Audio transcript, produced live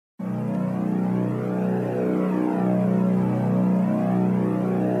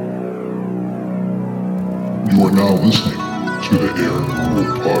are now listening to the Aaron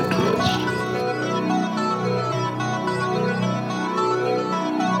Rule Podcast.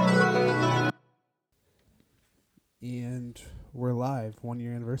 And we're live, 1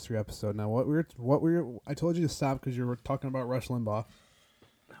 year anniversary episode. Now, I told you to stop because you were talking about Rush Limbaugh.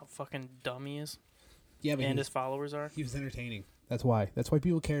 How fucking dumb he is. Yeah, but and his followers are. He was entertaining. That's why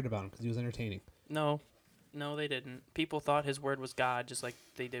people cared about him, because he was entertaining. No, they didn't. People thought his word was God, just like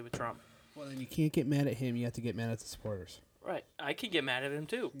they did with Trump. Well, then you can't get mad at him. You have to get mad at the supporters. Right. I could get mad at him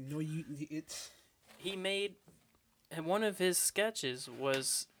too. No, He made, and one of his sketches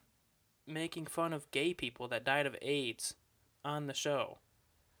was making fun of gay people that died of AIDS on the show.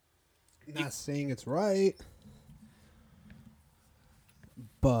 Not saying it's right,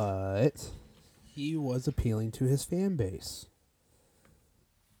 but he was appealing to his fan base.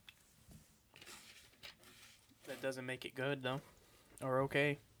 That doesn't make it good, though. Or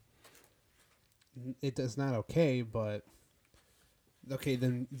okay. It does not okay, but okay,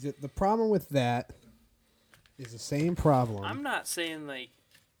 then the problem with that is the same problem. I'm not saying, like,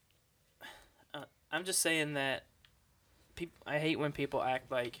 I'm just saying that I hate when people act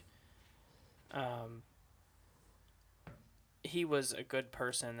like he was a good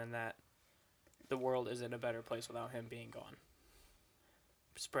person and that the world is in a better place without him being gone.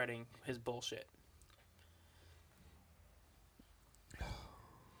 Spreading his bullshit.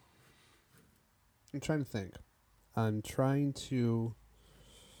 I'm trying to think. I'm trying to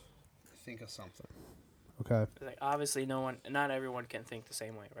think of something. Okay. Like, obviously, not everyone can think the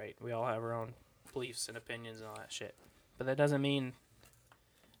same way, right? We all have our own beliefs and opinions and all that shit. But that doesn't mean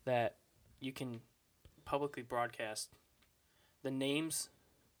that you can publicly broadcast the names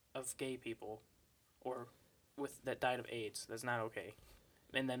of gay people or that died of AIDS. That's not okay.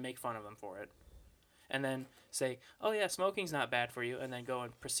 And then make fun of them for it. And then say, oh yeah, smoking's not bad for you, and then go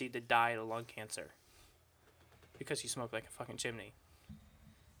and proceed to die of lung cancer. Because you smoke like a fucking chimney.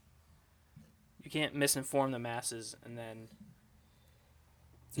 You can't misinform the masses and then...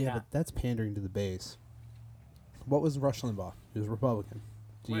 Yeah, but that's pandering to the base. What was Rush Limbaugh? He was Republican.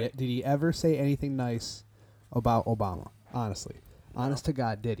 Did he ever say anything nice about Obama? Honestly. Honest to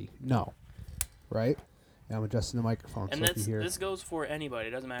God, did he? No. Right? And I'm adjusting the microphone. And so if you hear... this goes for anybody.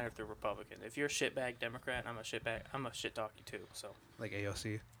 It doesn't matter if they're Republican. If you're a shitbag Democrat, I'm a shit talk you too. So like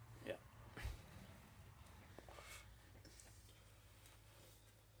AOC? Yeah.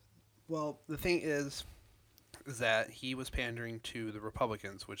 Well, the thing is that he was pandering to the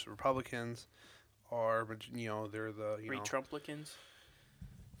Republicans, which the Republicans are, they're the, Trumplicans?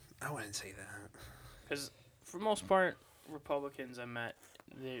 I wouldn't say that. Because for the most part, Republicans I met,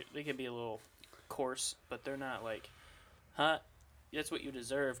 they can be a little coarse, but they're not like, huh, that's what you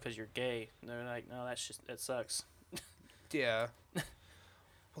deserve because you're gay. And they're like, no, that sucks. Yeah.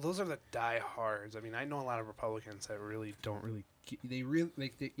 Well, those are the diehards. I mean, I know a lot of Republicans that really don't really... They really,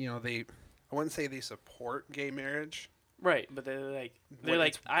 like, I wouldn't say they support gay marriage. Right, but they're like,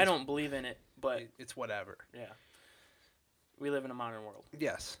 I don't believe in it, but... It's whatever. Yeah. We live in a modern world.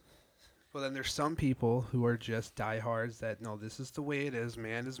 Yes. Well, then there's some people who are just diehards that, no, this is the way it is.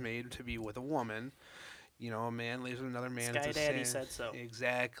 Man is made to be with a woman. A man lives with another man. Sky Daddy said so.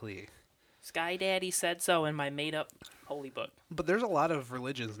 Exactly. Sky Daddy said so in my made-up holy book. But there's a lot of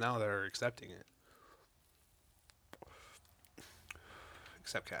religions now that are accepting it.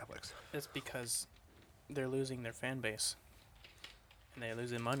 Except Catholics. It's because they're losing their fan base. And they're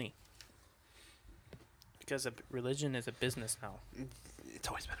losing money. Because religion is a business now. It's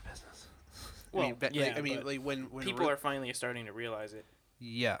always been a business. Well, when people are finally starting to realize it.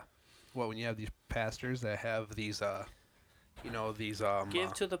 Yeah. Well, when you have these pastors that have these,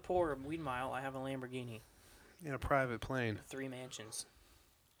 Give to the poor. Meanwhile, I have a Lamborghini. In a private plane. 3 mansions.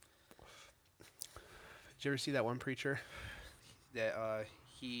 Did you ever see that one preacher? That let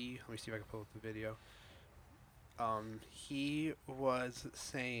me see if I can pull up the video. He was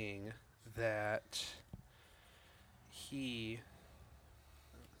saying that they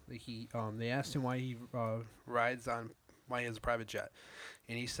asked him why he why he has a private jet,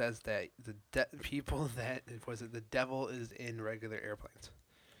 and he says that the devil is in regular airplanes.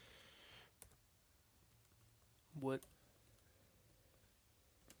 What?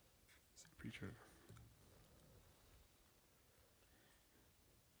 Preacher.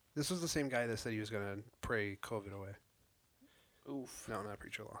 This was the same guy that said he was going to pray COVID away. Oof. No, not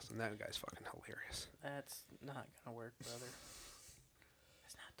Preacher Lawson. That guy's fucking hilarious. That's not going to work, brother.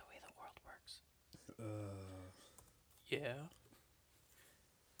 That's not the way the world works. Yeah.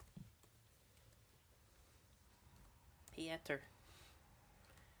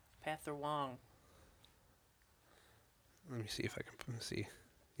 Panther Wong. Let me see if I can see.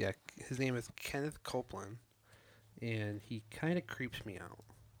 Yeah, his name is Kenneth Copeland. and he kind of creeps me out.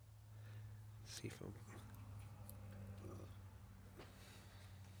 Let's see if I'm...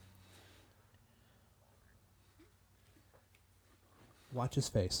 Watch his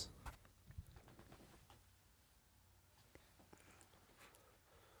face.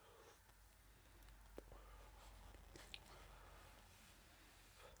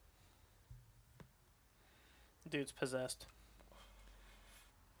 Dude's possessed.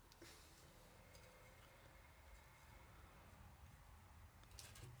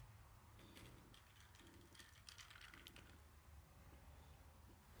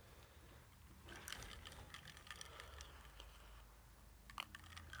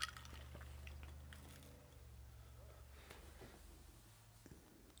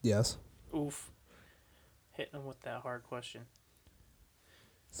 Yes. Oof. Hitting him with that hard question.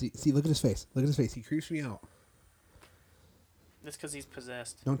 See, look at his face. Look at his face. He creeps me out. That's because he's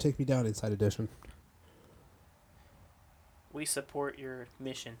possessed. Don't take me down, Inside Edition. We support your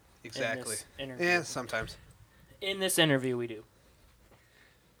mission. Exactly. In this interview. Yeah, sometimes. In this interview, we do.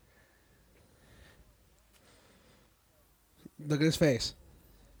 Look at his face.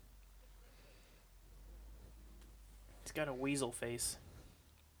 He's got a weasel face.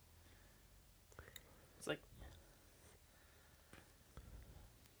 It's like,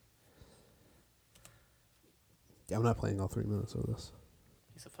 Yeah, I'm not playing all 3 minutes of this.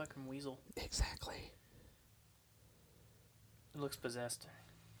 he's a fucking weasel. Exactly. It looks possessed.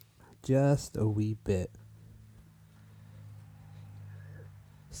 Just a wee bit.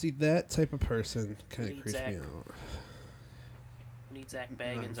 See, that type of person kind of Need creeps me Zach. out. We need Zach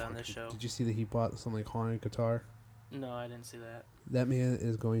Baggins on this show. Did you see that he bought some like haunted guitar? No, I didn't see that. That man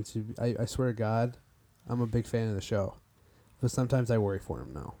is going to be, I swear to God, I'm a big fan of the show. But sometimes I worry for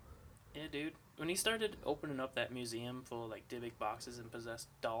him now. Yeah, dude. When he started opening up that museum full of like Dybbuk boxes and possessed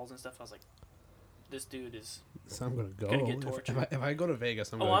dolls and stuff, I was like, this dude is. So I'm going to go. Gonna get If- tortured. If I go to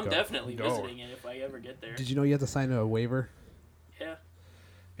Vegas, I'm going Oh, to I'm go. definitely Go. visiting it if I ever get there. Did you know you have to sign a waiver? Yeah.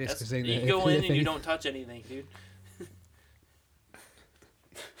 Basically That's, saying you that go in and you any- don't touch anything, dude.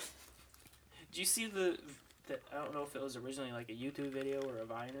 Did you see the I don't know if it was originally like a YouTube video or a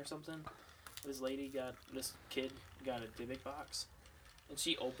Vine or something. This kid got a Dybbuk box, and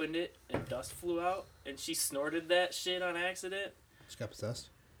she opened it and dust flew out, and she snorted that shit on accident. She got possessed.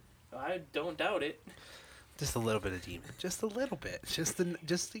 I don't doubt it. Just a little bit of demon. Just a little bit. Just the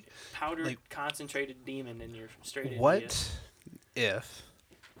Powdered, Like- concentrated demon in your straight India. What if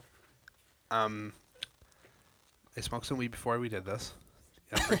I smoked some weed before we did this.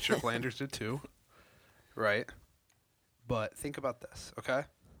 I'm pretty sure Flanders did too. Right? But think about this, okay?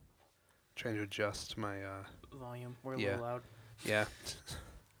 Trying to adjust my Volume. We're a Yeah. little loud. yeah.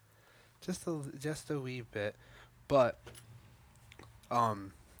 Just a wee bit. But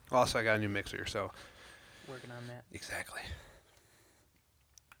also I got a new mixer, so Working on that. exactly.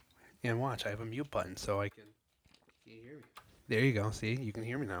 And watch, I have a mute button so I can you hear me. There you go. See, you can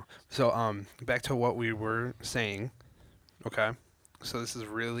hear me now. So back to what we were saying. Okay. So this is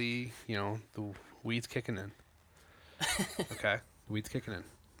really, the weed's kicking in. Okay. The weed's kicking in.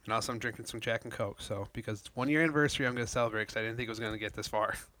 And also I'm drinking some Jack and Coke, so because it's 1 year anniversary I'm gonna celebrate because I didn't think it was gonna get this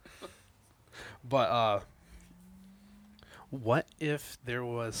far. But what if there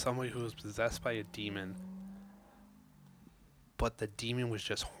was somebody who was possessed by a demon, but the demon was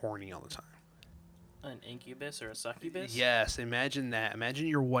just horny all the time? An incubus or a succubus? Yes, imagine that. Imagine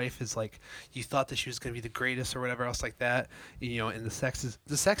your wife is like, you thought that she was going to be the greatest or whatever else like that, and the sex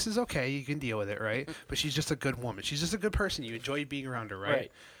is okay, you can deal with it, right? But she's just a good woman. She's just a good person. You enjoy being around her,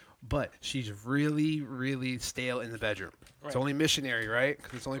 right? But she's really, really stale in the bedroom. It's Right. only missionary, right?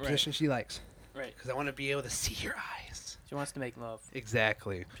 Because it's the only Right. position she likes. Right. Because I want to be able to see your eyes. She wants to make love.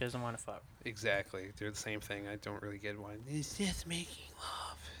 Exactly. She doesn't want to fuck. Exactly. They're the same thing. I don't really get why. It's just making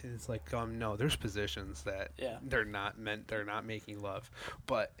love. And it's like, no, there's positions that Yeah. they're not making love.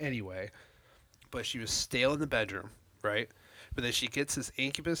 But anyway, she was stale in the bedroom, right? But then she gets this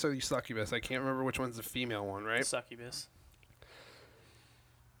incubus or succubus. I can't remember which one's the female one, right? Succubus.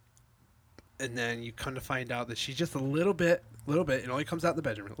 And then you come to find out that she's just a little bit. It only comes out in the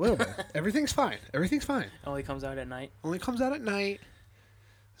bedroom. A little bit. Everything's fine. Only comes out at night. Only comes out at night.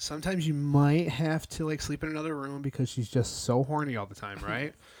 Sometimes you might have to like sleep in another room because she's just so horny all the time,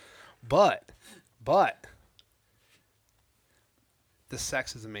 right? but the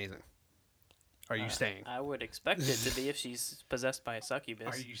sex is amazing. Are you staying? I would expect it to be if she's possessed by a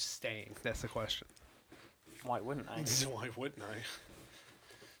succubus. Are you staying? That's the question. Why wouldn't I? Why wouldn't I?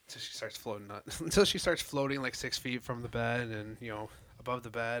 Until she starts floating like 6 feet from the bed and above the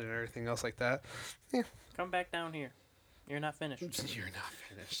bed and everything else like that. Yeah. Come back down here. You're not finished. You're not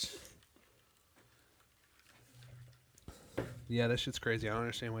finished. Yeah, that shit's crazy. I don't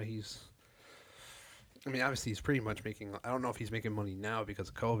understand why he's. I mean, obviously, he's pretty much making. I don't know if he's making money now because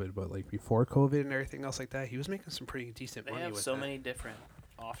of COVID, but like before COVID and everything else like that, he was making some pretty decent They money have with so that. many different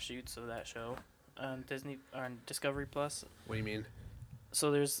offshoots of that show on Disney, on Discovery Plus. What do you mean? So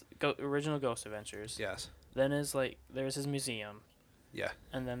there's original Ghost Adventures. Yes. Then there's his museum, Yeah.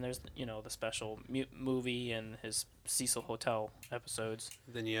 and then there's the special movie and his Cecil Hotel episodes.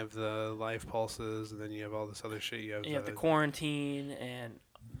 Then you have the live pulses, and then you have all this other shit. You have The quarantine and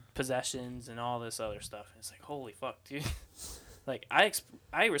possessions and all this other stuff. It's like, holy fuck, dude. Like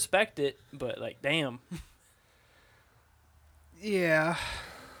I respect it, but like, damn. Yeah.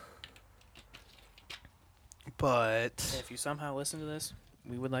 But If you somehow listen to this,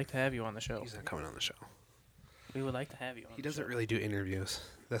 we would like to have you on the show. he's not coming on the show. We would like to have you on He the doesn't show. really do interviews.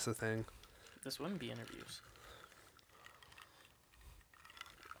 That's the thing. This wouldn't be interviews.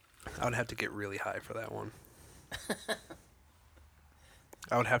 I would have to get really high for that one.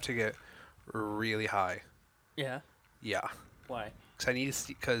 I would have to get really high. Yeah. Yeah. Why? Because I need to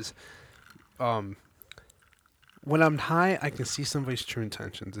see. Because when I'm high, I can see somebody's true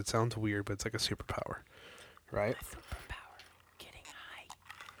intentions. It sounds weird, but it's like a superpower. Right? Superpower. Getting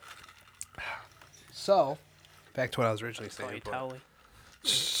high. So, back to what I was originally Call you saying. Towley.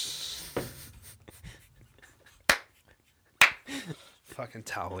 Fucking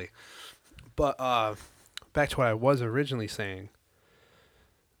Towley. But back to what I was originally saying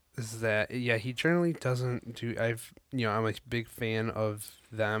is that he generally doesn't do. I'm a big fan of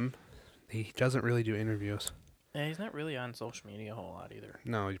them. He doesn't really do interviews. Yeah, he's not really on social media a whole lot either.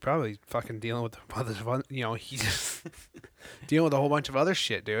 No, he's probably fucking dealing with other. He's dealing with a whole bunch of other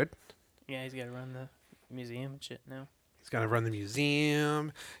shit, dude. Yeah, he's got to run the museum and shit now. He's got to run the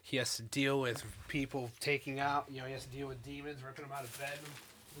museum. He has to deal with people taking out. He has to deal with demons ripping him out of bed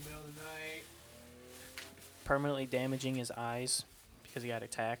in the middle of the night. Permanently damaging his eyes because he got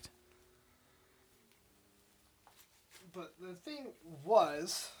attacked. But the thing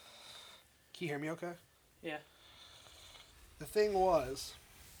was, can you hear me okay? Yeah. The thing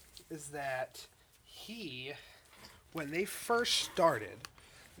is that when they first started,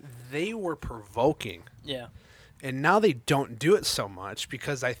 they were provoking. Yeah. And now they don't do it so much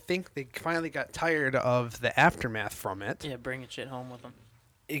because I think they finally got tired of the aftermath from it. Yeah, bringing shit home with him.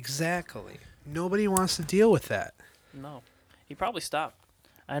 Exactly. Nobody wants to deal with that. No. He probably stopped.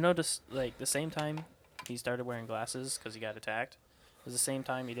 I noticed, like, the same time he started wearing glasses because he got attacked, was the same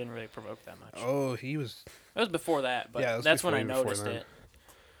time he didn't really provoke that much. Oh, he was... It was before that, but Yeah, it was that's when I before noticed then. it.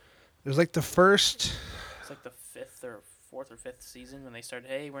 It was like the first... It's like the fourth or fifth season when they started,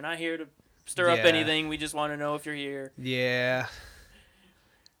 hey, we're not here to stir up Yeah. anything. We just want to know if you're here. Yeah.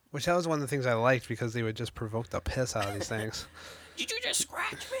 Which that was one of the things I liked because they would just provoke the piss out of these things. Did you just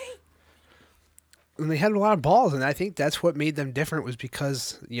scratch me? And they had a lot of balls, and I think that's what made them different was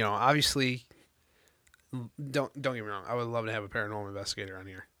because, obviously, don't get me wrong, I would love to have a paranormal investigator on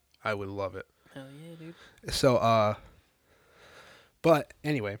here. I would love it. Hell yeah, dude. So, but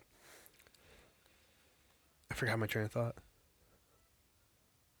anyway, I forgot my train of thought.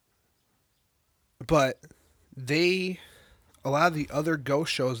 But a lot of the other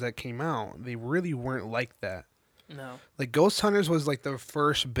ghost shows that came out, they really weren't like that. No. Like Ghost Hunters was like the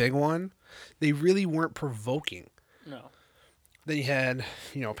first big one. They really weren't provoking. No. Then you had,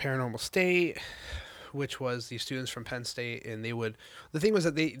 Paranormal State, which was the students from Penn State, and the thing was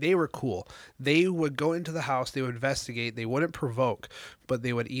that they were cool. They would go into the house, they would investigate, they wouldn't provoke, but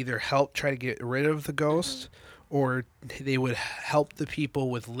they would either help try to get rid of the ghost, or they would help the people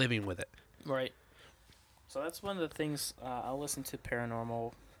with living with it. Right. So that's one of the things, I'll listen to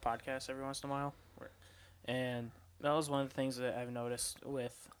paranormal podcasts every once in a while, and that was one of the things that I've noticed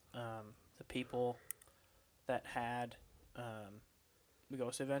with the people that had the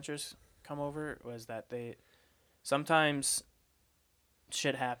Ghost Adventures come over was that they sometimes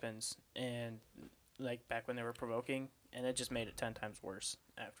shit happens, and like back when they were provoking, and it just made it 10 times worse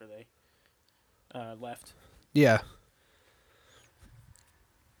after they left, Yeah.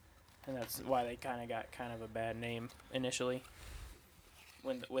 and that's why they kind of got a bad name initially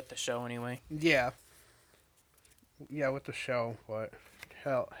with the show anyway. Yeah. Yeah, with the show, but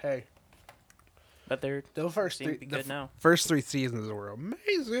hell, hey. But they're The first seem to three, be good now. first 3 seasons were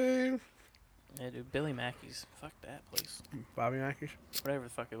amazing. Yeah, dude, Billy Mackey's. Fuck that place. Bobby Mackey. Whatever the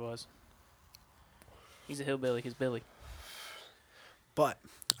fuck it was. He's a hillbilly. He's Billy. But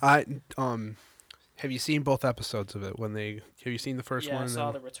have you seen both episodes of it? Have you seen the first Yeah, one? I and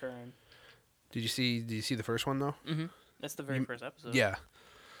saw then- the return. Did you see the first one though? Mm-hmm. That's the very first episode. Yeah.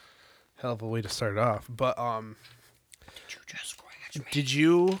 Hell of a way to start it off. But Did you just scratch me? did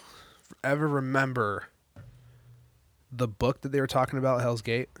you ever remember the book that they were talking about, Hell's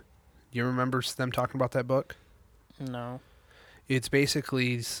Gate. You remember them talking about that book? No. It's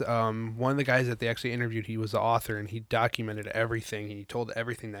basically one of the guys that they actually interviewed. He was the author, and he documented everything. And he told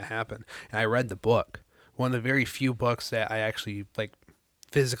everything that happened. And I read the book. One of the very few books that I actually like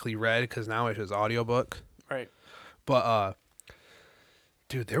physically read, because now it's just audiobook. Right. But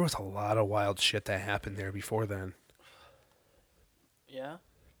dude, there was a lot of wild shit that happened there before then. Yeah.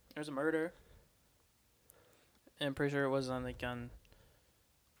 There's a murder. And I'm pretty sure it was on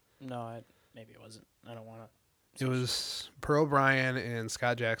No, maybe it wasn't. I don't want to. It was Pearl Bryan and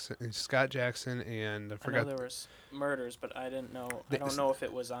Scott Jackson, and I I forgot. know there was murders, but I didn't know. I don't know if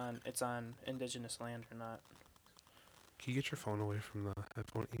it's on indigenous land or not. Can you get your phone away from the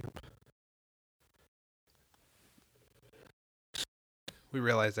headphone amp? We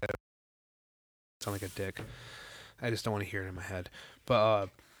realized that I sound like a dick. I just don't want to hear it in my head. But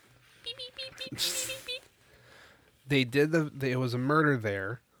they did it was a murder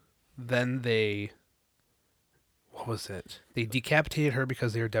there. Then what was it? They decapitated her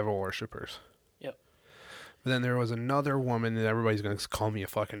because they were devil worshippers. Yep. But then there was another woman, and everybody's gonna call me a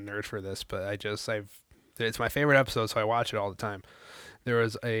fucking nerd for this, but it's my favorite episode, so I watch it all the time. There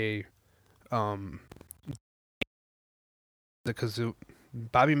was because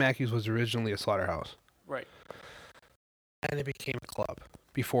Bobby Mackey's was originally a slaughterhouse. Right. And it became a club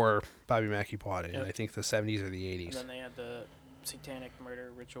before Bobby Mackey bought it, Yep. in I think the 70s or the 80s. And then they had the satanic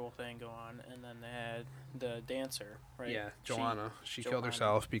murder ritual thing go on, and then they had the dancer, right? Yeah, Joanna. She killed Joanna.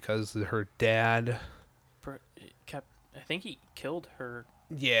 herself because her dad. I think he killed her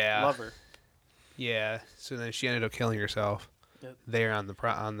Yeah. lover. Yeah. So then she ended up killing herself. Yep. There on the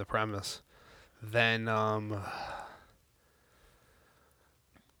premise. Then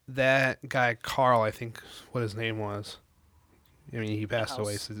that guy Carl, I think what his name was. I mean, he passed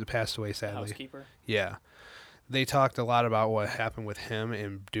away. The Sadly. housekeeper. Yeah. They talked a lot about what happened with him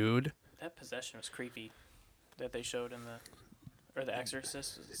and dude. That possession was creepy. That they showed in the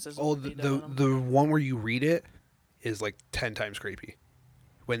Exorcist. Oh, the one where you read it is like 10 times creepy.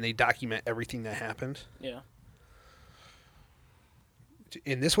 When they document everything that happened. Yeah.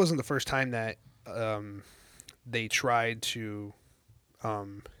 And this wasn't the first time that they tried to.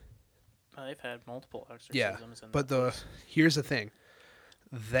 They've had multiple exorcisms. Yeah, in but that place. here's the thing.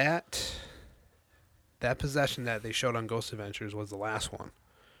 That possession that they showed on Ghost Adventures was the last one,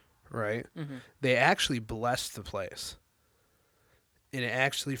 right? Mm-hmm. They actually blessed the place. And it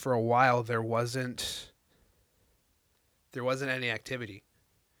actually, for a while, there wasn't any activity.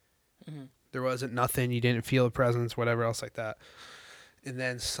 Mm-hmm. There wasn't nothing. You didn't feel a presence, whatever else like that. And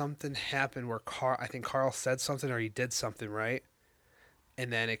then something happened where I think Carl said something or he did something, right?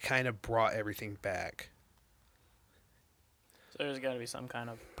 And then it kind of brought everything back. So there's got to be some kind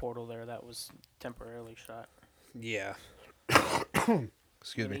of portal there that was temporarily shut. Yeah. Excuse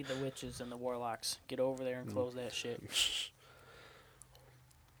me. We need the witches and the warlocks. Get over there and close that shit.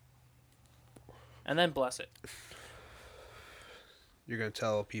 And then bless it. You're going to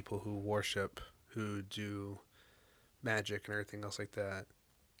tell people who worship, who do magic and everything else like that,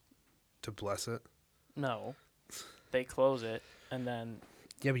 to bless it? No. They close it, and then...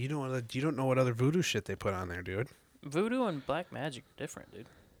 Yeah, but you don't know what other voodoo shit they put on there, dude. Voodoo and black magic are different, dude.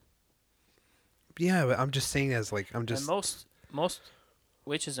 Yeah, but I'm just saying And most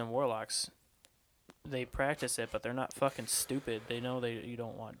witches and warlocks, they practice it, but they're not fucking stupid. They know you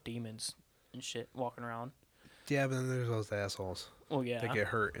don't want demons and shit walking around. Yeah, but then there's those assholes. Oh, yeah. That get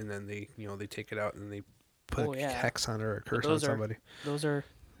hurt, and then they take it out, and they put Oh, a yeah. hex on or a But curse on somebody. Those are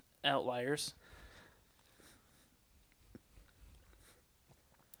outliers.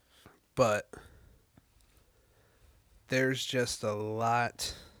 But there's just a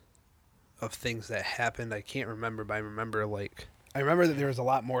lot of things that happened. I can't remember, but I remember that there was a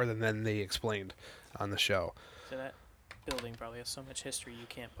lot more than they explained on the show. So that building probably has so much history you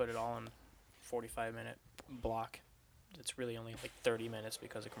can't put it all in 45-minute block. It's really only like 30 minutes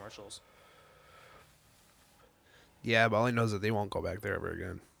because of commercials. Yeah, but all I know is that they won't go back there ever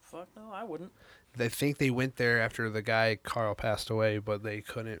again. Fuck no, I wouldn't. They think they went there after the guy Carl passed away, but they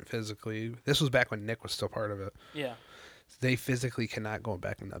couldn't physically. This was back when Nick was still part of it. Yeah. They physically cannot go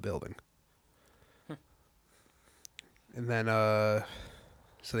back in that building. And then, so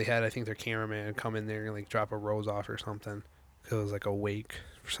they had, I think, their cameraman come in there and like drop a rose off or something. 'Cause it was like a wake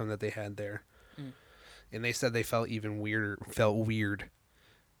for something that they had there. Mm. And they said they felt weird.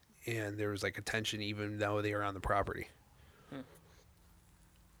 And there was like a tension even though they were on the property.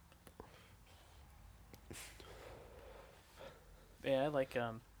 Yeah, I like,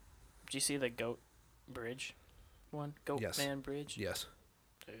 did you see the Goat Bridge one? Goat Yes. Man Bridge? Yes.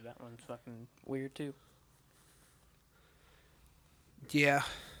 Dude, that one's fucking weird too. Yeah.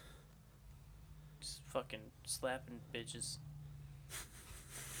 Just fucking slapping bitches.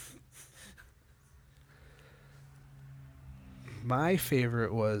 My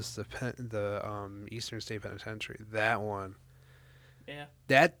favorite was the Eastern State Penitentiary. That one. Yeah.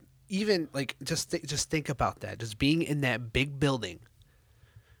 That even like just think about that. Just being in that big building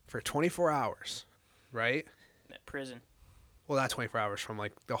for 24 hours, right? That prison. Well, not 24 hours, from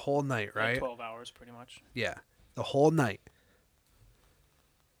like the whole night, Like right? 12 hours, pretty much. Yeah, the whole night.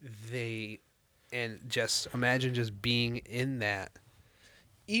 And just imagine just being in that.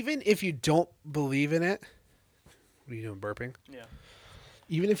 Even if you don't believe in it, what are you doing, burping? Yeah.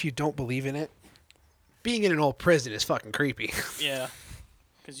 Even if you don't believe in it, being in an old prison is fucking creepy. Yeah.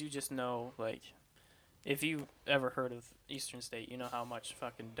 Because you just know, like, if you ever heard of Eastern State, you know how much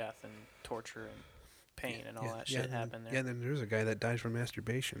fucking death and torture and pain and all that shit happened there. Yeah, then there's a guy that dies from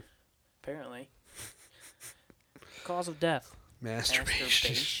masturbation. Apparently. Cause of death.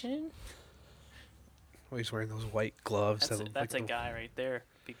 Masturbation? Well, he's wearing those white gloves. That's a guy right there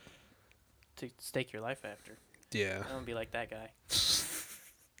to stake your life after. Yeah. I don't be like that guy.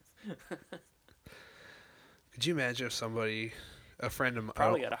 Could you imagine if somebody, a friend of mine...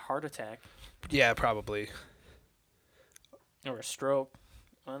 Probably got a heart attack Yeah, probably. or a stroke.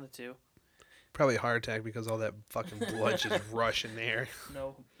 One of the two. Probably a heart attack because all that fucking blood just rushing there.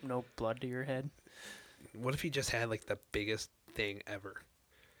 No blood to your head. What if he just had like the biggest thing ever?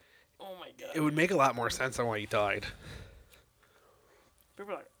 Oh my god. It would make a lot more sense on why he died.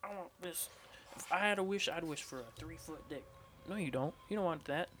 People are like, I want this. If I had a wish, I'd wish for a 3-foot dick. No, you don't. You don't want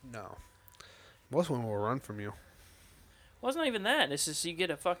that. No. Most women will run from you. Well, it's not even that. It's just you get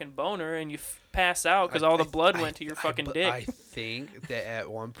a fucking boner and you pass out because all the blood went to your fucking dick. I think that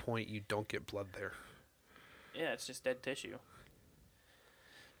at one point you don't get blood there. Yeah, it's just dead tissue.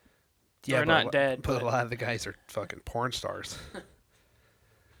 Yeah, Or not dead. But a lot of the guys are fucking porn stars.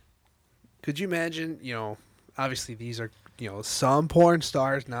 Could you imagine, obviously these are, some porn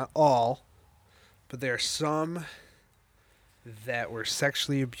stars, not all, but there are some that were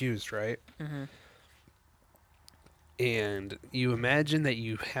sexually abused, right? Mm-hmm. And you imagine that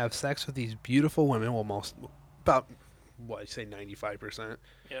you have sex with these beautiful women, about, what, say 95%?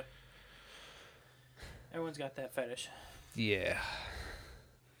 Yeah. Everyone's got that fetish. Yeah.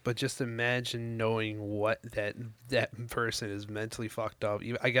 But just imagine knowing what that person is mentally fucked up.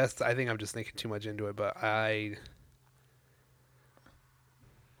 I think I'm just thinking too much into it, but I've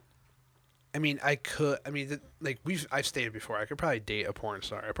stated before, I could probably date a porn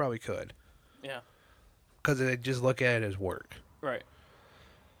star. I probably could. Yeah. Because I just look at it as work. Right.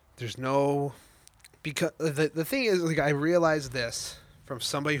 There's no... Because the thing is, like, I realized this from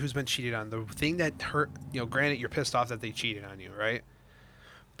somebody who's been cheated on. The thing that hurt, granted, you're pissed off that they cheated on you, right?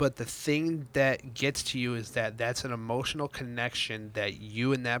 But the thing that gets to you is that that's an emotional connection that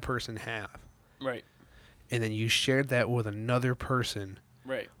you and that person have. Right. And then you shared that with another person.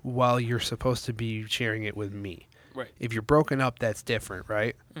 Right. While you're supposed to be sharing it with me. Right. If you're broken up, that's different,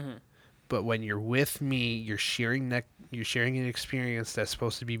 right? Mm-hmm. But when you're with me, you're sharing an experience that's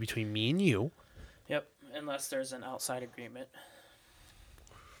supposed to be between me and you. Yep. Unless there's an outside agreement.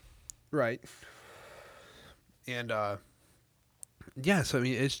 Right. And yeah, so I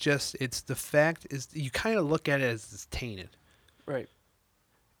mean, it's the fact is you kind of look at it as it's tainted. Right.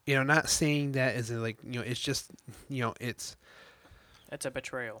 Not saying that as in, like, it's just, it's a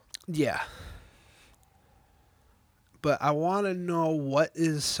betrayal. Yeah. But I want to know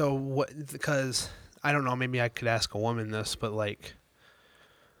because I don't know, maybe I could ask a woman this, but like,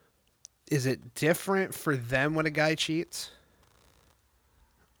 is it different for them when a guy cheats?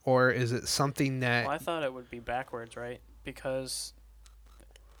 Or is it something that... Well, I thought it would be backwards, right? Because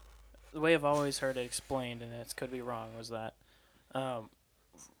the way I've always heard it explained, and it could be wrong, was that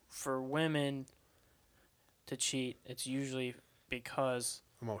for women to cheat, it's usually because...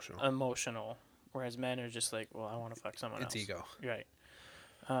 Emotional. Whereas men are just like, well, I want to fuck someone else. It's ego. Right.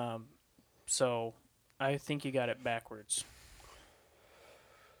 So I think you got it backwards.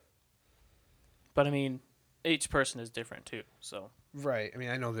 But I mean, each person is different too, so... Right. I mean,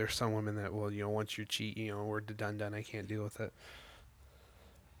 I know there's some women that will, once you cheat, we're done, I can't deal with it.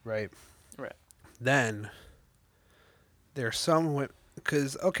 Right. Right. Then, there's some women,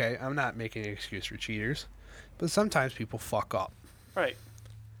 because, okay, I'm not making an excuse for cheaters, but sometimes people fuck up. Right.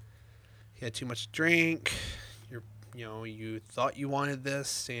 You had too much to drink, you thought you wanted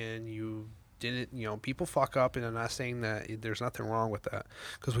this, and you didn't, people fuck up, and I'm not saying that there's nothing wrong with that,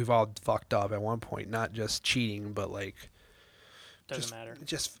 because we've all fucked up at one point, not just cheating, but like... Doesn't matter.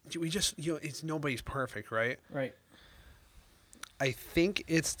 It's nobody's perfect, right? Right. I think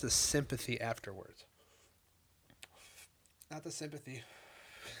it's the sympathy afterwards. Not the sympathy.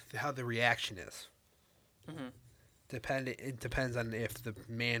 How the reaction is. Mm-hmm. It depends on if the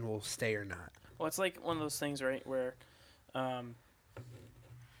man will stay or not. Well, it's like one of those things, right, where I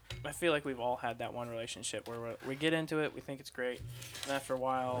feel like we've all had that one relationship where we get into it, we think it's great, and after a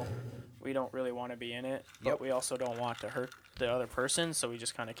while, we don't really want to be in it, but Yep. we also don't want to hurt the other person, so we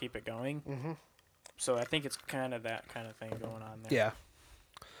just kind of keep it going. Mm-hmm. So I think it's kind of that kind of thing going on there. Yeah.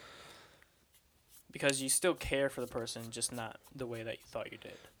 Because you still care for the person, just not the way that you thought you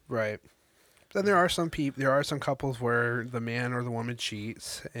did. Right. Then there are some couples where the man or the woman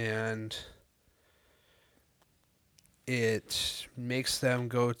cheats, and it makes them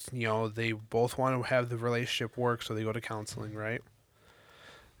go. They both want to have the relationship work, so they go to counseling, right?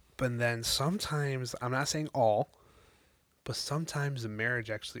 But then sometimes, I'm not saying all, but sometimes the marriage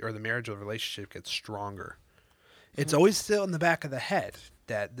or the relationship gets stronger. It's always still in the back of the head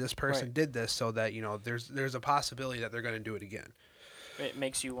that this person Right. did this, so that there's a possibility that they're going to do it again. It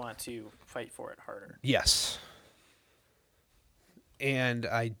makes you want to fight for it harder. Yes. And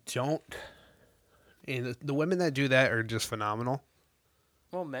the women that do that are just phenomenal.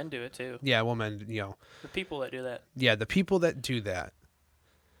 Well, men do it too. Yeah, women, The people that do that. yeah, the people that do that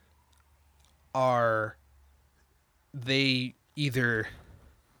they either,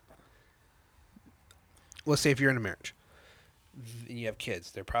 let's say if you're in a marriage and you have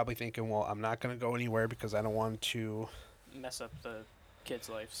kids, they're probably thinking, well, I'm not going to go anywhere because I don't want to. Mess up the kids'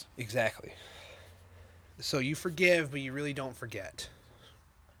 lives. Exactly. So you forgive, but you really don't forget.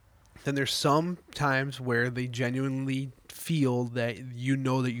 Then there's some times where they genuinely feel that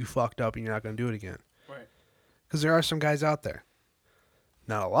that you fucked up and you're not going to do it again. Right. Because there are some guys out there.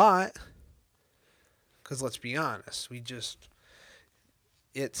 Not a lot. Because let's be honest, I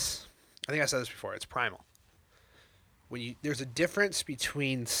think I said this before, it's primal. There's a difference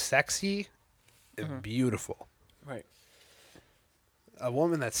between sexy and beautiful. Right. A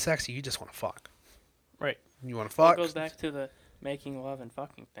woman that's sexy, you just want to fuck. Right. You want to Well, fuck. it goes back to the making love and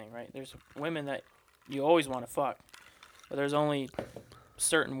fucking thing, right? There's women that you always want to fuck, but there's only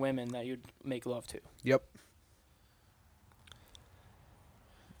certain women that you'd make love to. Yep.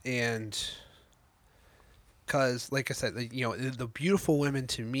 And because, like I said, the beautiful women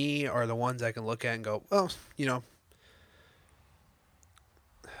to me are the ones I can look at and go, well,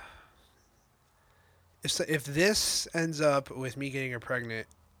 if this ends up with me getting her pregnant,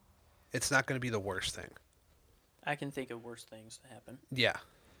 it's not going to be the worst thing. I can think of worse things to happen. Yeah.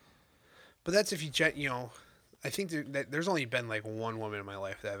 But that's if I think there's only been like one woman in my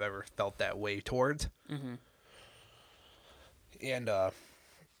life that I've ever felt that way towards. Mm-hmm. And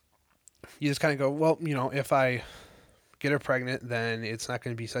you just kind of go, well, if I get her pregnant, then it's not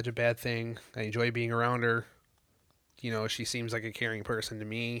going to be such a bad thing. I enjoy being around her. She seems like a caring person to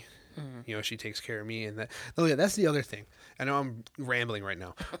me. Mm-hmm. She takes care of me. And that. Oh, yeah, that's the other thing. I know I'm rambling right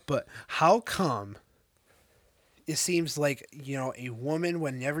now, but how come it seems like, a woman,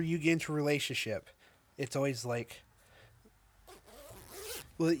 whenever you get into a relationship, it's always like,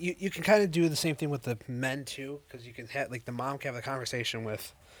 well, you can kind of do the same thing with the men too, because you can have, like, the mom can have a conversation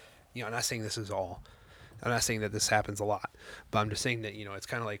with, I'm not saying this is all. I'm not saying that this happens a lot, but I'm just saying that, it's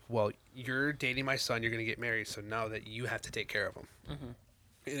kind of like, well, you're dating my son, you're going to get married, so now that you have to take care of him. Mm-hmm.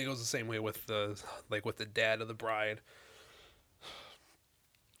 And it goes the same way with the dad of the bride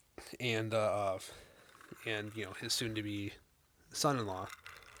and his soon-to-be son-in-law.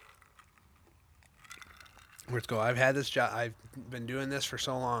 Where it's I've had this job, I've been doing this for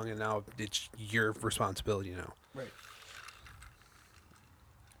so long, and now it's your responsibility now. Right.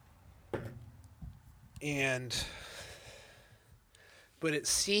 But it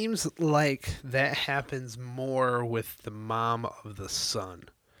seems like that happens more with the mom of the son,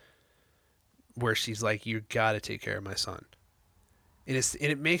 where she's like, "You got to take care of my son," and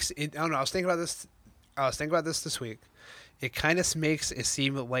it makes it. I don't know. I was thinking about this week. It kind of makes it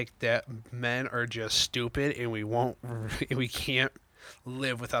seem like that men are just stupid, and we can't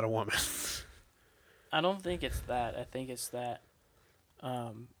live without a woman. I don't think it's that. I think it's that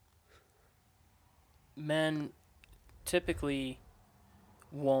men typically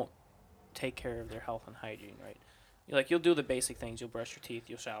won't take care of their health and hygiene, right? You'll do the basic things. You'll brush your teeth,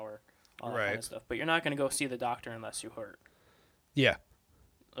 you'll shower, all that kind Right. of stuff. But you're not going to go see the doctor unless you hurt. Yeah.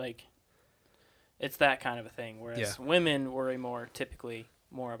 It's that kind of a thing. Whereas Yeah. women worry typically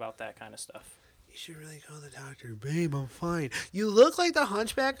more about that kind of stuff. You should really go to the doctor, babe. I'm fine. You look like the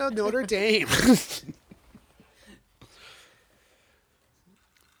Hunchback of Notre Dame.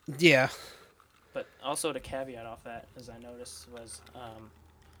 Yeah. But also to caveat off that, as I noticed, was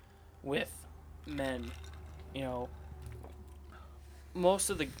with men, most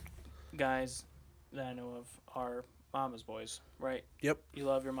of the guys that I know of are mama's boys, right? Yep. You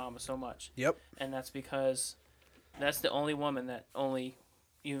love your mama so much. Yep. And that's because that's the only woman that only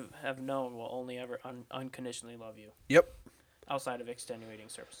you have known will only ever unconditionally love you. Yep. Outside of extenuating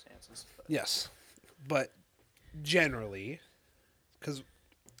circumstances. But. Yes. But generally, because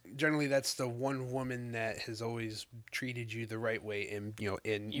generally that's the one woman that has always treated you the right way in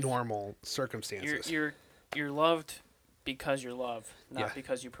normal circumstances. You're loved because you're loved, not Yeah.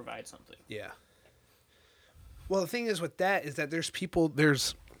 because you provide something. Yeah. Well, the thing is with that is that there's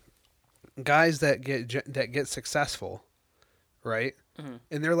guys that get successful, right? Mm-hmm.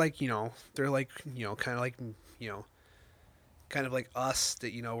 And they're like, kind of like us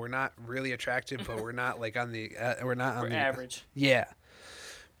that we're not really attractive, but we're not like on the we're average. Yeah.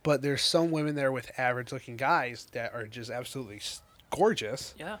 But there's some women there with average-looking guys that are just absolutely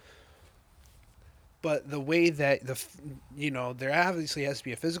gorgeous. Yeah. But the way that there obviously has to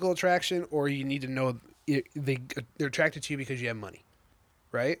be a physical attraction, or you need to know they're attracted to you because you have money,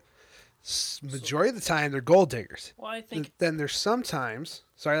 right? Majority of the time, they're gold diggers. Well, I think Then there's sometimes.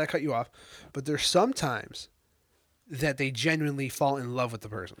 Sorry, I cut you off, but there's sometimes that they genuinely fall in love with the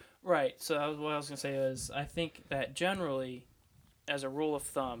person. right. So what I was gonna say is I think that generally, as a rule of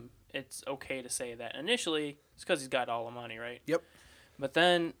thumb, it's okay to say that initially it's because he's got all the money, right? Yep. But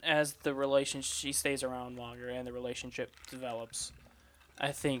then, as the relationship, she stays around longer and the relationship develops,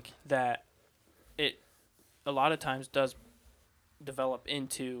 I think that it a lot of times does develop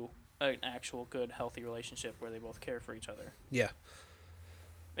into an actual good, healthy relationship where they both care for each other. Yeah.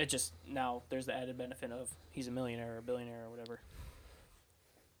 It just, now there's the added benefit of he's a millionaire or a billionaire or whatever.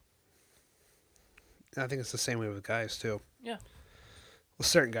 I think it's the same way with guys, too. Yeah. Well,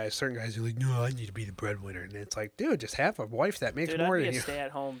 certain guys are like, no, I need to be the breadwinner. And it's like, dude, just have a wife that makes Dude, more I'd be than a you.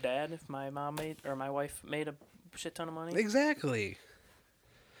 stay-at-home dad if my wife made a shit ton of money. Exactly.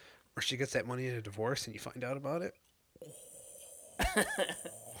 Or she gets that money in a divorce and you find out about it.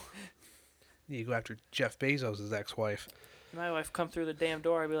 You go after Jeff Bezos' ex-wife. My wife come through the damn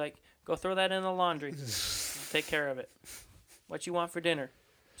door, I'd be like, go throw that in the laundry. I'll take care of it. What you want for dinner?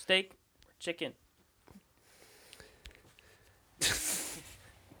 Steak or chicken?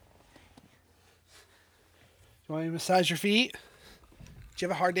 You want me to massage your feet? Did you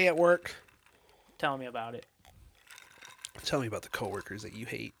have a hard day at work? Tell me about it. Tell me about the coworkers that you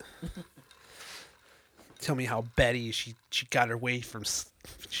hate. Tell me how Betty she got her way from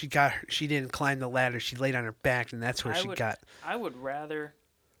she didn't climb the ladder. She laid on her back, and that's where she got. I would rather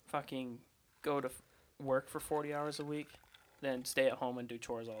fucking go to work for 40 hours a week than stay at home and do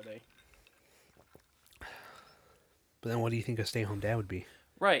chores all day. But then, what do you think a stay-home dad would be?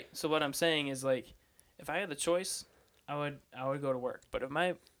 Right. So what I'm saying is, like, if I had the choice, I would go to work. But if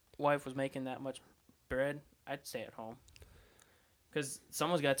my wife was making that much bread, I'd stay at home. Because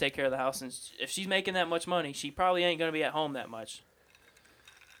someone's got to take care of the house, and if she's making that much money, she probably ain't going to be at home that much.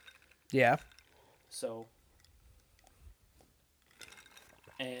 Yeah. So,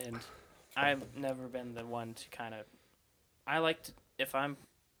 and I've never been the one to kind of, I like to,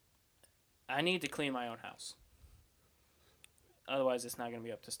 I need to clean my own house. Otherwise, it's not going to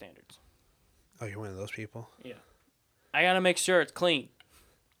be up to standards. Oh, you're one of those people? Yeah. I got to make sure it's clean.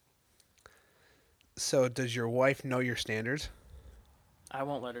 So, does your wife know your standards? I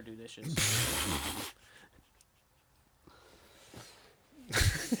won't let her do dishes.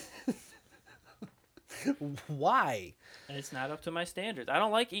 Why? And it's not up to my standards. I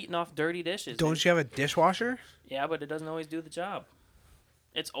don't like eating off dirty dishes. Don't you have a dishwasher? Yeah, but it doesn't always do the job.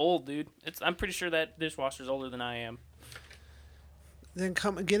 It's old, dude. I'm pretty sure that dishwasher's older than I am. Then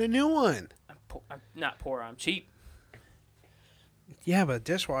come and get a new one. I'm not poor. I'm cheap. Yeah, but a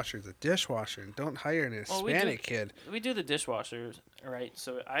dishwasher's a dishwasher. Don't hire an Hispanic kid. We do the dishwasher, right?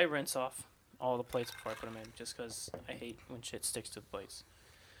 So I rinse off all the plates before I put them in, just because I hate when shit sticks to the plates.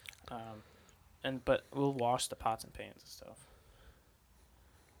 But we'll wash the pots and pans and stuff.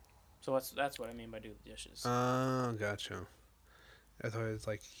 So that's what I mean by do the dishes. Oh, gotcha. I thought it was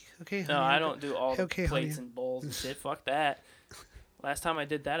like, okay, honey, No, I don't do all the okay, plates honey. and bowls and shit. Fuck that. Last time I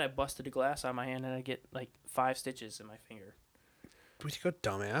did that, I busted a glass on my hand and I get like 5 stitches in my finger Where'd you go,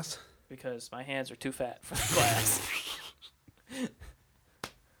 dumbass? because my hands are too fat for the glass.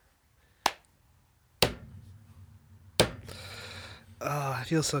 Oh, it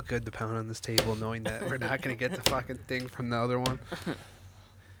feels so good to pound on this table knowing that we're not going to get the fucking thing from the other one.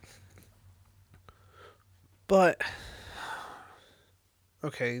 But,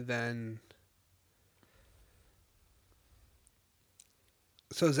 okay, then.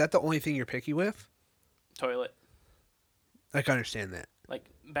 So is that the only thing you're picky with? Toilet, I can understand that. like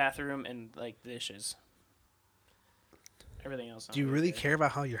bathroom and like dishes. Everything else. Do you really care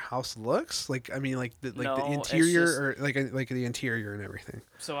about how your house looks? Like, I mean, like the No, it's interior just- or like the interior and everything.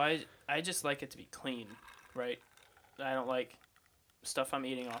 So I just like it to be clean, right? I don't like stuff I'm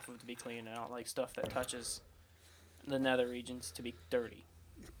eating off of to be clean. I don't like stuff that touches the nether regions to be dirty.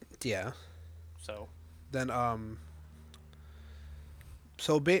 Yeah. So Then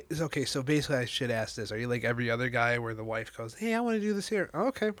So okay, so basically I should ask this. Are you like every other guy where the wife goes, "Hey, I want to do this here." Oh,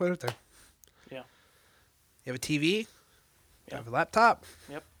 okay, put it there. Yeah. You have a TV? Yeah. Have a laptop?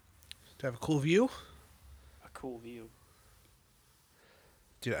 Yep. Do you have a cool view? a cool view.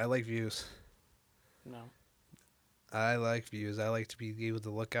 Dude, I like views. No. I like views. I like to be able to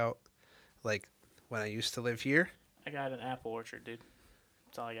look out. Like when I used to live here. I got an apple orchard, dude.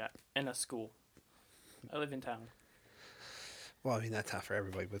 That's all I got. And a school. I live in town. Well, I mean that's not for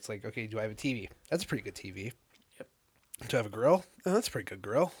everybody, but it's like, okay, do I have a TV? That's a pretty good TV. Yep. Do I have a grill? Oh, that's a pretty good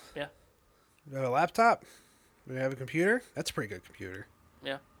grill. Yeah. Do I have a laptop? Do I have a computer? That's a pretty good computer.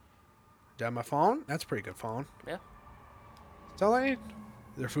 Yeah. Do I have my phone? That's a pretty good phone. Yeah. That's all I need.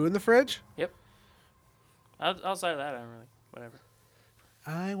 Is there food in the fridge? Yep. Outside of that, I don't really. Whatever.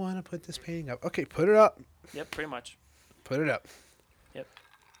 I want to put this painting up. Okay, put it up. Yep, pretty much. Put it up. Yep.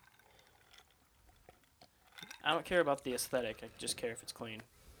 I don't care about the aesthetic. I just care if it's clean.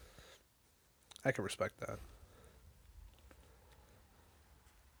 I can respect that.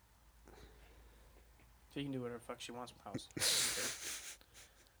 She can do whatever the fuck she wants with the house.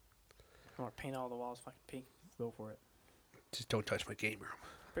 I want to paint all the walls fucking pink. Go for it. Just don't touch my game room.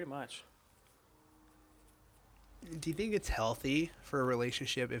 Pretty much. Do you think it's healthy for a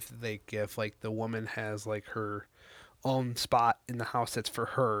relationship if like the woman has like her own spot in the house that's for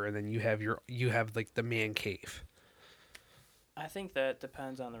her, and then you have like the man cave? I think that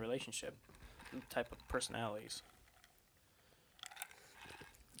depends on the relationship, and type of personalities.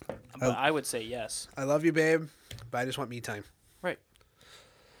 But I would say yes. I love you, babe, but I just want me time. Right.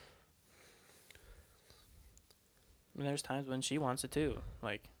 And there's times when she wants it too.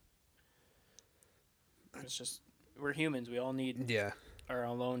 Like, it's just, we're humans. We all need Yeah, our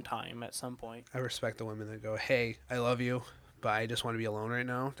alone time at some point. I respect the women that go, "Hey, I love you, but I just want to be alone right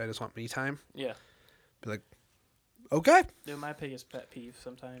now. I just want me time." Yeah. Be like, okay. Dude, my biggest pet peeve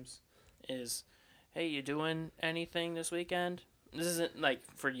sometimes is, hey, you doing anything this weekend? This isn't like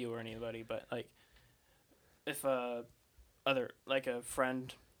for you or anybody, but like if a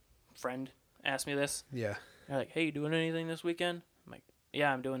friend asked me this, Yeah. they're like, hey, you doing anything this weekend? I'm like,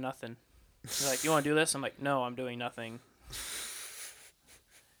 yeah, I'm doing nothing. They're like, you want to do this? I'm like, no, I'm doing nothing.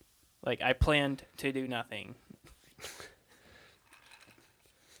 Like, I planned to do nothing.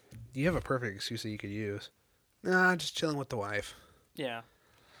 You have a perfect excuse that you could use. Nah, just chilling with the wife. Yeah.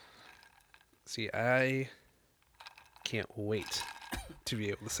 See, I can't wait to be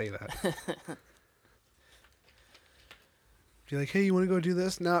able to say that. Be like, hey, you want to go do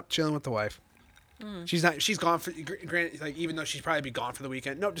this? Nope, chilling with the wife. She's gone for, granted, like, even though she's probably be gone for the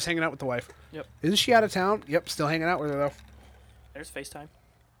weekend. Nope, just hanging out with the wife. Yep. Isn't she out of town? Yep, still hanging out with her, though. There's FaceTime.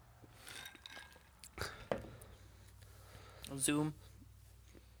 Zoom.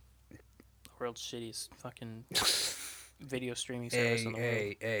 The world's shittiest fucking video streaming service in the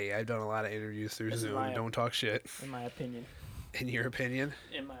world. Hey, I've done a lot of interviews through This is Zoom. my- Don't talk shit. In my opinion. In your opinion?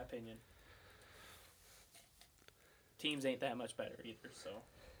 In my opinion. Teams ain't that much better either, so.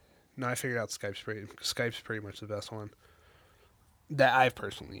 No, I figured out Skype's pretty much the best one that I've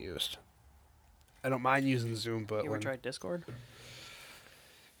personally used. I don't mind using Zoom, but You ever tried Discord?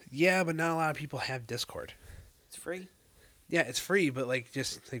 yeah, but not a lot of people have Discord. It's free. Yeah, it's free, but like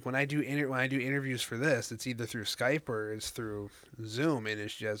just like when I do interviews for this, it's either through Skype or it's through Zoom, and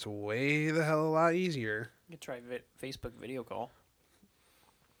it's just way the hell a lot easier. You could try Facebook video call.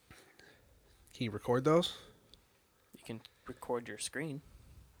 Can you record those? You can record your screen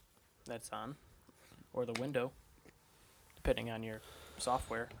that's on, or the window, depending on your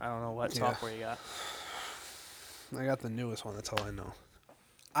software. I don't know what Yeah. software you got. I got the newest one. That's all I know.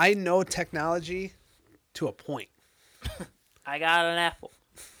 I know technology to a point. I got an Apple.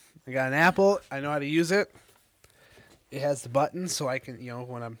 I got an Apple. I know how to use it. It has the buttons, so I can,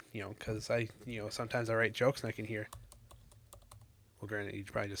 when I'm, because I, sometimes I write jokes and I can hear. Well, granted, you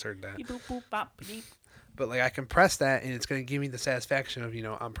probably just heard that. Beep, boop, boop, bop, beep. But like I can press that, and it's going to give me the satisfaction of,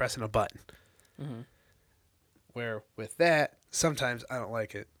 I'm pressing a button. Mm-hmm. Where with that, sometimes I don't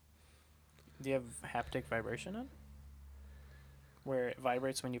like it. Do you have haptic vibration on? Where it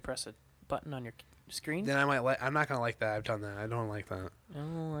vibrates when you press a button on your screen? Then I might like. I'm not going to like that. I've done that. I don't like that. I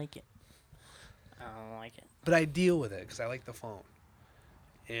don't like it. I don't like it. But I deal with it because I like the phone.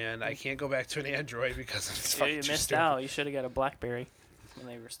 And I can't go back to an Android because it's Yeah, fucking you too missed stupid. out. You should have got a BlackBerry when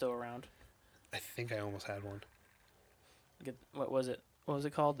they were still around. I think I almost had one. what was it? What was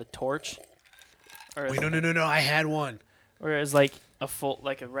it called? The Torch. Or Wait, no. I had one. Or it's like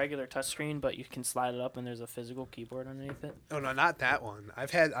a regular touchscreen, but you can slide it up and there's a physical keyboard underneath it. Oh no, not that one. I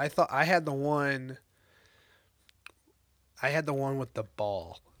had the one. I had the one with the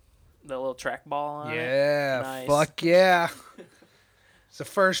ball. The little trackball on it. Yeah, Nice. fuck yeah. It's the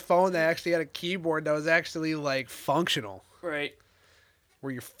first phone that actually had a keyboard that was actually like functional, Right.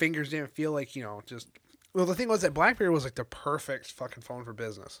 where your fingers didn't feel like just. Well, the thing was that BlackBerry was like the perfect fucking phone for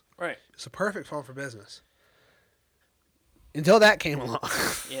business. Right. It's a perfect phone for business. Until that came along.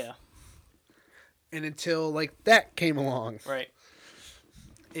 Yeah. And until like that came along. Right.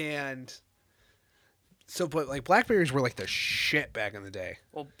 And so, but like Blackberries were like the shit back in the day.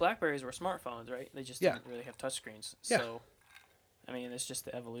 Well, Blackberries were smartphones, right? They just Yeah. didn't really have touchscreens. Yeah. So, I mean, it's just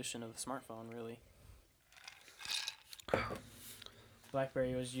the evolution of the smartphone, really.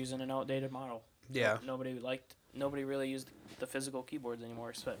 BlackBerry was using an outdated model. Yeah. Nobody really used the physical keyboards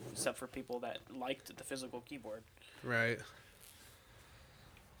anymore, except for people that liked the physical keyboard. Right.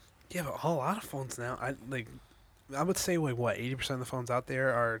 Yeah, but a lot of phones now, I would say like what 80% of the phones out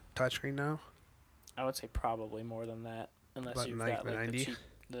there are touchscreen now. I would say probably more than that, unless About you've like got like 90?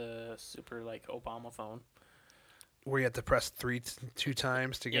 the super like Obama phone. Where you have to press two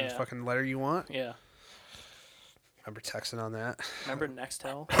times to get the Yeah. fucking letter you want. Yeah. Remember texting on that? Remember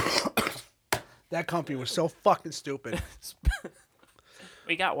Nextel? That company was so fucking stupid.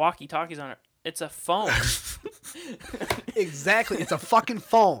 We got walkie-talkies on it. It's a phone. Exactly, it's a fucking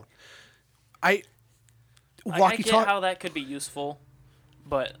phone. I get Walkie-talkie. how that could be useful,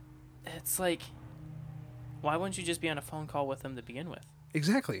 but it's like, why wouldn't you just be on a phone call with them to begin with?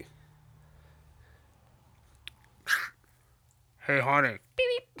 Exactly. Hey, honey.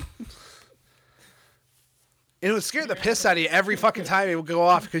 It would scare the piss out of you every fucking time it would go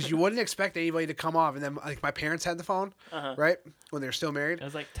off because you wouldn't expect anybody to come off. And then, like, my parents had the phone, right, when they were still married. It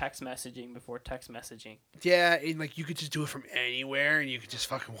was like text messaging before text messaging. Yeah, and like you could just do it from anywhere, and you could just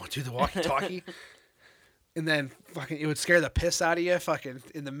fucking do the walkie-talkie. And then fucking it would scare the piss out of you, fucking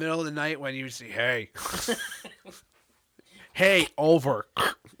in the middle of the night when you would say, "Hey, hey, over."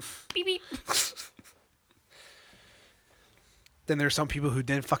 Beep beep. Then there's some people who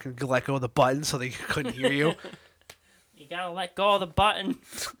didn't fucking let go of the button, so they couldn't hear you. You gotta let go of the button.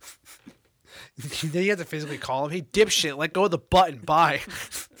 Then you have to physically call them. Hey, dipshit, let go of the button. Bye.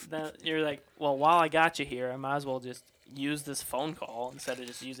 Then you're like, well, while I got you here, I might as well just use this phone call instead of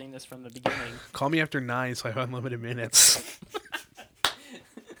just using this from the beginning. Call me after 9 so I have unlimited minutes.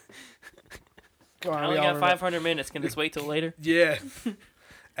 Come on, I only got 500 minutes. Can this wait till later? Yeah.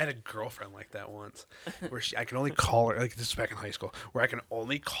 I had a girlfriend like that once, where I could only call her, like this was back in high school, where I can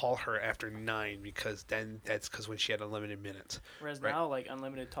only call her after 9 because then that's because when she had unlimited minutes. Whereas Right. now, like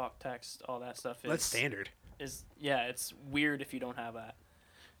unlimited talk, text, all that stuff is That's standard. Yeah, it's weird if you don't have that.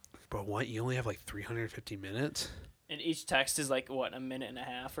 But what, you only have like 350 minutes? And each text is like what, a minute and a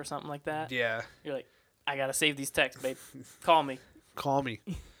half or something like that. Yeah. You're like, I gotta save these texts, babe. Call me. Call me.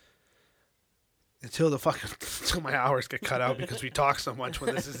 Until my hours get cut out because we talk so much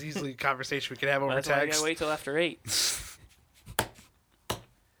when this is easily a conversation we can have over That's why I text. gotta wait till after 8.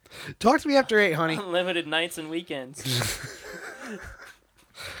 Talk to me after 8, honey. Unlimited nights and weekends.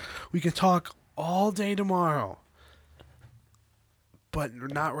 We can talk all day tomorrow. But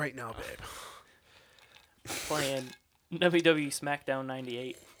not right now, babe. Playing WWE SmackDown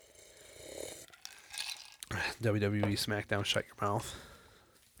 98. WWE SmackDown, shut your mouth.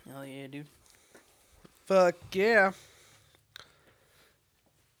 Hell yeah, dude. Fuck yeah.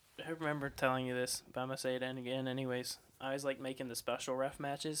 I remember telling you this, but I'm gonna say it again anyways. I always like making the special ref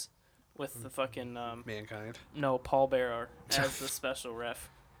matches with the fucking Mankind. no, Paul Bearer as the special ref.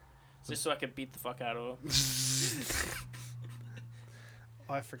 Just so I could beat the fuck out of him.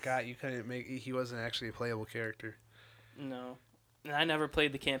 Oh, I forgot you couldn't make. He wasn't actually a playable character. No. And I never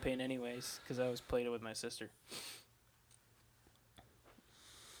played the campaign anyways, because I always played it with my sister.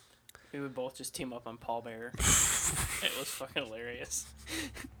 We would both just team up on Paul Bearer. It was fucking hilarious.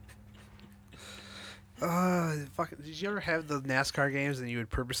 Fucking. Did you ever have the NASCAR games and you would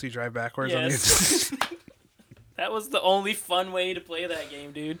purposely drive backwards Yes. on the? That was the only fun way to play that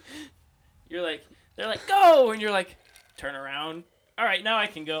game, dude. You're like, they're like, go! And you're like, turn around. All right, now I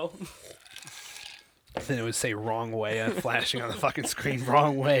can go. Then it would say wrong way and flashing on the fucking screen.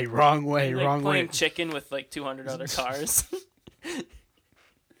 Wrong way, wrong way, Like wrong playing way. chicken with like 200 other cars.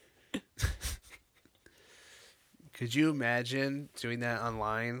 Could you imagine doing that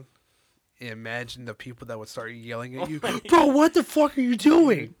online? Imagine the people that would start yelling at you. Bro, what the fuck are you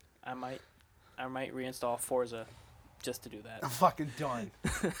doing? I might reinstall Forza just to do that. I'm fucking done.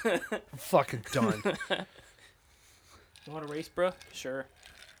 I'm fucking done. You want to race, bro? Sure.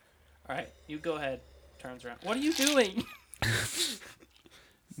 All right, you go ahead. Turns around. What are you doing?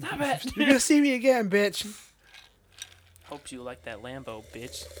 Stop it! You're gonna see me again, bitch. Hope you like that Lambo,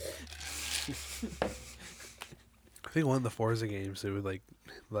 bitch. I think one of the Forza games, it would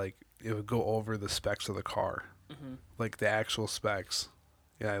like it would go over the specs of the car, like the actual specs.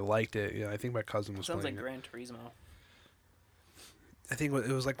 Yeah, I liked it. Yeah, I think my cousin was Sounds playing like it. Gran Turismo. I think it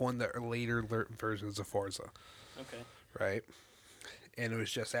was like one of the later versions of Forza, Okay. right? And it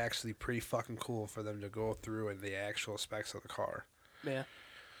was just actually pretty fucking cool for them to go through and the actual specs of the car. Yeah.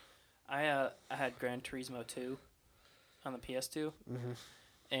 I had Gran Turismo 2 on the PS2,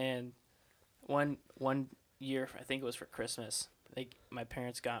 and one year, I think it was for Christmas, my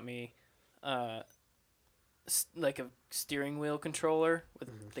parents got me like a steering wheel controller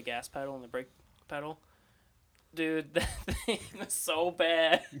with the gas pedal and the brake pedal. Dude, that thing was so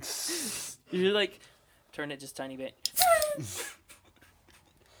bad. You like turn it just tiny bit.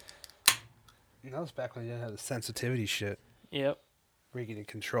 And that was back when you didn't have the sensitivity shit Yep. where you could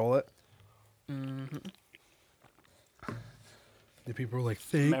control it. Mm-hmm. The people were like,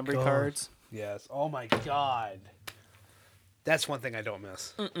 "Thank Memory God." cards. Yes. Oh my God. That's one thing I don't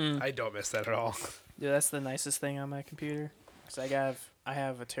miss. I don't miss that at all. Dude, that's the nicest thing on my computer. Cause I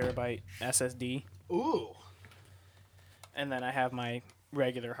have a terabyte SSD, Ooh. and then I have my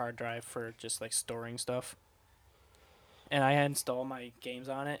regular hard drive for just like storing stuff. And I install my games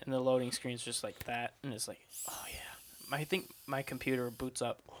on it, and the loading screen's just like that, and it's like, oh yeah. I think my computer boots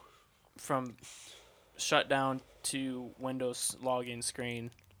up from shutdown to Windows login screen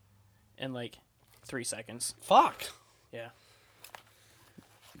in like 3 seconds. Fuck. Yeah.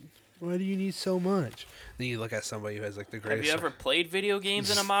 Why do you need so much? Then you look at somebody who has like the Have greatest. you ever played video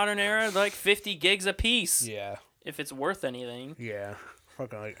games in a modern era? They're like 50 gigs a piece. Yeah. If it's worth anything. Yeah.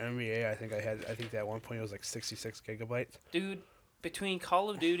 Fucking like NBA. I think at one point it was like 66 gigabytes. Dude, between Call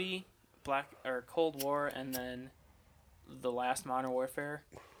of Duty, Cold War, and then the last Modern Warfare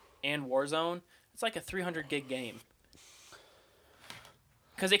and Warzone, it's like a 300 gig game.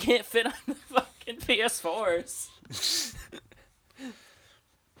 Because it can't fit on the fucking PS4s.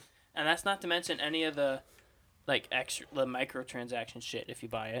 And that's not to mention any of the like extra the microtransaction shit if you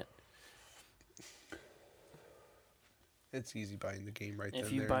buy it. It's easy buying the game right If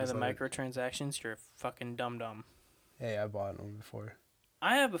then. you there. buy Just the let it- microtransactions, you're a fucking dum-dum. Hey, I bought one before.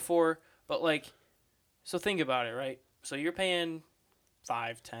 I have before, but like, so think about it, right? So you're paying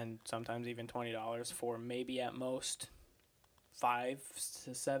 $5, $10, sometimes even $20 for maybe at most 5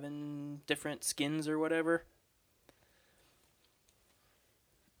 to 7 different skins or whatever.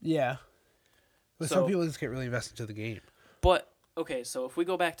 Yeah. But So- some people just get really invested into the game. But okay, so if we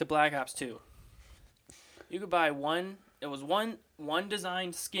go back to Black Ops 2, you could buy one. It was one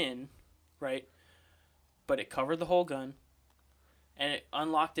designed skin, right? But it covered the whole gun, and it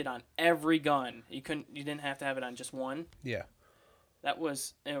unlocked it on every gun. You didn't have to have it on just one. Yeah. There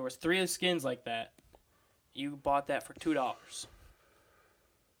was 3 skins like that. You bought that for $2. Well,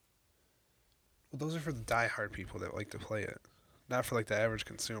 those are for the diehard people that like to play it, not for like the average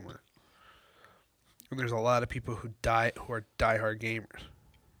consumer. And there's a lot of people who are diehard gamers.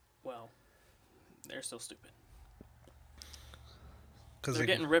 Well, they're so stupid. Because They're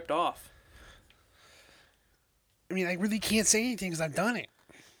getting ripped off. I mean, I really can't say anything because I've done it.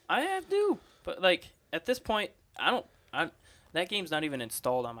 I have to, but like at this point, that game's not even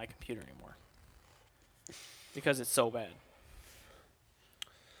installed on my computer anymore because it's so bad.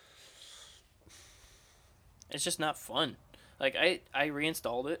 It's just not fun. Like I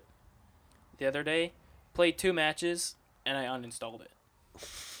reinstalled it the other day, played 2 matches, and I uninstalled it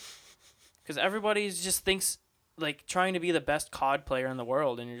because everybody just thinks like trying to be the best COD player in the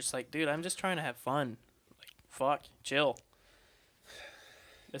world, and you're just like, dude, I'm just trying to have fun. Like, fuck, chill.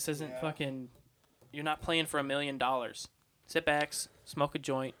 This isn't fucking. You're not playing for $1 million. Sit back, smoke a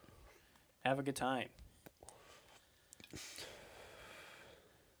joint, have a good time.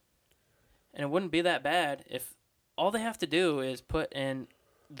 And it wouldn't be that bad if all they have to do is put in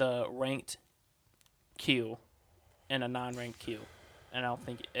the ranked queue and a non-ranked queue, and I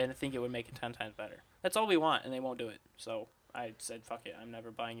think it would make it 10 times better. That's all we want, and they won't do it. So I said, fuck it, I'm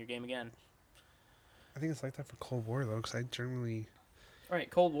never buying your game again. I think it's like that for Cold War though, because I generally. Right,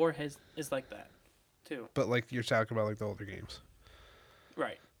 Cold War is like that, too. But like you're talking about like the older games.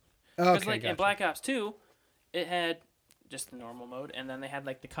 Right. Because Okay, like in gotcha. Black Ops 2, it had just the normal mode, and then they had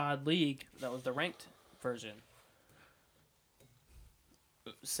like the COD League that was the ranked version.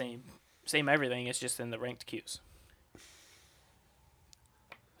 Same everything. It's just in the ranked queues.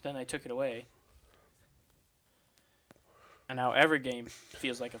 Then they took it away, and now every game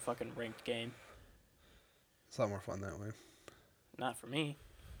feels like a fucking ranked game. It's a lot more fun that way. Not for me.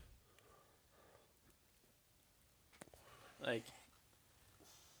 Like,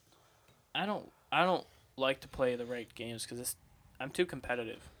 I don't like to play the ranked games because I'm too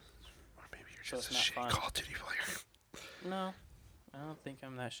competitive. Or maybe you're So just it's a not shitty fun. Call of Duty player. No, I don't think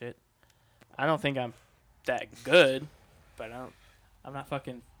I'm that shit. I don't think I'm that good, but I'm not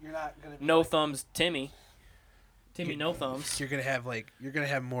fucking You're not gonna be no thumbs Timmy. Timmy no thumbs. You're gonna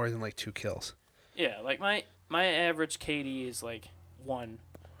have more than like 2 kills. Yeah, like my average KD is like 1,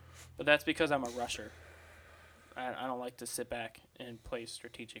 but that's because I'm a rusher. I don't like to sit back and play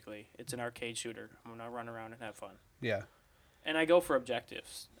strategically. It's an arcade shooter. I'm gonna run around and have fun. Yeah. And I go for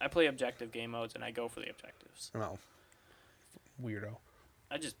objectives. I play objective game modes, and I go for the objectives. No. Weirdo.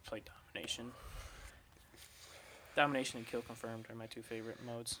 I just play domination. Domination and kill confirmed are my 2 favorite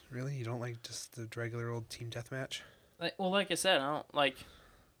modes. Really? You don't like just the regular old team deathmatch? Like I said,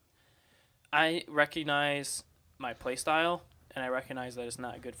 I recognize my playstyle, and I recognize that it's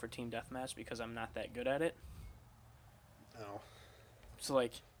not good for team deathmatch because I'm not that good at it. No. So,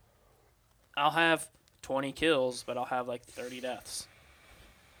 like, I'll have 20 kills, but I'll have, like, 30 deaths.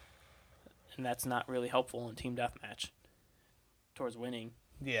 And that's not really helpful in team deathmatch towards winning.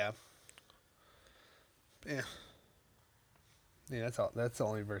 Yeah. Yeah. Yeah, that's the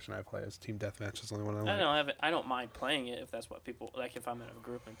only version I play is team deathmatch is the only one I like. I don't mind playing it if that's what people, like, if I'm in a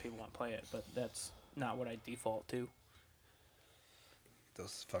group and people want to play it, but that's not what I default to.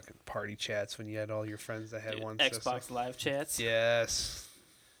 Those fucking party chats when you had all your friends that had Dude, one Xbox system. Live chats. Yes.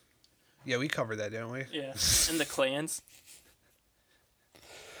 Yeah, we covered that, didn't we? Yeah. And the clans.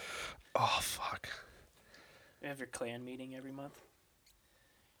 Oh, fuck. You have your clan meeting every month.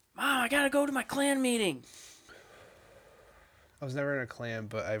 Mom, I gotta go to my clan meeting. I was never in a clan,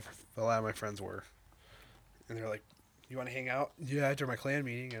 but a lot of my friends were. And they're like, you want to hang out? Yeah, after my clan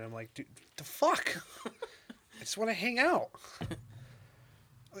meeting. And I'm like, dude, the fuck? I just want to hang out.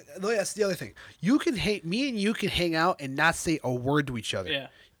 That's the other thing. Me and you can hang out and not say a word to each other. Yeah.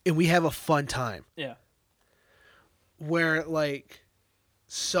 And we have a fun time. Yeah. Where, like,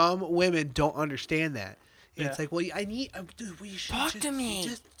 some women don't understand that. And it's Yeah. like, well, dude, we should Talk to me.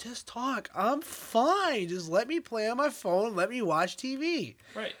 Just talk. I'm fine. Just let me play on my phone. Let me watch TV.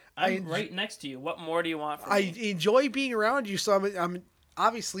 Right. I'm right next to you. What more do you want from I me? enjoy being around you, so I'm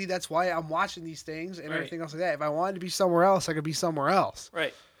obviously that's why I'm watching these things and Right. everything else like that. If I wanted to be somewhere else, I could be somewhere else.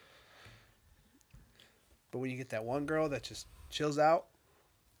 Right. But when you get that one girl that just chills out,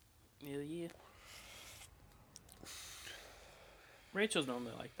 Yeah. Rachel's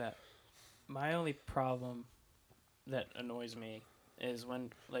normally like that. My only problem that annoys me is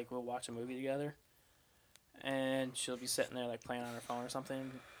when, like, we'll watch a movie together, and she'll be sitting there, like, playing on her phone or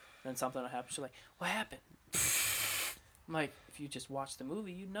something, then something will happen. She's like, what happened? I'm like, if you just watch the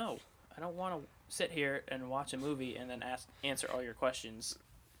movie, you know. I don't want to sit here and watch a movie and then answer all your questions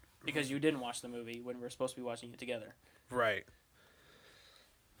because you didn't watch the movie when we're supposed to be watching it together. right?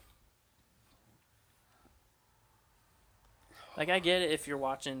 Like, I get it if you're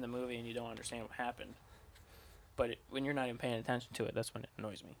watching the movie and you don't understand what happened. But when you're not even paying attention to it, that's when it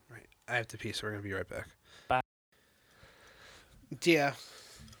annoys me. Right. I have to pee, so we're gonna be right back. Bye. Yeah.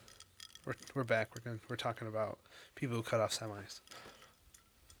 We're back. We're talking about people who cut off semis.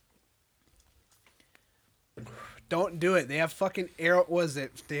 Don't do it. They have fucking air. What is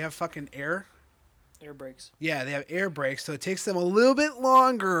it? They have fucking air. Air brakes. Yeah, they have air brakes, so it takes them a little bit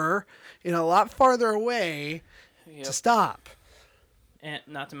longer and a lot farther away Yep. to stop. And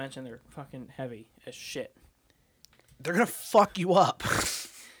not to mention they're fucking heavy as shit. They're gonna fuck you up.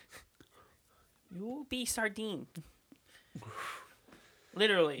 You'll be sardine.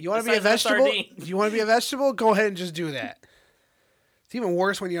 Literally. You want the to be a size of vegetable? sardine. You want to be a vegetable? Go ahead and just do that. It's even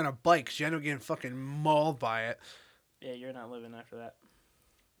worse when you're on a bike because you end up getting fucking mauled by it. Yeah, you're not living after that.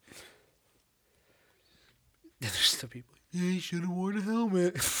 There's still people like, yeah, you should have worn a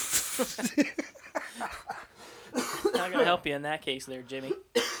helmet. Not gonna help you in that case, there, Jimmy.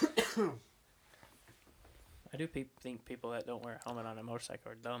 I do think people that don't wear a helmet on a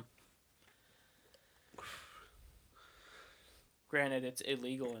motorcycle are dumb. Granted, it's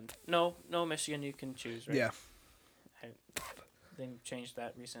illegal, and no, Michigan, you can choose, right? Yeah. They changed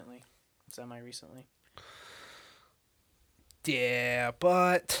that recently, semi-recently. Yeah,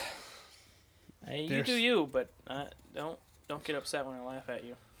 but Hey, you There's- do you, but don't get upset when I laugh at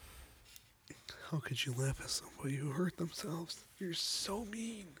you. how could you laugh at somebody who hurt themselves? You're so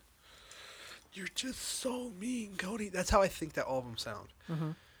mean. You're just so mean, Cody. That's how I think that all of them sound.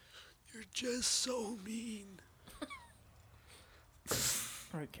 Mm-hmm. You're just so mean.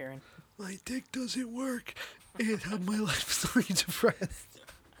 All right, Karen. My dick doesn't work, and my life is already depressed.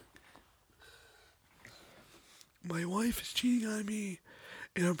 my wife is cheating on me,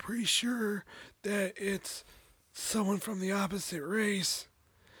 and I'm pretty sure that it's someone from the opposite race.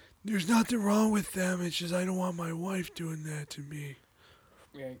 There's nothing wrong with them. It's just I don't want my wife doing that to me.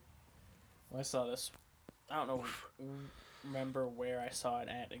 Yeah. When I saw this, I don't know, remember where I saw it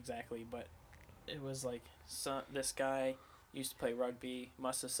at exactly, but it was like this guy used to play rugby,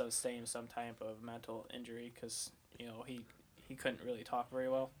 must have sustained some type of mental injury because he couldn't really talk very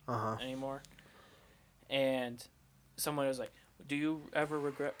well anymore. And someone was like, "Do you ever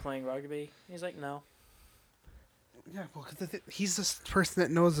regret playing rugby?" He's like, "No." Yeah, well, cause he's the person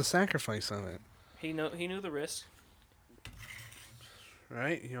that knows the sacrifice of it. He knew the risk.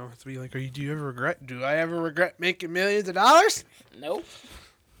 Right? It's be like, do I ever regret making millions of dollars? Nope.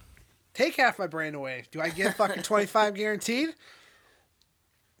 Take half my brain away. Do I get fucking 25 guaranteed?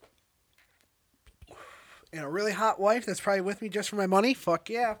 And a really hot wife that's probably with me just for my money? Fuck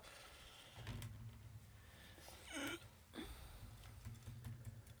yeah.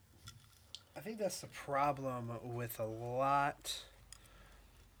 I think that's the problem with a lot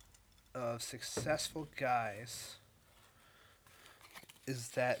of successful guys is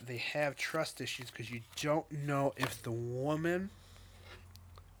that they have trust issues because you don't know if the woman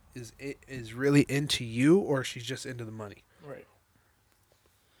is really into you or she's just into the money. Right.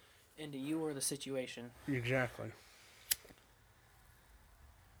 Into you or the situation. Exactly.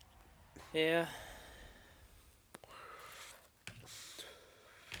 Yeah.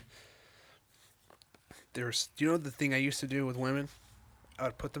 The thing I used to do with women? I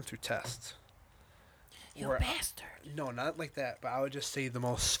would put them through tests. You bastard. No, not like that, but I would just say the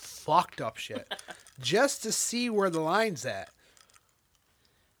most fucked up shit. Just to see where the line's at.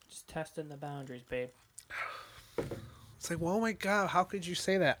 Just testing the boundaries, babe. It's like, well, oh my God, how could you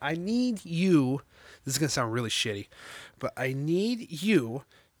say that? I need you. This is going to sound really shitty, but I need you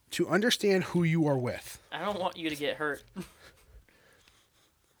to understand who you are with. I don't want you to get hurt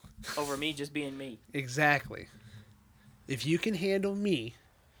over me just being me. Exactly. If you can handle me,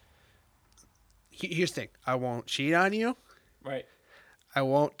 here's the thing. I won't cheat on you. Right. I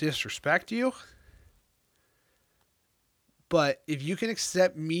won't disrespect you. But if you can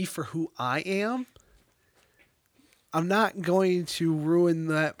accept me for who I am, I'm not going to ruin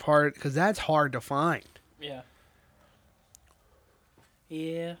that part because that's hard to find. Yeah.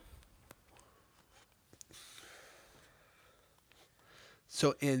 Yeah.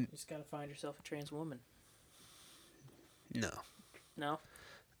 So You just gotta find yourself a trans woman. No. No?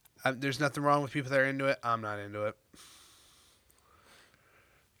 There's nothing wrong with people that are into it. I'm not into it.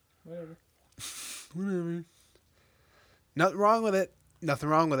 Whatever. Nothing wrong with it. Nothing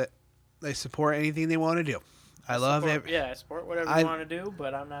wrong with it. They support anything they want to do. I support whatever you want to do,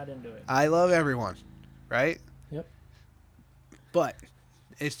 but I'm not into it. I love everyone, right? Yep. But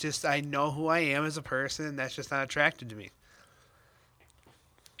it's just I know who I am as a person, and that's just not attracted to me.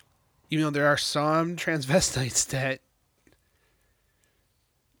 Even though there are some transvestites that...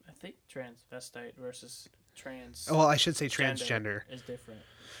 I think transvestite versus trans... Well, I should say transgender. ...is different.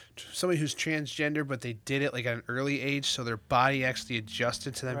 Somebody who's transgender, but they did it like at an early age, so their body actually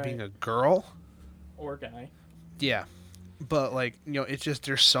adjusted to them being a girl. Or guy. Yeah. But, it's just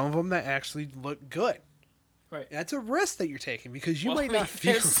there's some of them that actually look good. Right. And that's a risk that you're taking because you might not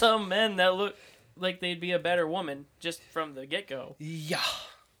feel... There's some men that look like they'd be a better woman just from the get-go. Yeah.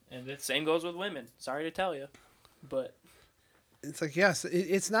 And the same goes with women. Sorry to tell you. But... It's like, yes,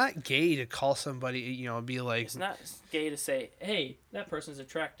 it's not gay to call somebody, be like... It's not gay to say, hey, that person's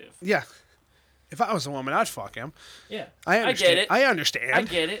attractive. Yeah. If I was a woman, I'd fuck him. Yeah. I understand. get it. I understand. I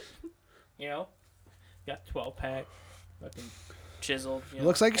get it. Got 12-pack, fucking chiseled.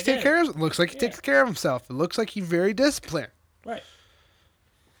 Looks like he takes care of. Looks like he takes care of himself. It looks like he's very disciplined. Right.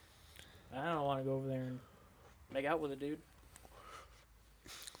 I don't want to go over there and make out with a dude.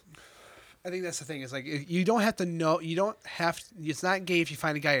 I think that's the thing. Is like you don't have to know. You don't have. It's not gay if you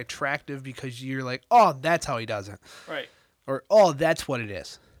find a guy attractive because you're like, oh, that's how he does it. Right. Or oh, that's what it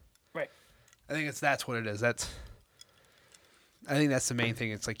is. Right. I think that's what it is. I think that's the main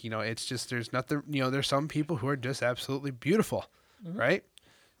thing. It's like, it's just there's nothing. There's some people who are just absolutely beautiful, right?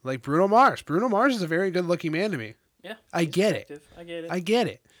 Like Bruno Mars. Bruno Mars is a very good looking man to me. Yeah. I get it. I get it. I get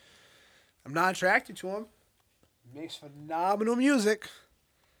it. I'm not attracted to him. He makes phenomenal music.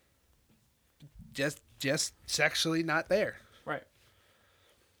 Just sexually not there. Right.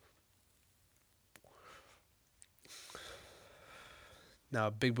 Now,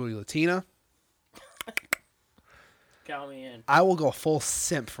 Big Booty Latina. Count me in. I will go full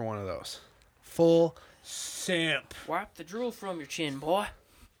simp for one of those. Full simp. Wipe the drool from your chin, boy.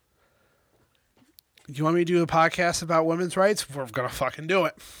 You want me to do a podcast about women's rights? We're gonna fucking do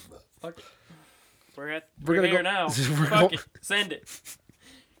it. Fuck it. We're gonna there go- now. we're Fuck go- it. Send it.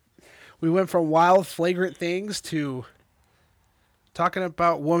 We went from wild, flagrant things to talking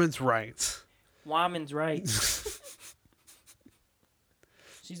about women's rights. Woman's rights.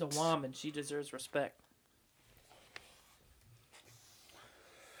 She's a woman. She deserves respect.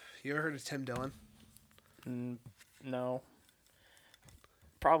 You ever heard of Tim Dillon? No.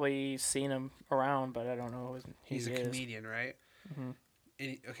 Probably seen him around, but I don't know who He's a is. comedian, right? Mhm.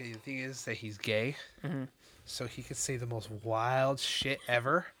 And the thing is that he's gay, Mhm. so he could say the most wild shit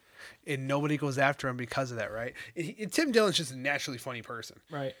ever, and nobody goes after him because of that, right? And Tim Dillon's just a naturally funny person,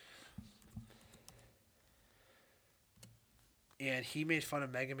 Right. and he made fun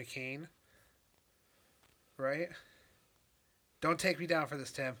of Meghan McCain, right? Don't take me down for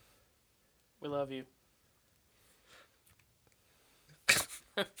this, Tim. We love you.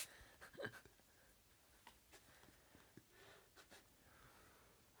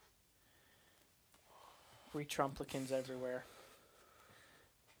 We Trumplicans everywhere.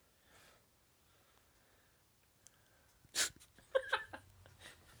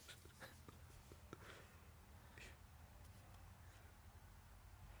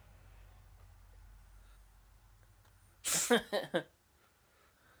 Do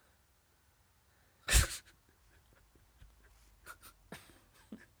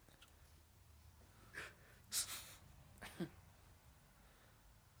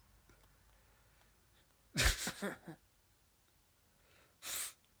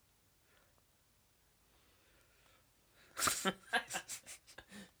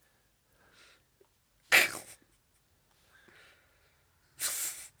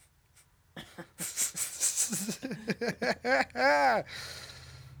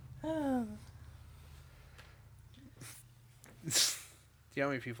you know how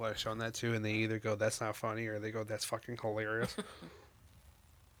many people I've shown that to, and they either go, "That's not funny," or they go, "That's fucking hilarious."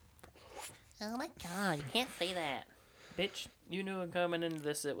 Oh my god, you can't say that. Bitch, you knew coming into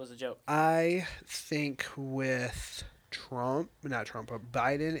this it was a joke. I think with not Trump, but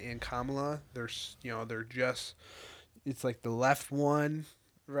Biden and Kamala, they're just, it's like the left one,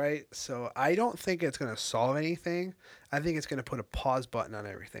 right? So I don't think it's going to solve anything. I think it's going to put a pause button on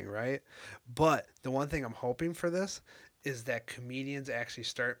everything, right? But the one thing I'm hoping for this is that comedians actually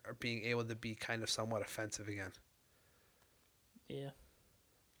start being able to be kind of somewhat offensive again. Yeah.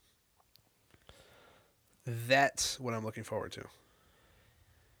 That's what I'm looking forward to.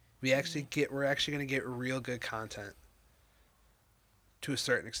 We're actually going to get real good content to a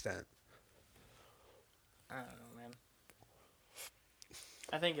certain extent. I don't know, man.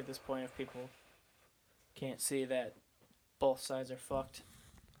 I think at this point, if people can't see that both sides are fucked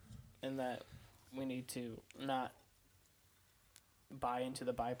and that we need to not buy into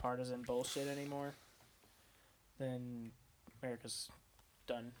the bipartisan bullshit anymore, then America's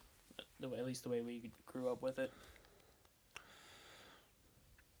done. At least the way we grew up with it.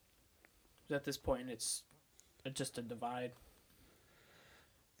 At this point, it's just a divide.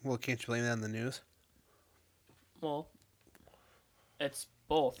 Well, can't you blame that on the news? Well, it's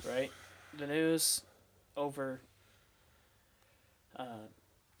both, right? The news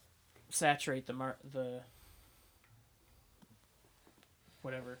saturate the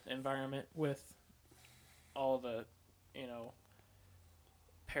whatever environment with all the,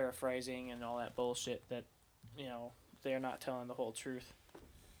 paraphrasing and all that bullshit that, they're not telling the whole truth.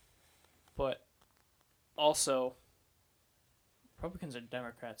 But also, Republicans and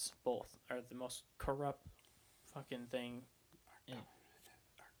Democrats both are the most corrupt fucking thing. And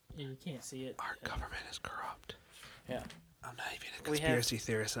you can't see it. Our government is corrupt. Yeah. I'm not even a conspiracy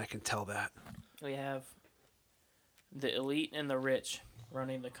theorist, and I can tell that. We have the elite and the rich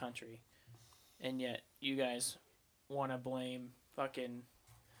running the country. And yet, you guys want to blame fucking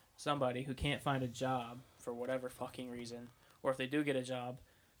somebody who can't find a job for whatever fucking reason. Or if they do get a job,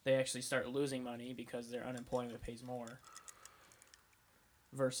 they actually start losing money because their unemployment pays more.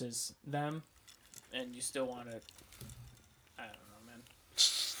 Versus them. And you still want to... I don't know, man.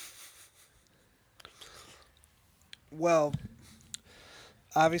 Well,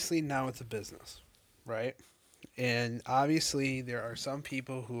 obviously now it's a business, right? And obviously there are some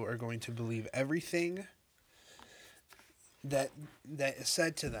people who are going to believe everything that is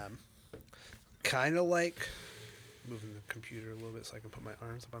said to them. Kind of like moving the computer a little bit so I can put my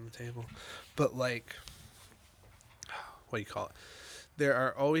arms up on the table. But like, what do you call it? There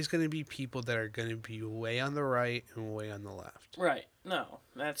are always going to be people that are going to be way on the right and way on the left. Right. No,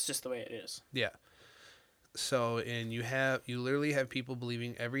 that's just the way it is. Yeah. So, and you literally have people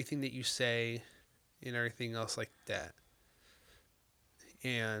believing everything that you say and everything else like that.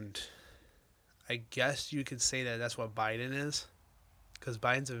 And I guess you could say that that's what Biden is. because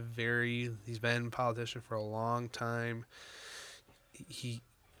he's been a politician for a long time. He's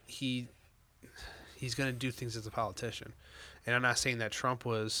going to do things as a politician. And I'm not saying that Trump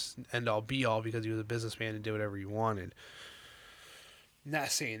was end all be all because he was a businessman and did whatever he wanted. Not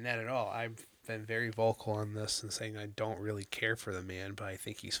saying that at all. I've been very vocal on this and saying I don't really care for the man, but I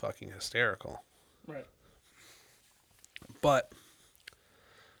think he's fucking hysterical. Right. But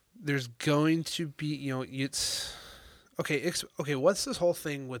there's going to be, it's okay. Okay, what's this whole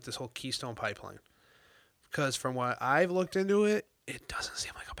thing with this whole Keystone Pipeline? Because from what I've looked into it, it doesn't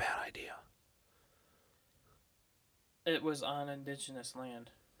seem like a bad idea. It was on indigenous land.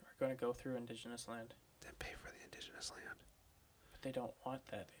 We're going to go through indigenous land. Then pay for the indigenous land. But they don't want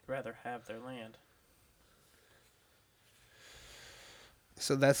that. They'd rather have their land.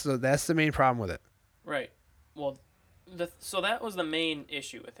 So that's the main problem with it. Right. Well, so that was the main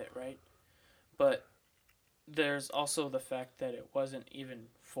issue with it, right? But there's also the fact that it wasn't even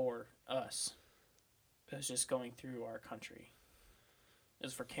for us. It was just going through our country. It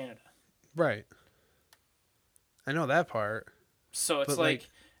was for Canada. Right. I know that part. So it's like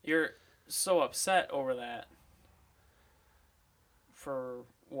you're so upset over that for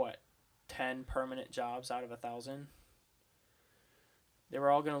what, 10 permanent jobs out of 1,000? They were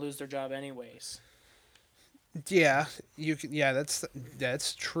all going to lose their job anyways. Yeah, you can. Yeah,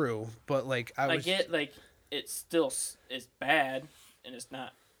 that's true. But I get it still is bad, and it's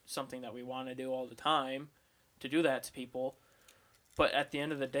not something that we want to do all the time, to do that to people. But at the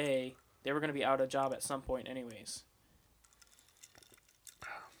end of the day, they were going to be out of job at some point anyways.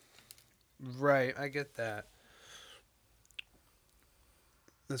 Right, I get that.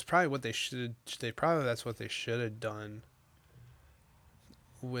 That's probably what they should. That's what they should have done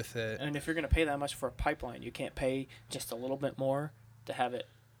with it. And if you're going to pay that much for a pipeline, you can't pay just a little bit more to have it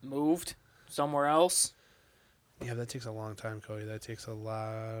moved somewhere else. Yeah, that takes a long time, Cody. That takes a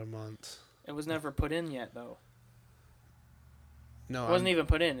lot of months. It was never put in yet, though. No, it wasn't even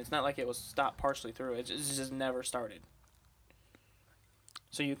put in. It's not like it was stopped partially through. It just never started.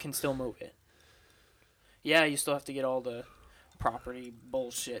 So you can still move it. Yeah, you still have to get all the property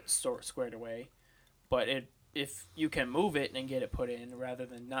bullshit squared away. But if you can move it and get it put in rather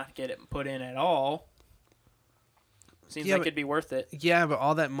than not get it put in at all, seems like it'd be worth it. Yeah, but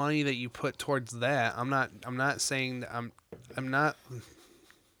all that money that you put towards that, I'm not saying that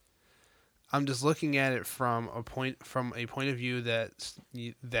I'm just looking at it from a point of view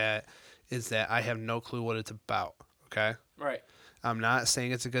that I have no clue what it's about. Okay. Right. I'm not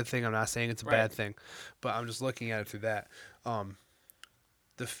saying it's a good thing. I'm not saying it's a bad thing, but I'm just looking at it through that.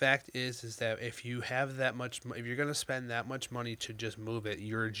 The fact is that if you have that much, if you're going to spend that much money to just move it,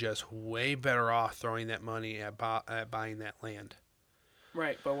 you're just way better off throwing that money at buying that land.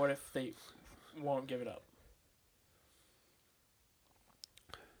 Right, but what if they won't give it up?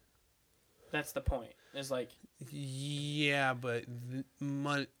 That's the point. It's like... Yeah, but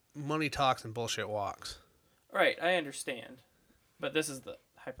money talks and bullshit walks. Right, I understand. But this is the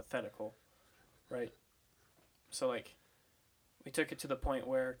hypothetical, right? So, we took it to the point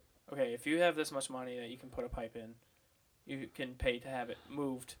where, okay, if you have this much money that you can put a pipe in, you can pay to have it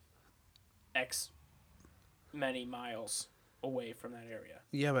moved X many miles away from that area.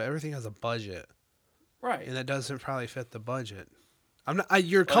 Yeah, but everything has a budget. Right. And that doesn't probably fit the budget. I'm not.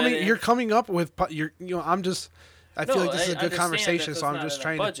 You're coming up with. I'm just. I feel like this is a good conversation, so I'm just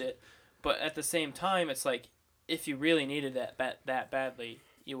trying budget, but at the same time, it's like if you really needed that badly,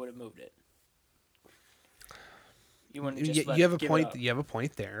 you would have moved it. You wouldn't just you have a point. You have a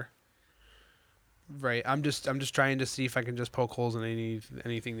point there. Right. I'm just trying to see if I can just poke holes in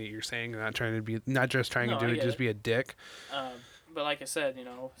anything that you're saying. Not just trying to be a dick. But like I said,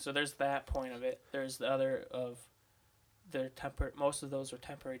 so there's that point of it. There's the other of most of those are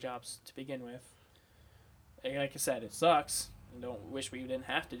temporary jobs to begin with. And like I said, it sucks. I don't wish we didn't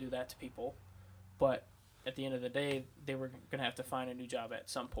have to do that to people. But at the end of the day, they were going to have to find a new job at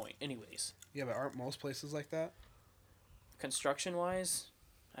some point anyways. Yeah, but aren't most places like that? Construction-wise,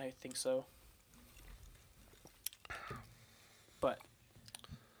 I think so. But,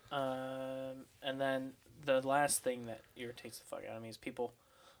 and then the last thing that irritates the fuck out of me is people,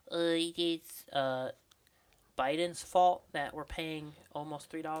 it's Biden's fault that we're paying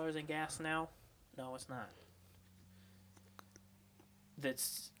almost $3 in gas now. No, it's not.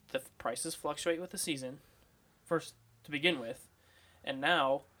 The prices fluctuate with the season, first to begin with, and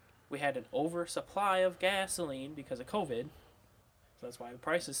now we had an oversupply of gasoline because of COVID. So that's why the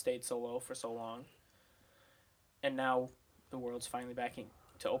prices stayed so low for so long. And now the world's finally back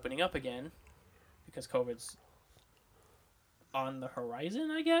to opening up again because COVID's on the horizon,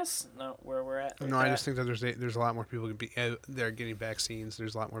 I guess. Not where we're at. with No, I that. just think that there's a lot more people they're getting vaccines.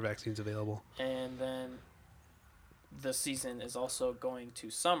 There's a lot more vaccines available. And then the season is also going to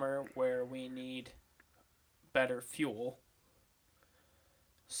summer where we need better fuel.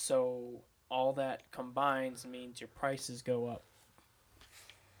 So all that combines means your prices go up.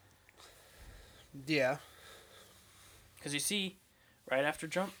 Yeah. Because you see, right after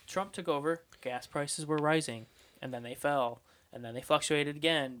Trump took over, gas prices were rising, and then they fell, and then they fluctuated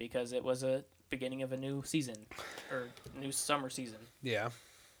again because it was a beginning of a new season, or new summer season. Yeah.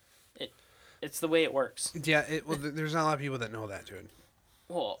 It's the way it works. Yeah. Well, there's not a lot of people that know that, dude.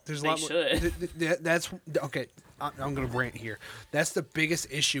 Well, There's a they lot more, should. that's okay. I'm gonna rant here. That's the biggest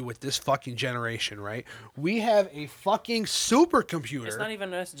issue with this fucking generation, right? We have a fucking supercomputer. It's not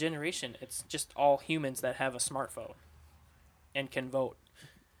even us generation. It's just all humans that have a smartphone and can vote.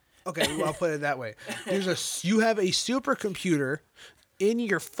 Okay, well, I'll put it that way. You have a supercomputer in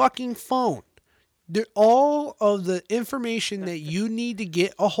your fucking phone. All of the information that you need to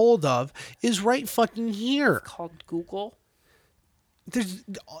get a hold of is right fucking here. Called Google. There's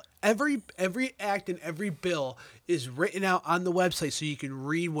every act and every bill is written out on the website so you can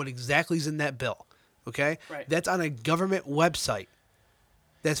read what exactly is in that bill. Okay? Right. That's on a government website.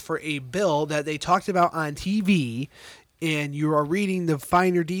 That's for a bill that they talked about on TV, and you are reading the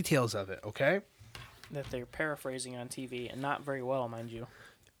finer details of it, okay? That they're paraphrasing on TV, and not very well, mind you.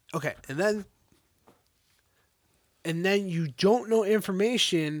 Okay, and then you don't know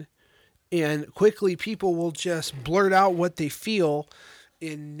information, and quickly people will just blurt out what they feel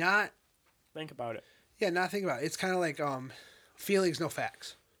and not Think about it. not think about it. It's kind of like feelings, no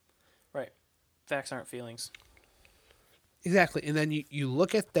facts. Right. Facts aren't feelings. Exactly. And then you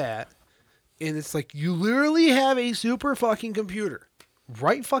look at that, and it's like you literally have a super fucking computer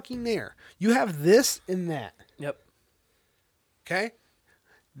right fucking there. You have this and that. Yep. Okay?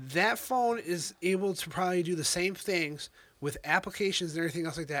 That phone is able to probably do the same things with applications and everything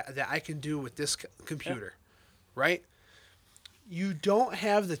else like that I can do with this computer. Right? You don't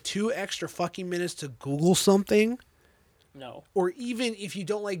have the 2 extra fucking minutes to Google something. No. Or even if you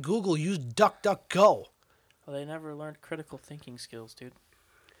don't like Google, use DuckDuckGo. Well, they never learned critical thinking skills, dude.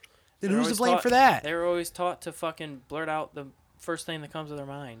 Then They're who's to always blame taught- for that? They were always taught to fucking blurt out the first thing that comes to their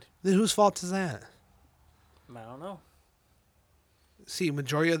mind. Then whose fault is that? I don't know. See,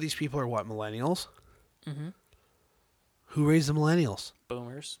 majority of these people are what, millennials? Mm-hmm. Who raised the millennials?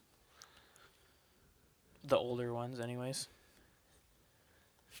 Boomers. The older ones, anyways.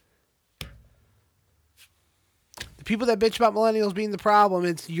 The people that bitch about millennials being the problem,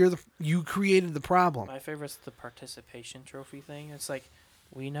 it's you created the problem. My favorite's the participation trophy thing. It's like,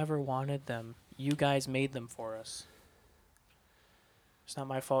 we never wanted them. You guys made them for us. It's not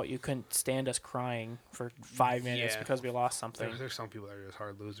my fault you couldn't stand us crying for 5 minutes Yeah. because we lost something. There's some people that are just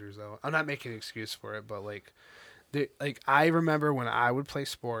hard losers, though. I'm not making an excuse for it, but like I remember when I would play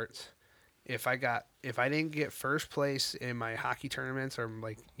sports, if I didn't get first place in my hockey tournaments or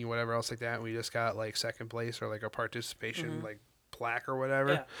like whatever else like that, and we just got like second place or like a participation like plaque or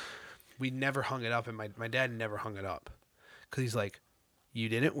whatever, Yeah. we never hung it up, and my dad never hung it up because he's like, you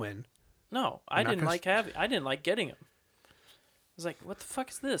didn't win. No, I You're not didn't gonna I didn't like getting them. I was like, what the fuck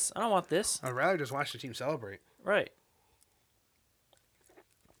is this? I don't want this. I'd rather just watch the team celebrate. Right.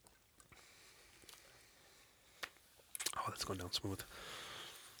 Oh, that's going down smooth.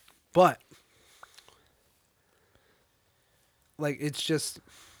 But like it's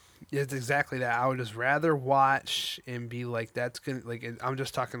exactly that. I would just rather watch and be like, that's gonna like. I'm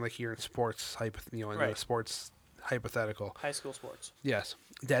just talking like here in sports in the Right. sports hypothetical. High school sports. Yes,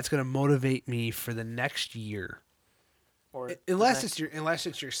 that's gonna motivate me for the next year. Or Unless next-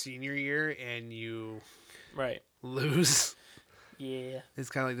 it's your senior year and you Right. lose. Yeah. It's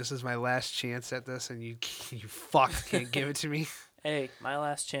kind of like, this is my last chance at this, and you fuck can't give it to me. Hey, my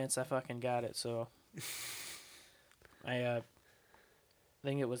last chance, I fucking got it. So, I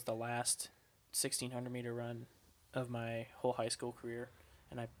think it was the last 1,600 meter run of my whole high school career,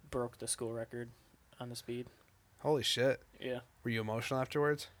 and I broke the school record on the speed. Holy shit! Yeah, Were you emotional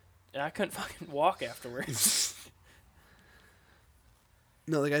afterwards? and I couldn't fucking walk afterwards.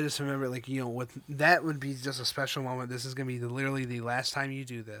 No, like I just remember, like what that would be just a special moment. This is gonna be literally the last time you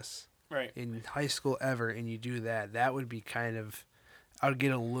do this Right. in high school ever, and you do that. That would be kind of, I would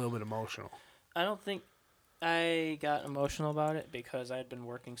get a little bit emotional. I don't think I got emotional about it because I had been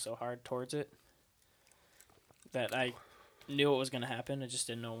working so hard towards it that I knew it was going to happen. I just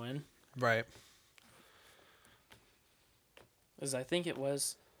didn't know when. Right. Because I think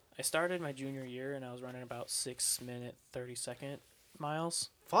I started my junior year and I was running about 6-minute, 30-second miles.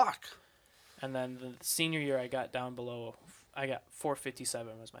 Fuck. And then the senior year I got down below I got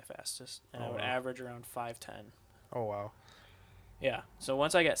 4:57 was my fastest, and I would wow. average around 5:10. Oh wow. Yeah. So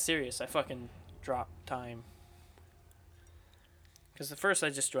once I got serious, I fucking dropped time. Because the first I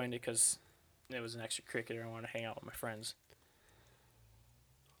just joined it because it was an extracurricular. I wanted to hang out with my friends.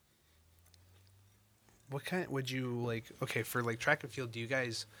 What kind would you like? Okay, for like track and field, do you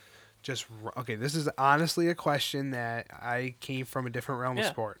guys just okay? This is honestly a question that I came from a different realm of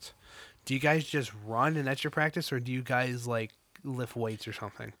Yeah. sports. Do you guys just run and that's your practice, or do you guys like lift weights or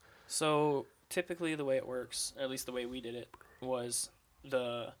something? So typically the way it works, or at least the way we did it, was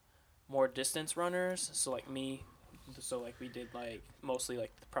the more distance runners. So like me, so like we did like mostly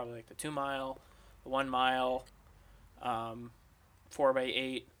like probably like the 2 mile, the 1 mile,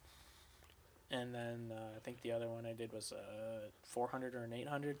 4x8, and then I think the other one I did was a 400 or an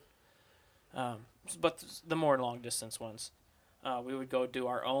 800. But the more long distance ones, we would go do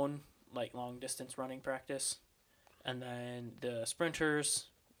our own like long distance running practice, and then the sprinters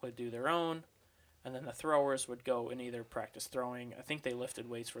would do their own, and then the throwers would go and either practice throwing. I think they lifted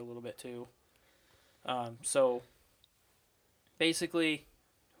weights for a little bit too. So basically,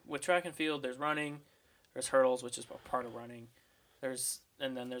 with track and field, there's running, there's hurdles, which is a part of running.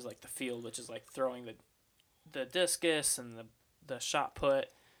 And then there's like the field, which is like throwing the discus and the shot put,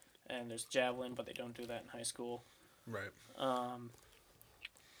 and there's javelin, but they don't do that in high school. Right.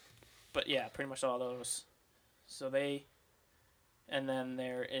 But yeah, pretty much all those. And then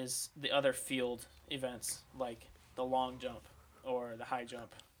there is the other field events like the long jump or the high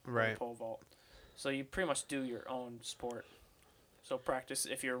jump or Right. the pole vault. So you pretty much do your own sport. So practice,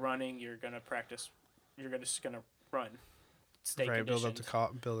 if you're running, you're just gonna run. Stay Right. conditioned.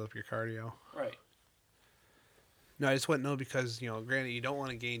 Build up your cardio. Right. No, I just wouldn't know because, granted, you don't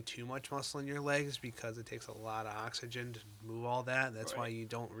want to gain too much muscle in your legs because it takes a lot of oxygen to move all that. That's why Right. you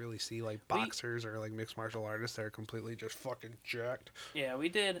don't really see, like, boxers or, like, mixed martial artists that are completely just fucking jacked. Yeah, we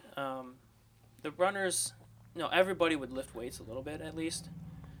did. The runners, everybody would lift weights a little bit at least,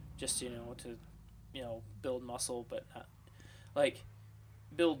 just to, build muscle, but not like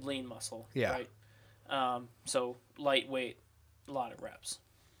build lean muscle. Yeah. Right. So lightweight, a lot of reps.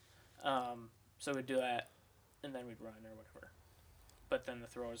 So we'd do that, and then we'd run or whatever. But then the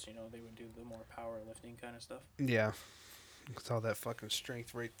throwers, they would do the more powerlifting kind of stuff. Yeah. It's all that fucking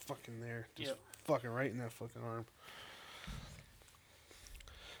strength right fucking there. Just Yep. fucking right in that fucking arm.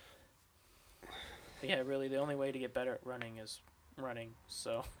 But yeah, really, the only way to get better at running is running.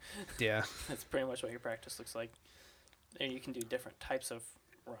 So Yeah. that's pretty much what your practice looks like. And you can do different types of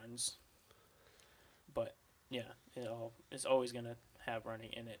runs. But yeah, it's always gonna have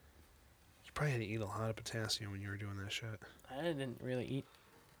running in it. You probably had to eat a lot of potassium when you were doing that shit. I didn't really eat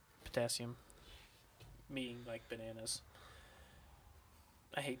potassium, meaning like bananas.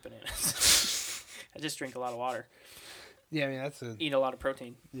 I hate bananas. I just drink a lot of water, Yeah, I mean, that's a... eat a lot of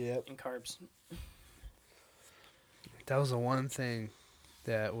protein Yep. and carbs. That was the one thing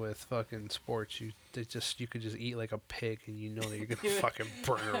that with fucking sports, you could just eat like a pig and you know that you're gonna fucking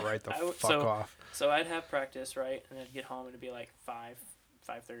burn it right the fuck off. So I'd have practice, right, and then I'd get home and it'd be like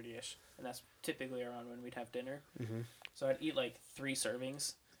 5:30ish, and that's typically around when we'd have dinner. Mm-hmm. So I'd eat like 3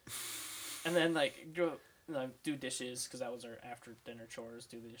 servings, and then like go do dishes because that was our after dinner chores,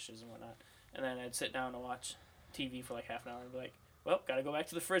 do the dishes and whatnot, and then I'd sit down and watch TV for like half an hour and be like, well, gotta go back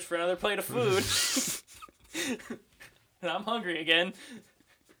to the fridge for another plate of food. And I'm hungry again.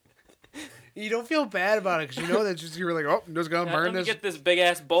 You don't feel bad about it because you know that you were like, oh, I'm just gonna Let burn me this. get this big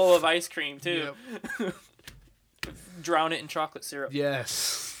ass bowl of ice cream too. Yep. Drown it in chocolate syrup.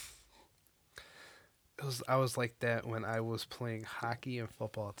 Yes. I was like that when I was playing hockey and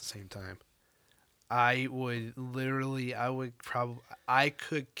football at the same time. I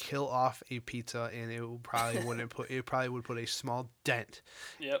could kill off a pizza and it would probably would put a small dent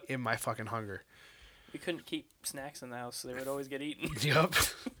Yep. in my fucking hunger. We couldn't keep snacks in the house, so they would always get eaten. Yep.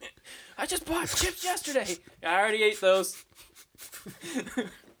 I just bought chips yesterday. I already ate those.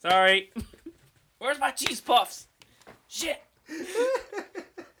 Sorry. Where's my cheese puffs? Shit. We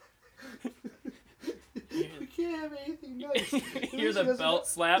can't have anything nice. Here's a belt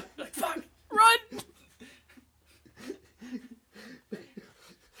slap. Like, fuck, run. At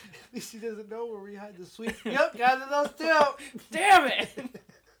least he doesn't know where we hide the sweet. Yep, got those too. Damn it.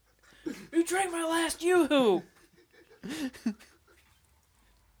 You drank my last Yoo-Hoo.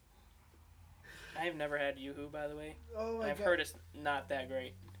 I've never had Yoo-Hoo, by the way. Oh my I've god. heard it's not that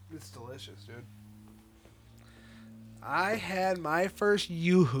great. It's delicious, dude. I had my first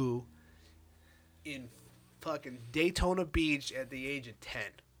Yoo-Hoo in fucking Daytona Beach at the age of 10.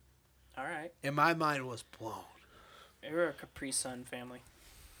 All right. And my mind was blown. We're a Capri Sun family.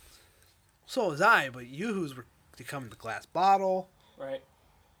 So was I, but Yoo-Hoos were they come in the glass bottle. Right.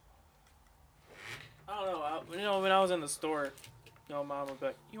 I don't know. When I was in the store, mom would be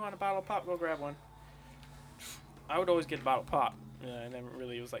like, "You want a bottle of pop? Go grab one." I would always get a bottle of pop. I never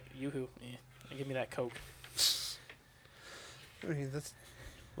really was like, "Yoo-hoo, give me that Coke." I mean,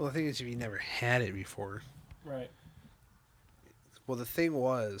 the thing is, if you never had it before. Right. Well, the thing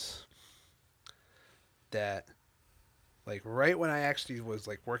was that, like, right when I actually was,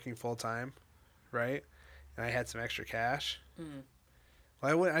 like, working full-time, right, and I had some extra cash,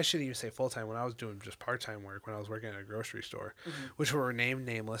 well, I shouldn't even say full-time. When I was doing just part-time work, when I was working at a grocery store, which were named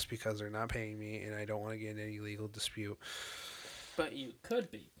nameless because they're not paying me, and I don't want to get in any legal dispute. But you could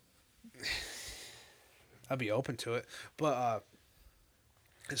be. I'd be open to it. But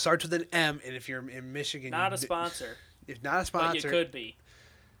it starts with an M, and if you're in Michigan... Not a sponsor. If not a sponsor... But you could be.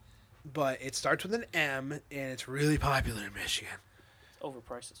 But it starts with an M, and it's really popular in Michigan. It's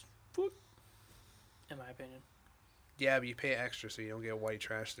overpriced as fuck, in my opinion. Yeah, but you pay extra so you don't get white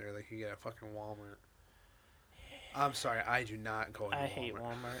trash there like you get at fucking Walmart. I'm sorry, I do not go into Walmart. I hate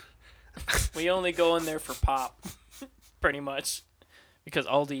Walmart. We only go in there for pop, pretty much. Because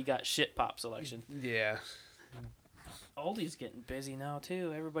Aldi got shit pop selection. Yeah. Aldi's getting busy now,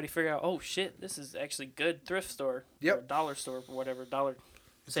 too. Everybody figure out, oh, shit, this is actually good thrift store. Yep. Or dollar store, or whatever. Dollar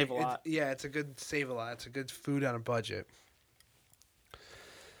save a lot. It's a good save a lot. It's a good food on a budget.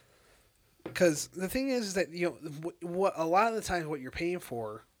 Because the thing is that, what a lot of the times what you're paying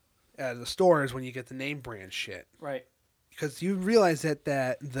for at the store is when you get the name brand shit. Right. Because you realize that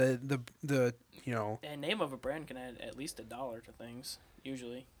the And name of a brand can add at least $1 to things,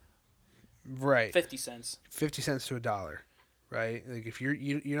 usually. Right. 50 cents. 50 cents to $1, right? Like if you're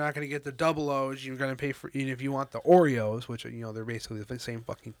not gonna get the double O's, you're gonna pay for. Even if you want the Oreos, which they're basically the same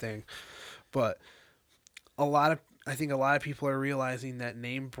fucking thing, but I think a lot of people are realizing that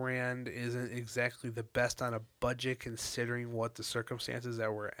name brand isn't exactly the best on a budget considering what the circumstances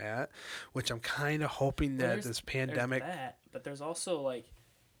that we're at, which I'm kind of hoping that this pandemic. There's that, but there's also like,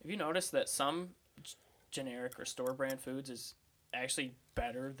 have you noticed that some generic or store brand foods is actually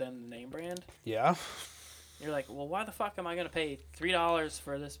better than the name brand? Yeah. You're like, well, why the fuck am I gonna pay $3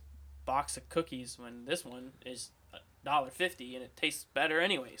 for this box of cookies when this one is $1.50 and it tastes better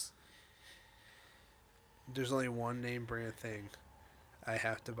anyways? There's only one name brand thing I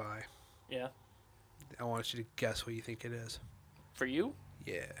have to buy. Yeah. I want you to guess what you think it is. For you?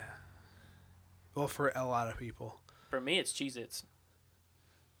 Yeah. Well, for a lot of people. For me, it's Cheez-Its.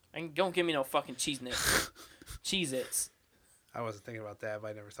 And don't give me no fucking cheese nits. Cheez-Its. I wasn't thinking about that, but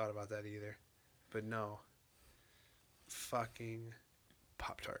I never thought about that either. But no. Fucking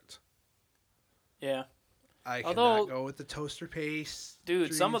Pop-Tarts. Yeah. I cannot go with the toaster paste.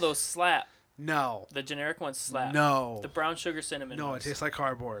 Dude, some of those slap. No. The generic ones slap. No. The brown sugar cinnamon No, ones. it tastes like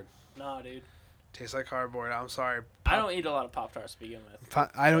cardboard. Nah, dude. Tastes like cardboard. I'm sorry. I don't eat a lot of Pop-Tarts to begin with.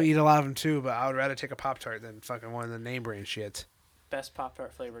 I don't eat a lot of them too, but I would rather take a Pop-Tart than fucking one of the name brand shits. Best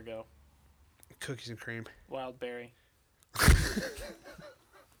Pop-Tart flavor go. Cookies and cream. Wild berry.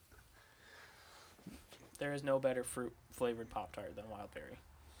 There is no better fruit flavored Pop-Tart than wild berry.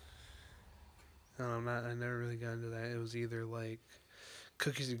 No, I never really got into that. It was either like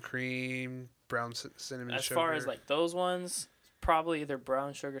cookies and cream, brown cinnamon As sugar. far as like those ones, probably either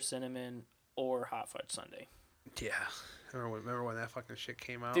brown sugar cinnamon or hot fudge sundae. Yeah. Remember when that fucking shit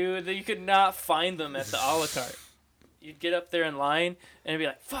came out? Dude, you could not find them at the a la carte. You'd get up there in line and it'd be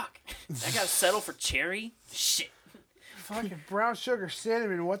like, fuck, I gotta settle for cherry? Shit. Fucking brown sugar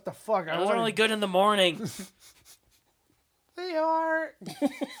cinnamon, what the fuck? Those are only good in the morning. They are.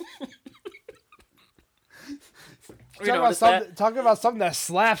 Talking about something that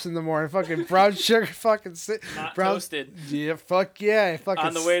slaps in the morning. Fucking brown sugar, fucking Not brown, toasted. Yeah, fuck yeah. Fucking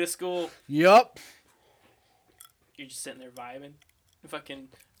On the way to school, Yup. you're just sitting there vibing. Fucking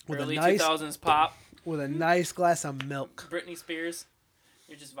With a early nice- 2000s pop. With a nice glass of milk. Britney Spears.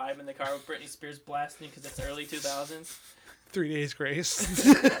 You're just vibing in the car with Britney Spears blasting because it's early 2000s. 3 days grace.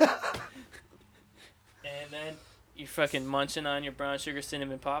 And then you're fucking munching on your brown sugar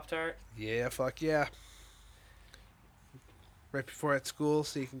cinnamon Pop-Tart. Yeah, fuck yeah. Right before at school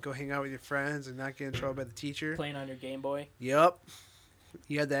so you can go hang out with your friends and not get in trouble by the teacher. Playing on your Game Boy. Yup.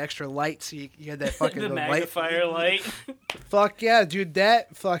 You had the extra light, so you had that fucking the light. magnifier light. Fuck yeah, dude, that.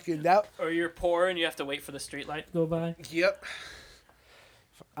 Or you're poor and you have to wait for the street light to go by. Yep.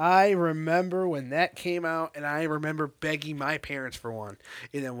 I remember when that came out, and I remember begging my parents for one.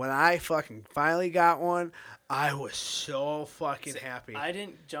 And then when I fucking finally got one, I was so fucking happy. I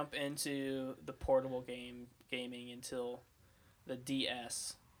didn't jump into the portable gaming until the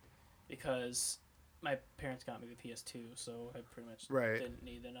DS because my parents got me the PS2, so I pretty much didn't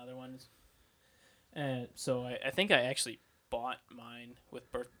need another one. And so I think I actually bought mine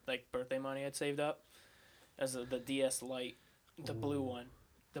with birthday money I'd saved up as the DS Lite, the blue one,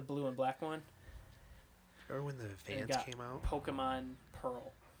 the blue and black one. Remember when the And it Advance got came out? Pokemon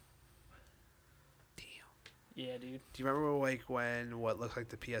Pearl. Damn. Yeah, dude. Do you remember like when what looks like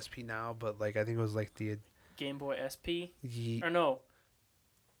the PSP now, but like I think it was like the Game Boy SP? Or no,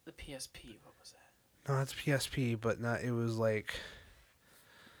 the PSP. What was that? no, it's PSP, but not. It was like.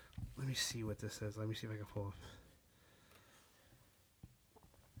 Let me see what this is. Let me see if I can pull up.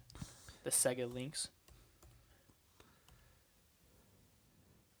 The Sega Lynx.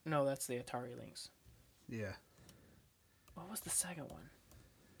 No, that's the Atari Lynx. Yeah. What was the Sega one?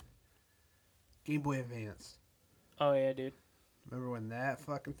 Game Boy Advance. Oh yeah, dude. Remember when that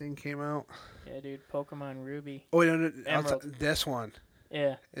fucking thing came out? Yeah, dude. Pokemon Ruby. Oh, no, Emerald. this one.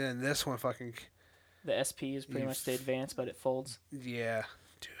 Yeah. And then this one fucking. The SP is pretty much the advance, but it folds. Yeah.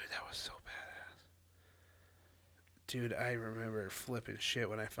 Dude, that was so badass. Dude, I remember flipping shit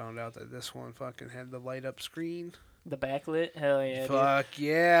when I found out that this one fucking had the light up screen. The backlit? Hell yeah, Fuck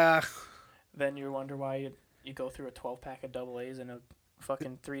yeah. dude. Then you wonder why you go through a 12-pack of double A's in a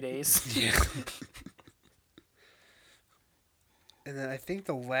fucking 3 days. Yeah. And then I think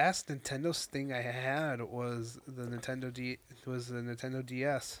the last Nintendo thing I had was the Nintendo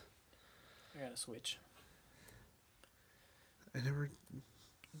DS. I got a Switch I never.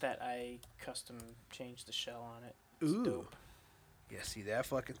 that I custom changed the shell on it. It's Ooh. dope. Yeah, see that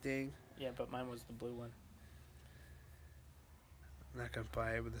fucking thing? Yeah, but mine was the blue one. I'm not gonna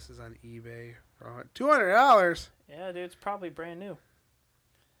buy it, but this is on eBay for $200. Yeah, dude, it's probably brand new.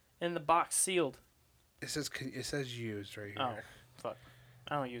 In the box, sealed. It says used right here. Oh, fuck.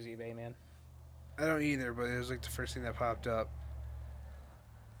 I don't use eBay, man. I don't either, but it was like the first thing that popped up.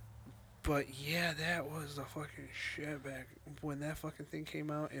 But yeah, that was the fucking shit back when that fucking thing came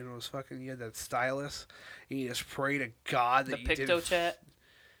out, and it was fucking, you had that stylus, and you just pray to God that The you Picto didn't. Chat.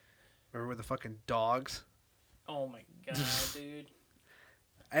 Remember with the fucking dogs? Oh my god, dude.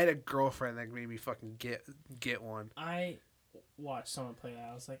 I had a girlfriend that made me fucking get one. I watched someone play that.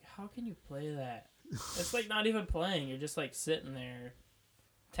 I was like, how can you play that? It's like not even playing. You're just like sitting there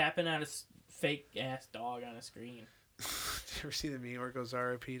tapping at a fake ass dog on a screen. Did you ever see the meme where it goes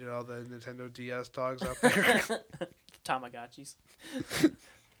RIP to all the Nintendo DS dogs out there? Tamagotchis.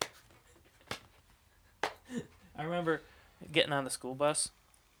 I remember getting on the school bus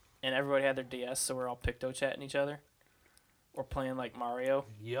and everybody had their DS, so we're all Picto chatting each other. Or playing like Mario.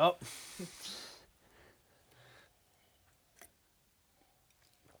 Yup.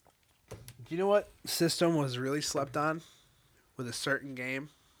 Do you know what system was really slept on with a certain game?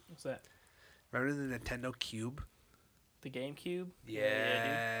 What's that? Remember the Nintendo Cube? The GameCube?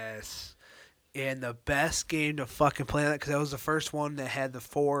 Yes. And the best game to fucking play on it, because that was the first one that had the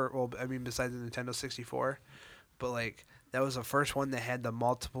four, well, I mean, besides the Nintendo 64. But, like, that was the first one that had the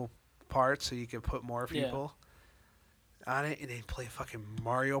multiple parts so you could put more people on it and then play fucking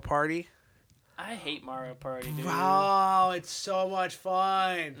Mario Party. I hate Mario Party, dude. Wow, it's so much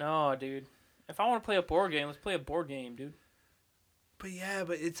fun. No, dude. If I want to play a board game, let's play a board game, dude. But yeah,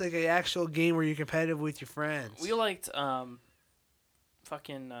 but it's like an actual game where you're competitive with your friends. We liked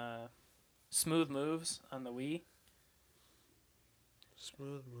fucking Smooth Moves on the Wii.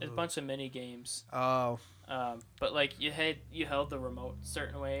 Smooth move. It's a bunch of mini games. Oh. But like you held the remote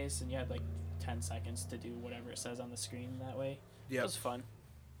certain ways and you had like 10 seconds to do whatever it says on the screen that way. It Yeah. was fun.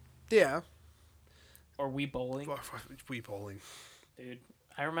 Yeah. Or Wii Bowling. Wii bowling. Dude,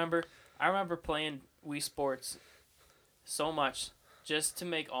 I remember playing Wii Sports so much just to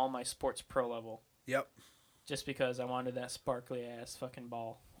make all my sports pro level. Yep. Just because I wanted that sparkly ass fucking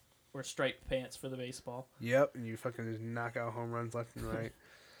ball. Or striped pants for the baseball. Yep. And you fucking just knock out home runs left and right.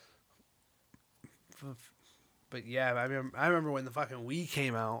 But yeah, I remember when the fucking Wii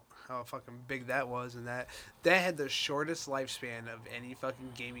came out, how fucking big that was, and that had the shortest lifespan of any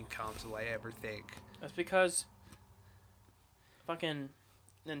fucking gaming console I ever think. That's because fucking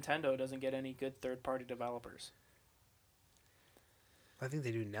Nintendo doesn't get any good third-party developers. I think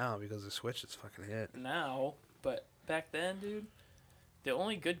they do now because the Switch is fucking hit. Now, but back then, dude, the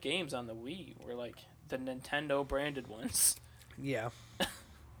only good games on the Wii were like the Nintendo branded ones. Yeah. I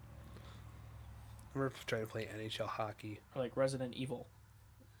remember trying to play NHL hockey. Or like Resident Evil.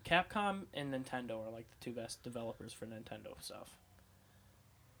 Capcom and Nintendo are like the two best developers for Nintendo stuff.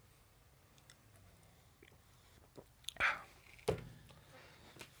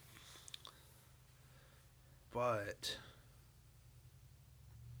 But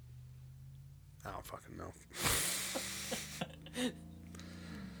I don't fucking know.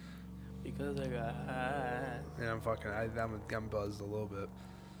 Because I got high. And I'm buzzed a little bit.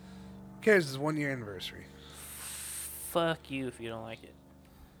 cares? It's 1 year anniversary. Fuck you if you don't like it.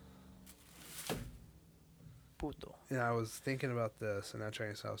 Puto. And I was thinking about this and not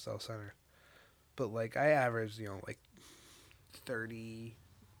trying to sell South Center. But, like, I average, like 30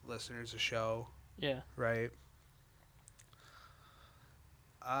 listeners a show, Yeah. right?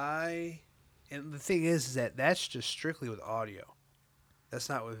 And the thing is that that's just strictly with audio. That's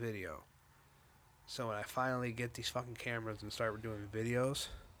not with video. So when I finally get these fucking cameras and start doing videos,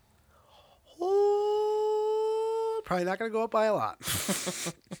 probably not going to go up by a lot.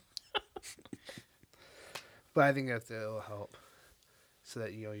 But I think that it'll help. So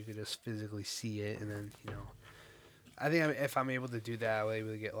that, you could just physically see it. And then, I think if I'm able to do that, I'll be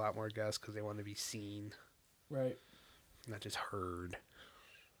able to get a lot more guests because they want to be seen, Right. not just heard.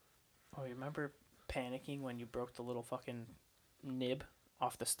 Oh, you remember panicking when you broke the little fucking nib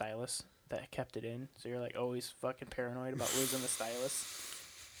off the stylus that kept it in? So you're like always fucking paranoid about losing the stylus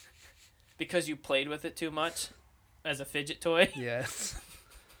because you played with it too much as a fidget toy. Yes.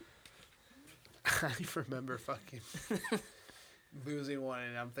 I remember fucking losing one,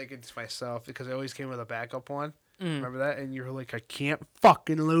 and I'm thinking to myself, because I always came with a backup one. Remember that? And you were like, I can't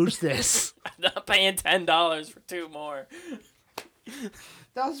fucking lose this. I'm not paying $10 for 2 more.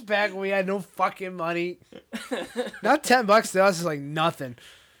 That was back when we had no fucking money. Now $10 to us is like nothing.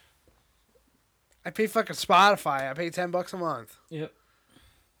 I pay fucking Spotify. I pay $10 a month. Yep.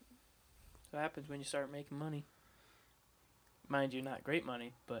 What happens when you start making money? Mind you, not great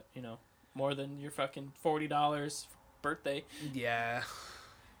money, but, more than your fucking $40 birthday. Yeah.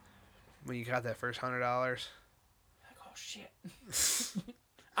 When you got that first $100. Like, oh, shit.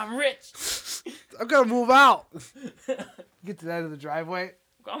 I'm rich. I'm gonna move out. Get to the end of the driveway.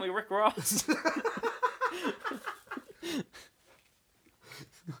 Call me Rick Ross.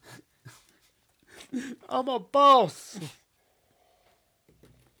 I'm a boss.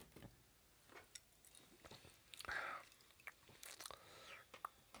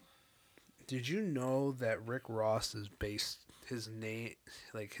 Did you know that Rick Ross is based his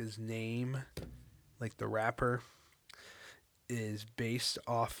name, like the rapper, is based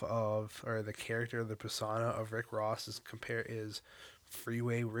off of, or the character, the persona of Rick Ross is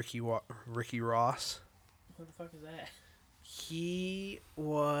Freeway Ricky Ross. Who the fuck is that? He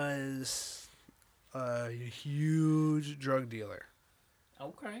was a huge drug dealer.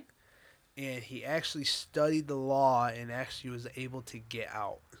 Okay. And he actually studied the law and actually was able to get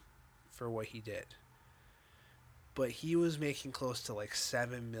out for what he did. But he was making close to like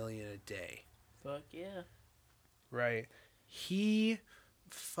 $7 million a day. Fuck yeah. Right. It's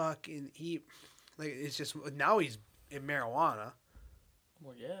just, now he's in marijuana.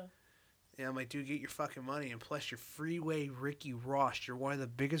 Well, yeah. And I'm like, dude, get your fucking money. And plus, you're Freeway Ricky Ross. You're one of the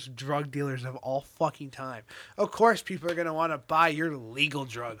biggest drug dealers of all fucking time. Of course, people are going to want to buy your legal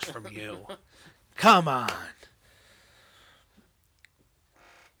drugs from you. Come on.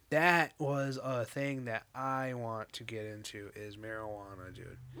 That was a thing that I want to get into, is marijuana,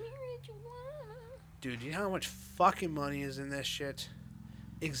 dude. Dude, you know how much fucking money is in this shit?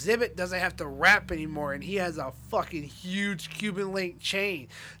 Exhibit doesn't have to rap anymore, and he has a fucking huge Cuban link chain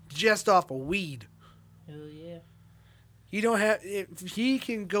just off of weed. Hell yeah. He don't have. If he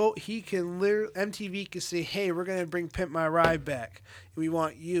can go. He can literally. MTV can say, "Hey, we're gonna bring Pimp My Ride back. We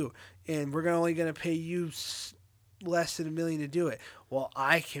want you, and we're only gonna pay you less than $1 million to do it." Well,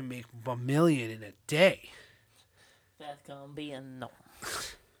 I can make $1 million in a day. That's gonna be a no.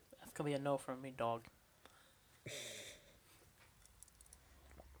 That's gonna be a no from me, dog.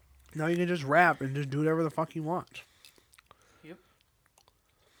 Now you can just rap and just do whatever the fuck you want. Yep.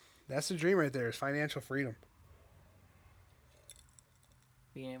 That's the dream right there, is financial freedom.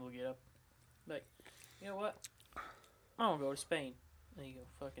 Being able to get up. Like, you know what? I want to go to Spain. Then you go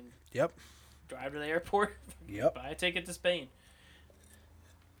fucking Yep. drive to the airport. Yep. Buy a ticket to Spain.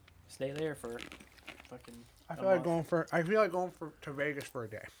 Stay there for fucking. I feel like going to Vegas for a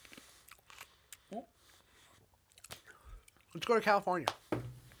day. Well, Let's go to California.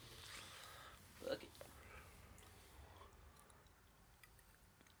 look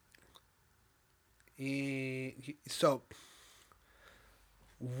it. So,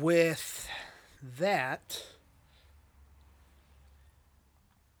 with that,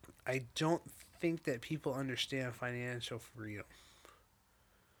 I don't think that people understand financial freedom,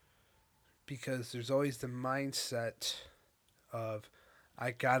 because there's always the mindset of,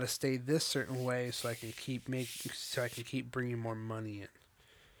 I gotta stay this certain way so I can keep bringing more money in.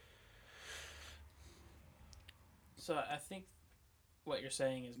 So I think what you're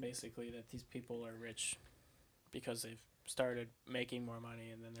saying is basically that these people are rich because they've started making more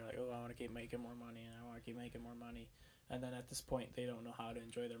money, and then they're like, oh, I want to keep making more money, and I want to keep making more money. And then at this point, they don't know how to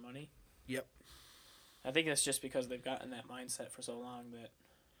enjoy their money. Yep. I think that's just because they've gotten that mindset for so long that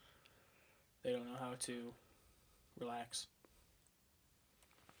they don't know how to relax.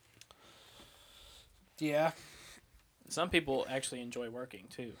 Yeah. Some people actually enjoy working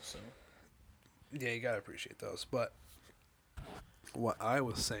too, so Yeah, you gotta appreciate those. But what I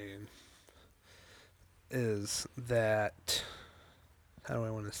was saying is that, how do I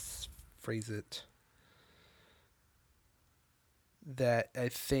want to phrase it? That I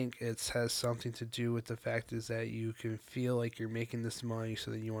think it has something to do with the fact is that you can feel like you're making this money, so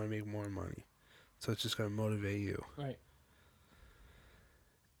that you want to make more money. So it's just going to motivate you. right.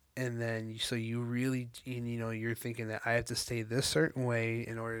 And then, so you really, you're thinking that I have to stay this certain way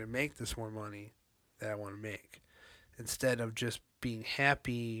in order to make this more money that I want to make. Instead of just being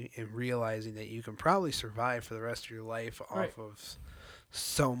happy and realizing that you can probably survive for the rest of your life Right. off of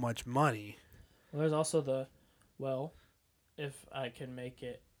so much money. Well, there's also if I can make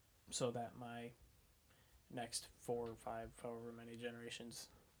it so that my next 4 or 5, however many generations,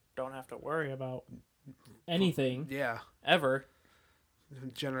 don't have to worry about anything Yeah. ever,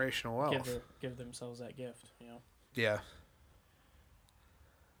 Generational wealth. give themselves that gift, Yeah.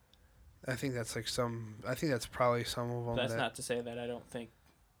 I think that's probably some of them. That's not to say that I don't think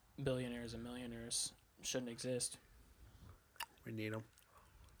billionaires and millionaires shouldn't exist. We need them.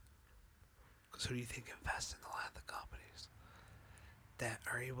 Because who do you think invests in a lot of the companies that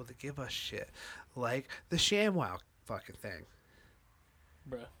are able to give us shit? Like the ShamWow fucking thing.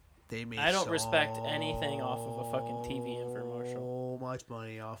 Bruh. They made I don't respect anything off of a fucking TV infomercial. so much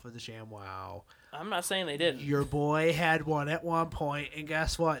money off of the ShamWow. I'm not saying they didn't. Your boy had one at one point, and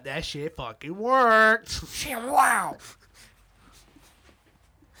guess what? That shit fucking worked. ShamWow!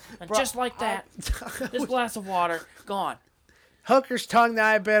 And Bro, just like that, this glass of water, gone. Hooker's tongue that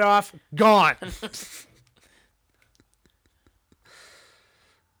I bit off, gone.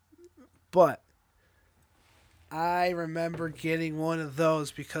 But I remember getting one of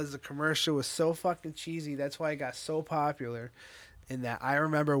those because the commercial was so fucking cheesy. That's why it got so popular. And that I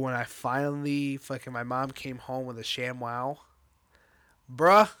remember when I finally my mom came home with a ShamWow.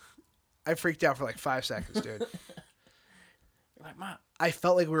 Bruh, I freaked out for like 5 seconds, dude. You're like, Mom, I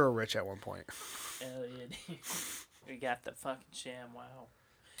felt like we were rich at one point. hell yeah, dude. We got the fucking ShamWow.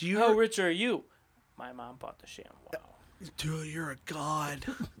 Do you? How rich are you? My mom bought the ShamWow. Dude, you're a god.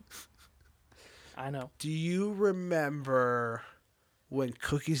 I know. Do you remember when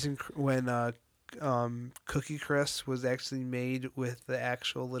Cookie Crisp was actually made with the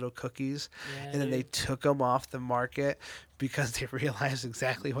actual little cookies, Yeah, and then they dude. took them off the market because they realized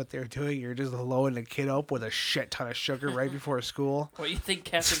exactly what they were doing? You're just loading a kid up with a shit ton of sugar right before school. What do you think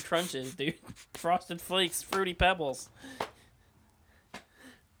Captain Crunch is, dude? Frosted Flakes, Fruity Pebbles.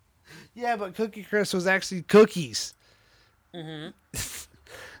 Yeah, but Cookie Crisp was actually cookies. Mm-hmm.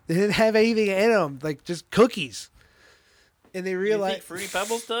 They didn't have anything in them, like just cookies. And they You realized think Fruity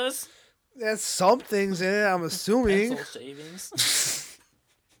Pebbles does? there's some things in it, I'm assuming. Pencil shavings.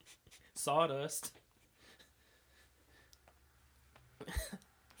 Sawdust.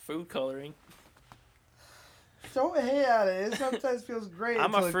 Food coloring. Don't hate at it. It sometimes feels great.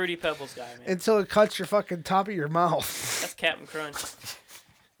 I'm a Fruity Pebbles guy, man. Until it cuts your fucking top of your mouth. That's Captain Crunch.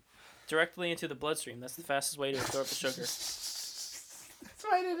 Directly into the bloodstream. That's the fastest way to absorb the sugar. That's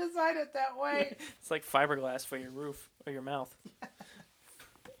why they designed it that way. It's like fiberglass for your roof or your mouth.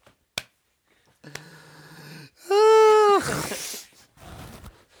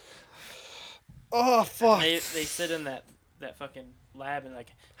 Oh, fuck. They sit in that fucking lab and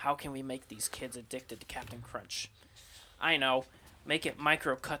like, how can we make these kids addicted to Captain Crunch? I know. Make it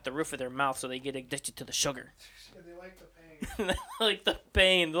micro cut the roof of their mouth so they get addicted to the sugar. Yeah, they like the pain. Like the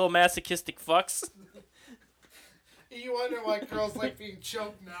pain, little masochistic fucks. You wonder why girls like being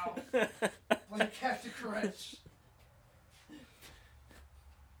choked now. Like Captain Crunch.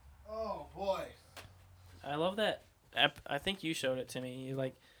 Oh, boy. I love that. I think you showed it to me. You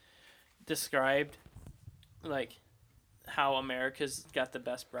like described like how America's got the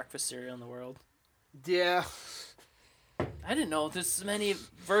best breakfast cereal in the world. Yeah. I didn't know this many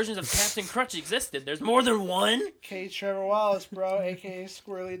versions of Captain Crunch existed. There's more than one. K. Trevor Wallace, bro, a.k.a.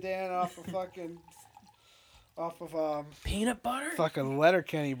 Squirrely Dan off of Peanut butter? fucking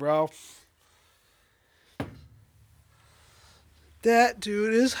Letterkenny, bro. That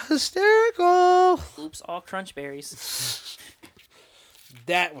dude is hysterical. Oops, all crunch berries.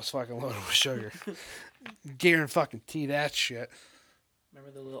 That was fucking loaded with sugar. Guarantee that shit.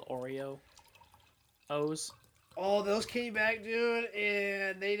 Remember the little Oreo O's? Oh, those came back, dude,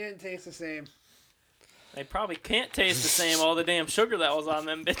 and they didn't taste the same. They probably can't taste the same, all the damn sugar that was on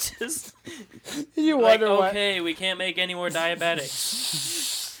them bitches. You Like, wonder why. okay, we can't make any more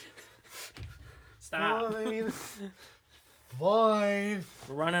diabetics. Stop. Fine. Fine.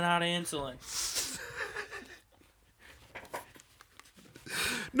 We're running out of insulin.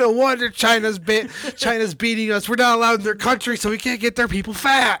 No wonder China's beating us. We're not allowed in their country, so we can't get their people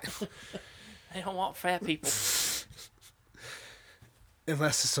fat. They don't want fat people.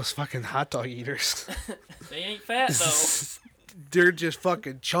 Unless it's those fucking hot dog eaters. They ain't fat though. They're just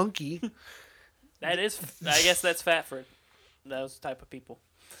fucking chunky. That is, I guess that's fat for those type of people.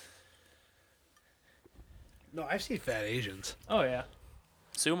 No, I've seen fat Asians. Oh yeah,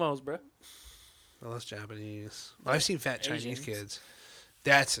 sumos, bro. Well, that's Japanese. I've seen fat Chinese Asians. kids.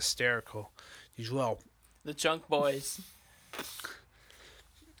 That's hysterical. These little The chunk boys.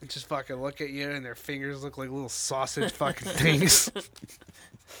 just fucking look at you and their fingers look like little sausage fucking things.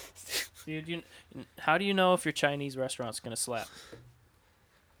 Dude, how do you know if your Chinese restaurant's gonna slap?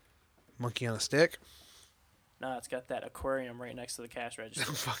 Monkey on a stick. Nah, it's got that aquarium right next to the cash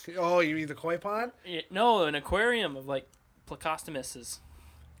register. Fucking- oh, you mean the koi pond? No, an aquarium of like plecostomuses.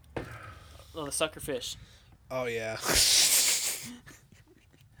 Oh, the suckerfish. Oh yeah. That's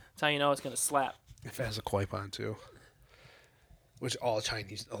how you know it's gonna slap. If it has a koi pond too. Which a lot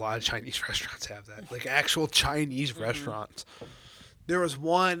of Chinese restaurants have that. Like actual Chinese restaurants. There was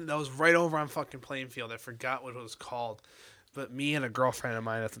one that was right over on fucking Plainfield. I forgot what it was called. But me and a girlfriend of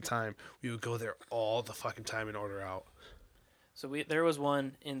mine at the time, we would go there all the fucking time and order out. So there was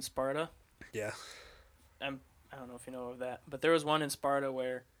one in Sparta. Yeah. I don't know if you know of that, but there was one in Sparta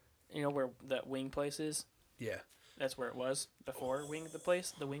where, you know where that wing place is. Yeah. That's where it was before the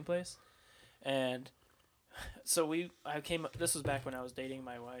wing place, and so this was back when I was dating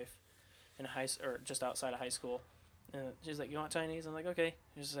my wife, in or just outside of high school, and she's like, "You want Chinese?" I'm like, "Okay."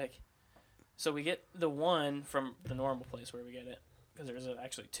 She's like, so we get the one from the normal place where we get it, because there's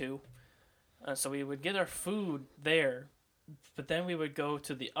actually two. So we would get our food there, but then we would go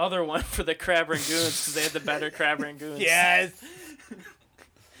to the other one for the crab rangoons because they had the better crab rangoons. Yes.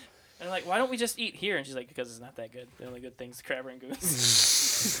 And I'm like, why don't we just eat here? And she's like, because it's not that good. The only good thing's crab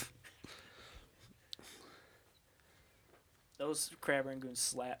rangoons. Those crab rangoons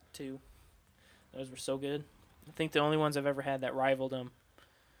slap too. Those were so good. I think the only ones I've ever had that rivaled them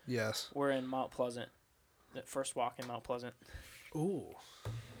Yes. were in Mount Pleasant. That first walk in Mount Pleasant. Ooh.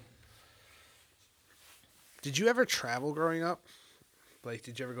 Did you ever travel growing up? Like,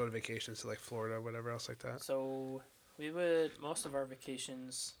 did you ever go to vacations to like Florida or whatever else like that? So most of our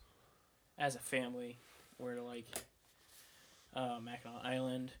vacations as a family were to like Mackinac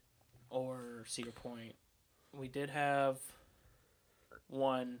Island or Cedar Point. We did have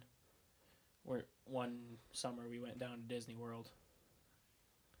one summer we went down to Disney World.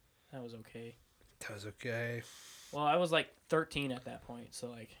 That was okay. That was okay. Well, I was like 13 at that point, so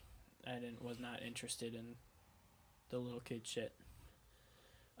like I was not interested in the little kid shit.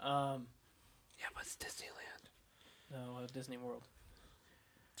 Yeah, but it's Disneyland. No, Disney World.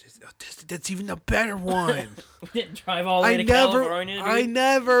 That's even a better one. We didn't drive all the way to California. I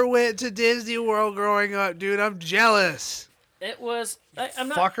never went to Disney World growing up, dude. I'm jealous. It was. I'm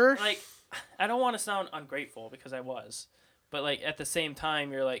not. Fucker. Like, I don't want to sound ungrateful because I was, but like at the same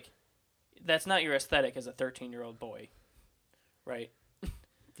time, you're like, that's not your aesthetic as a 13-year-old boy, right?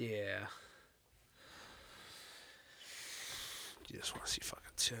 Yeah. You just want to see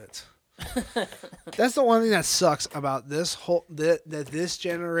fucking tits. That's the one thing that sucks about this this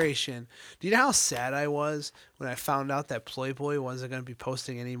generation. Do you know how sad I was when I found out that Playboy wasn't going to be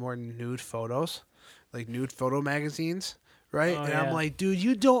posting any more nude photos, like nude photo magazines, right? Oh, and yeah. I'm like, dude,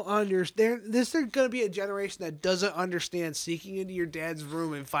 you don't understand. There's going to be a generation that doesn't understand sneaking into your dad's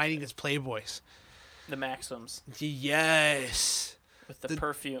room and finding his Playboys. The Maxims Yes. with the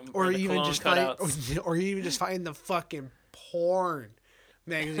perfume Or the even cologne just cutouts. or even just find the fucking porn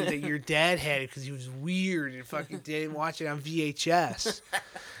magazine that your dad had because he was weird and fucking didn't watch it on VHS.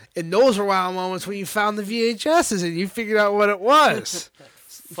 And those were wild moments when you found the VHSs and you figured out what it was.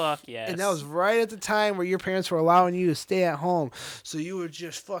 Fuck yes. And that was right at the time where your parents were allowing you to stay at home. So you would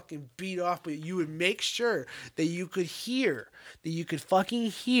just fucking beat off, but you would make sure that you could fucking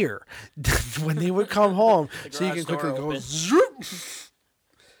hear when they would come home. The So you can garage door quickly go open. zoop,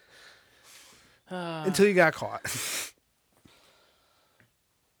 until you got caught.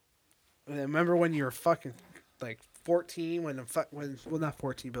 And I remember when you were fucking like 14, well not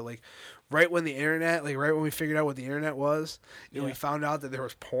 14, but like right when the internet, like right when we figured out what the internet was, and we Yeah. found out that there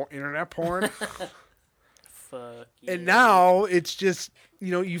was internet porn. Fuck. And yeah. now it's just,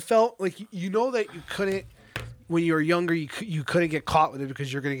 you felt like you know that you couldn't, when you were younger, you couldn't get caught with it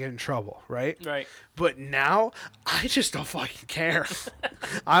because you're gonna get in trouble, right? Right. But now I just don't fucking care.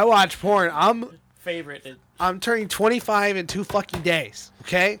 I watch porn. I'm Favorite. turning 25 in 2 fucking days.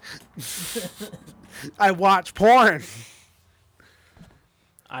 Okay. I watch porn.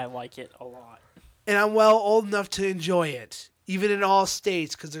 I like it a lot. And I'm well old enough to enjoy it, even in all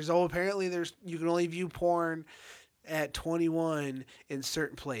states, because apparently you can only view porn at 21 in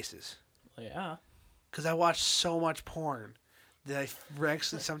certain places. Yeah. Because I watch so much porn that I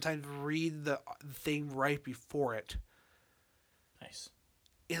actually sometimes read the thing right before it. Nice.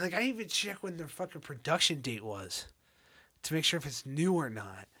 And like I even check when their fucking production date was to make sure if it's new or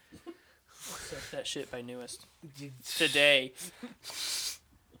not. Set that shit by newest. Today.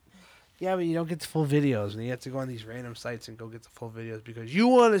 Yeah, but you don't get the full videos, and you have to go on these random sites and go get the full videos because you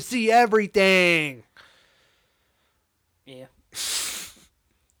want to see everything. Yeah.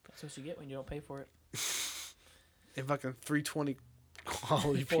 That's what you get when you don't pay for it. In fucking 320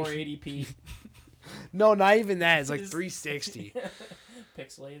 quality. 480p. No, not even that. It's like 360.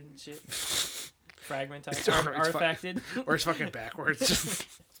 Pixelated and shit. Fragmentized. It's alright, Artifacted. Or it's fucking backwards. It's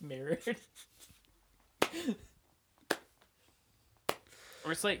mirrored.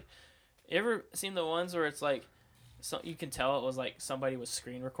 Or it's like, you ever seen the ones where it's like, you can tell it was like somebody was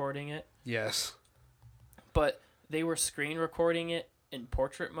screen recording it, Yes. but they were screen recording it in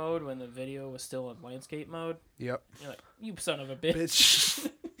portrait mode when the video was still in landscape mode? Yep. You're like, you son of a bitch. Bitch.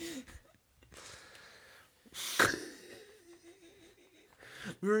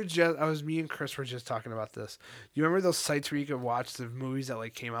 Me and Chris were just talking about this. You remember those sites where you could watch the movies that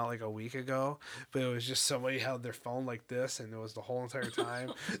like came out like a week ago, but it was just somebody held their phone like this and it was the whole entire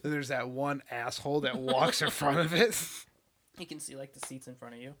time. Then there's that one asshole that walks in front of it. You can see like the seats in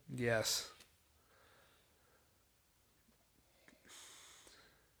front of you. Yes.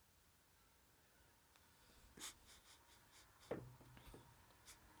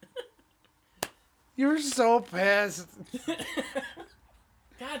 You're so pissed.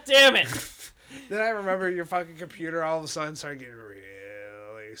 God damn it! Then I remember your fucking computer all of a sudden started getting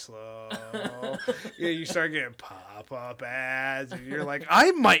really slow. Yeah, you start getting pop-up ads, and you're like,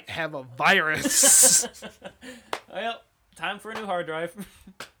 I might have a virus. Well, time for a new hard drive.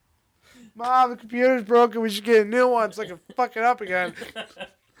 Mom, the computer's broken. We should get a new one so I can fuck it up again.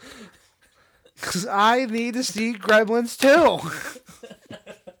 Because I need to see Gremlins too.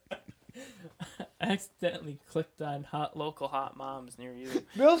 I accidentally clicked on local hot moms near you.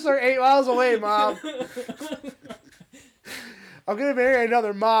 Mills are 8 miles away, Mom. I'm going to marry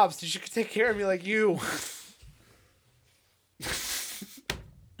another mom so she can take care of me like you.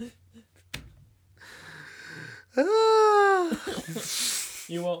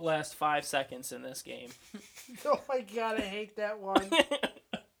 You won't last 5 seconds in this game. Oh my god, I hate that one.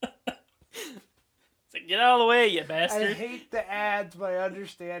 So get out of the way, you I bastard. hate the ads, but I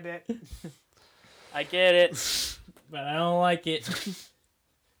understand it. I get it, but I don't like it. That's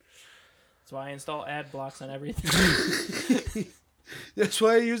why I install ad blocks on everything. That's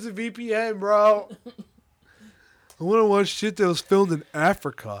why I use the VPN, bro. I want to watch shit that was filmed in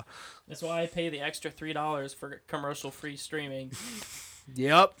Africa. That's why I pay the extra $3 for commercial-free streaming.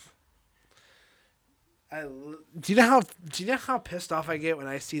 Yep. Do you know how pissed off I get when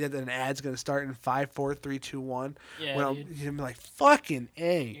I see that an ad's gonna start in 5, 4, 3, 2, 1? Yeah, when dude. I'm like, fucking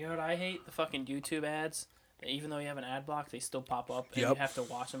A. You know what I hate? The fucking YouTube ads. Even though you have an ad block, they still pop up, and Yep. you have to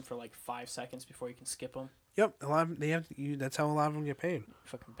watch them for like 5 seconds before you can skip them. Yep, a lot of, that's how a lot of them get paid.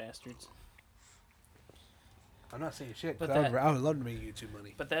 Fucking bastards. I'm not saying shit. 'Cause But I would love to make YouTube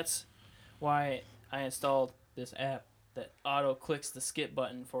money. But that's why I installed this app that auto clicks the skip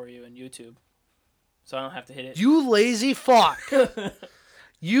button for you in YouTube, so I don't have to hit it. You lazy fuck.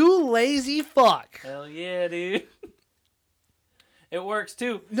 You lazy fuck. Hell yeah, dude. It works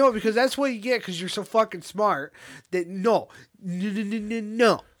too. No, because that's what you get because you're so fucking smart. That no.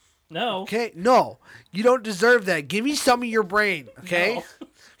 No. Okay, no. You don't deserve that. Give me some of your brain, okay? No.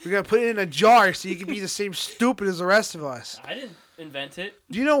 We're going to put it in a jar so you can be the same stupid as the rest of us. I didn't invent it.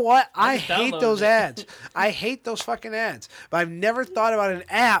 Do you know what? I just hate downloaded those it. ads. I hate those fucking ads. But I've never thought about an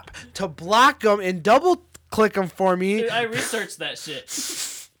app to block them and double click them for me. Dude, I researched that shit.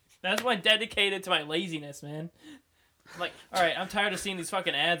 That's why I'm dedicated to my laziness, man. I'm like, all right, I'm tired of seeing these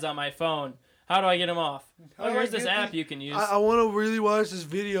fucking ads on my phone. How do I get them off? How Oh, do I here's this get app the- you can use. I want to really watch this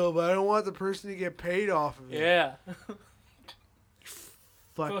video, but I don't want the person to get paid off of it. Yeah.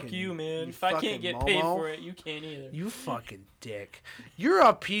 Fucking, Fuck you, man. you If I fucking can't get paid Momo. for it, you can't either. You fucking dick. You're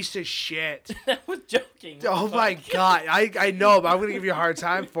a piece of shit. I was joking. Oh my god, I know, but I'm gonna give you a hard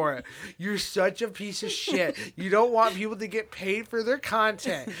time for it. You're such a piece of shit. You don't want people to get paid for their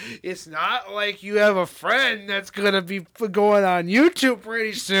content. It's not like you have a friend that's gonna be going on YouTube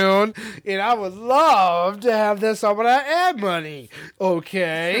pretty soon, and I would love to have this some of that ad money.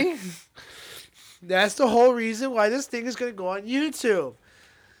 Okay? That's the whole reason why this thing is gonna go on YouTube.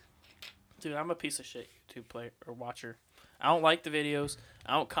 Dude, I'm a piece of shit YouTube player or watcher. I don't like the videos.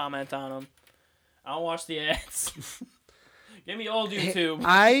 I don't comment on them. I don't watch the ads. Give me old YouTube.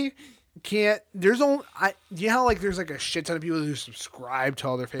 I can't. There's only. You know how like there's like a shit ton of people who subscribe to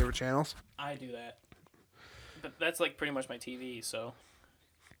all their favorite channels. I do that. But that's like pretty much my TV, so.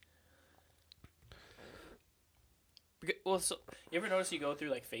 Well, so you ever notice you go through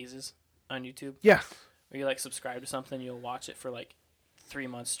like phases on YouTube? Yeah. Where you like subscribe to something, you'll watch it for like 3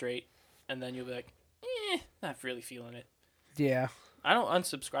 months straight, and then you'll be like, not really feeling it. Yeah. I don't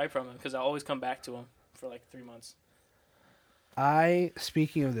unsubscribe from them because I always come back to them for like 3 months.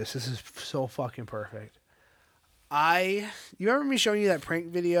 Speaking of this is so fucking perfect. You remember me showing you that prank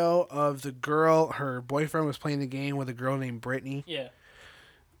video of the girl, her boyfriend was playing the game with a girl named Brittany? Yeah.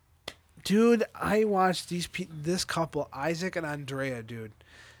 Dude, I watched this couple, Isaac and Andrea, dude.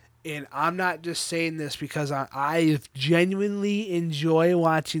 And I'm not just saying this because I genuinely enjoy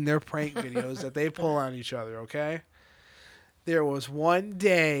watching their prank videos that they pull on each other, okay? There was one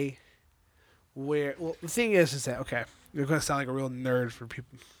day where, well, the thing is that, okay, you're going to sound like a real nerd for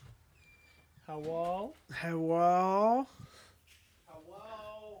people. Hello? Hello?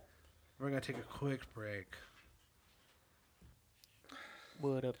 We're going to take a quick break.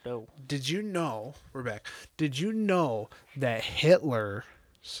 What up, though? Did you know, we're back, did you know that Hitler's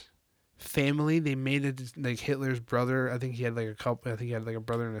family, they made it, like Hitler's brother, I think he had like a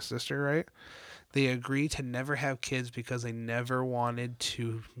brother and a sister, right? They agreed to never have kids because they never wanted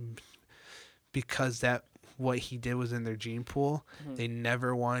to, because what he did was in their gene pool. Mm-hmm. They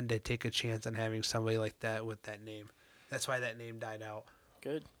never wanted to take a chance on having somebody like that with that name. That's why that name died out.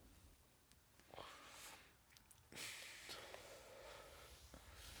 Good.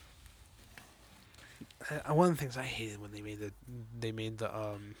 One of the things I hated when they made the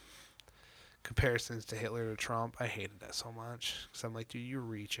comparisons to Hitler to Trump, I hated that so much because I'm like, dude, you're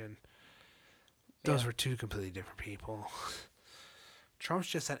reaching. Those were two completely different people. Trump's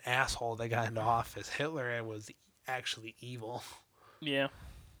just an asshole that got into office. Hitler was actually evil. Yeah.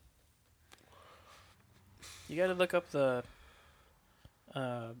 You got to look up the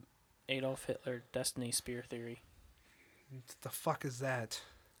Adolf Hitler Destiny Spear theory. What the fuck is that?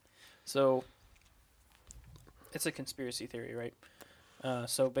 So, it's a conspiracy theory, right?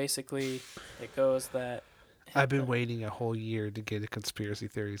 So basically, it goes that I've been waiting a whole year to get a conspiracy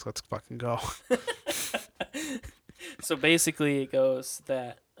theories. Let's fucking go. So basically, it goes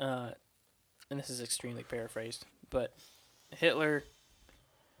that, and this is extremely paraphrased, but Hitler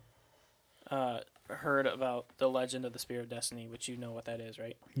heard about the legend of the Spear of Destiny, which you know what that is,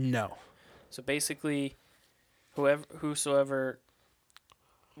 right? No. So basically, whosoever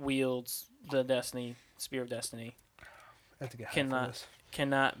wields the Spear of Destiny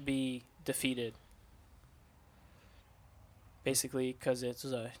cannot be defeated. Basically, because it's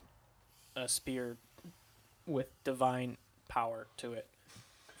a spear with divine power to it.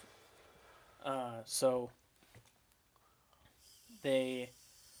 So they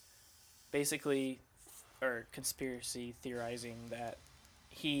basically are conspiracy theorizing that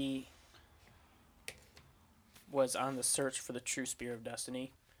he was on the search for the true Spear of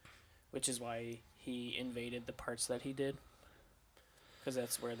Destiny, which is why he invaded the parts that he did, because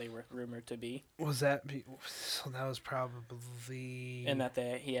that's where they were rumored to be. So that was probably... And that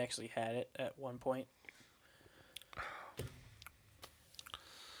he actually had it at one point.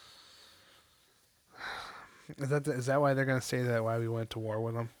 Is that why they're going to say that, why we went to war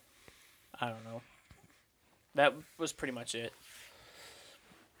with them? I don't know. That was pretty much it.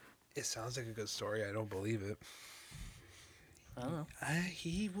 It sounds like a good story. I don't believe it. I don't know.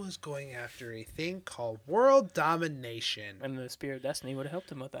 He was going after a thing called world domination. And the Spear of Destiny would have helped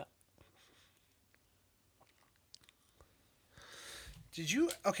him with that. Did you...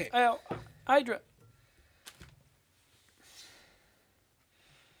 Okay. Hydra.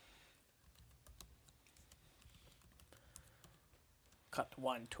 Cut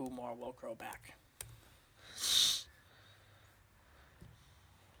 1, 2 more will grow back.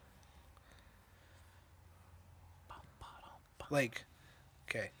 Like,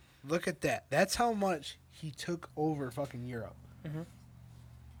 okay, look at that. That's how much he took over fucking Europe. Mm-hmm.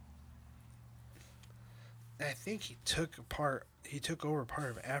 I think he took over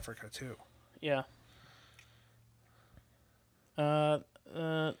part of Africa too. Yeah. No,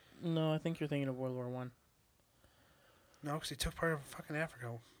 I think you're thinking of World War One. No, because he took part of fucking Africa,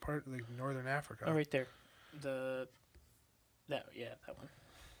 part of like northern Africa. Oh, right there. That one.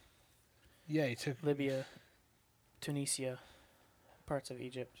 Yeah, he took Libya, Tunisia, parts of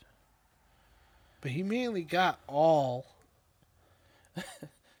Egypt. But he mainly got all.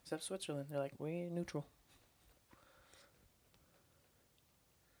 Except Switzerland. They're like, we're neutral.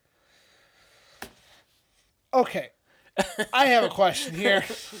 Okay. I have a question here.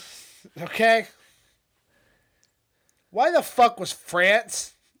 Okay. Why the fuck was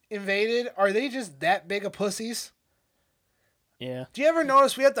France invaded? Are they just that big of pussies? Yeah. Do you ever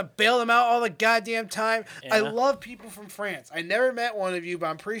notice we have to bail them out all the goddamn time? I Yeah. love people from France. I never met one of you, but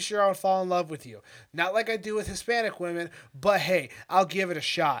I'm pretty sure I would fall in love with you. Not like I do with Hispanic women, but hey, I'll give it a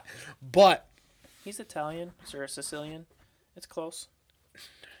shot. But He's Italian or Sicilian. It's close.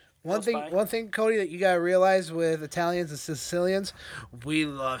 one Close by. thing, Cody, that you gotta realize with Italians and Sicilians, we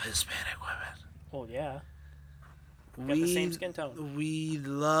love Hispanic women. Well, yeah. Got the same skin tone. We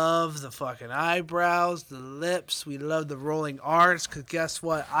love the fucking eyebrows, the lips. We love the rolling R's. Because guess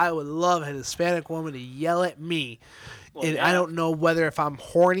what? I would love a Hispanic woman to yell at me. Well, And yeah. I don't know whether if I'm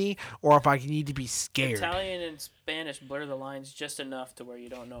horny or if I need to be scared. Italian and Spanish blur the lines just enough to where you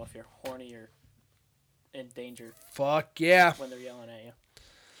don't know if you're horny or in danger Fuck yeah. when they're yelling at you.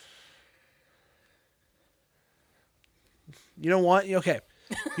 You know what? Okay.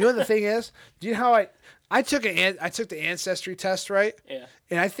 You know what the thing is? Do you know how I took the ancestry test, right? Yeah.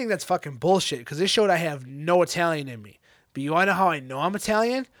 And I think that's fucking bullshit because it showed I have no Italian in me. But you want to know how I know I'm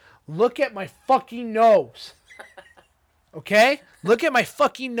Italian? Look at my fucking nose. Okay? Look at my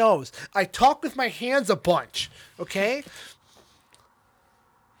fucking nose. I talk with my hands a bunch. Okay?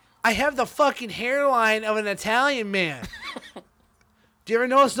 I have the fucking hairline of an Italian man. Do you ever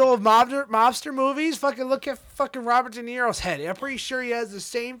notice the old mobster movies? Fucking look at fucking Robert De Niro's head. I'm pretty sure he has the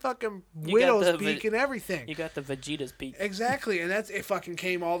same fucking You got widow's the peak and everything. You got the Vegeta's peak. Exactly, and it fucking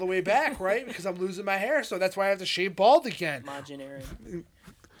came all the way back, right? Because I'm losing my hair, so that's why I have to shave bald again. Imaginary.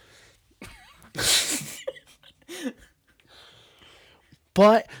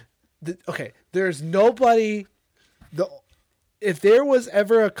 But there's nobody. If there was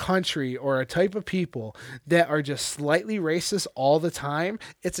ever a country or a type of people that are just slightly racist all the time,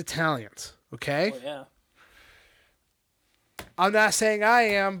 it's Italians. Okay, Well, yeah. I'm not saying I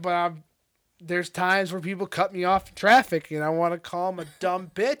am, but there's times where people cut me off in traffic, and I want to call them a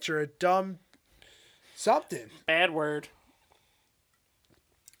dumb bitch or a dumb something. Bad word.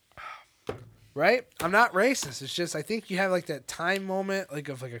 Right? I'm not racist. It's just I think you have like that time moment, like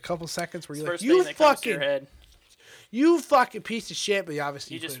of like a couple seconds where It's you're the like, first you thing that comes to your fucking, head. you fucking piece of shit. But you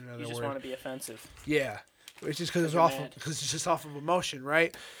obviously You put just another you just word. want to be offensive. Yeah, it's just because it's you're off mad. because it's just off of emotion,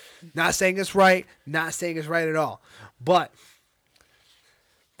 right? Not saying it's right, not saying it's right at all. But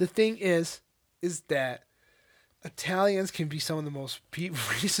the thing is that Italians can be some of the most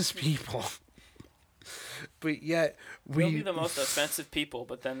racist people. But yet They'll be the most offensive people,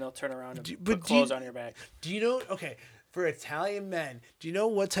 but then they'll turn around and but put do you- clothes on your back. Do you know? Okay, for Italian men, do you know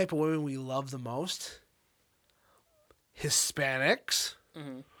what type of women we love the most? Hispanics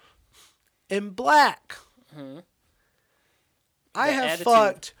Mhm. and black. Mhm. I The have attitude.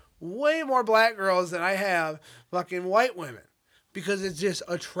 fucked way more black girls than I have fucking white women because it's just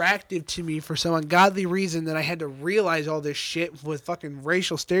attractive to me for some ungodly reason that I had to realize all this shit with fucking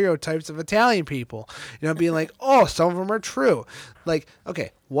racial stereotypes of Italian people. You know, being like, oh, some of them are true. Like,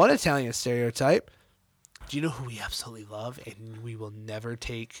 okay, one Italian stereotype. Do you know who we absolutely love and we will never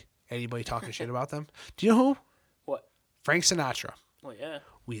take anybody talking shit about them? Do you know who? What? Frank Sinatra. Well, yeah.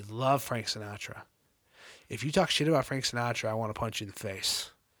 We love Frank Sinatra. If you talk shit about Frank Sinatra, I want to punch you in the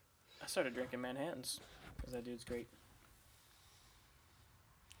face. I started drinking Manhattans because that dude's great.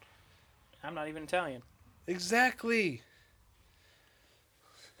 I'm not even Italian, Exactly.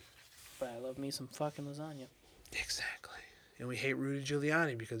 but I love me some fucking lasagna. Exactly. And we hate Rudy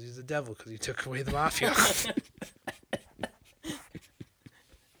Giuliani because he's the devil because he took away the mafia.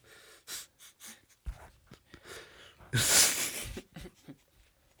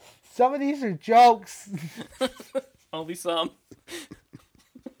 Some of these are jokes. Only some.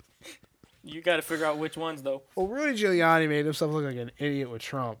 You got to figure out which ones, though. Well, Rudy Giuliani made himself look like an idiot with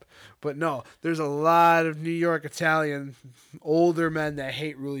Trump. But no, there's a lot of New York Italian older men that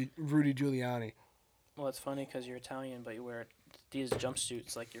hate Rudy Giuliani. Well, it's funny because you're Italian, but you wear these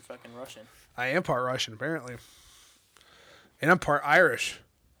jumpsuits like you're fucking Russian. I am part Russian, apparently. And I'm part Irish.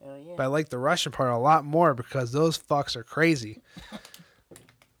 Hell yeah. But I like the Russian part a lot more because those fucks are crazy.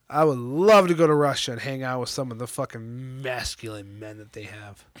 I would love to go to Russia and hang out with some of the fucking masculine men that they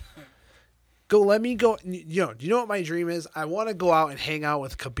have. Let me go. You know, do you know what my dream is? I want to go out and hang out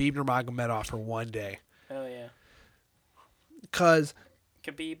with Khabib Nurmagomedov for one day. Hell yeah. Because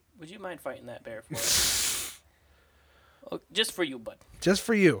Khabib, would you mind fighting that bear for us? Oh, just for you, bud. just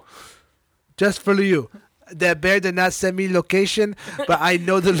for you. Just for you. That bear did not send me location, but I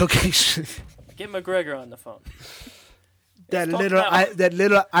know the location. Get McGregor on the phone. that talk little now. that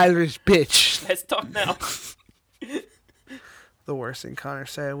little Irish bitch. Let's talk now. The worst thing Connor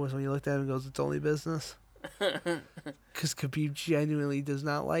said was when you looked at him and goes, "It's only business." Because Khabib genuinely does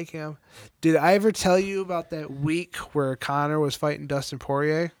not like him. Did I ever tell you about that week where Conor was fighting Dustin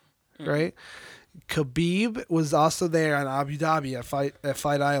Poirier? Right? Khabib was also there on Abu Dhabi at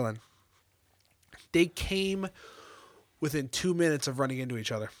Fight Island. They came within 2 minutes of running into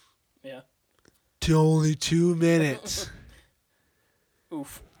each other. Yeah. Only 2 minutes.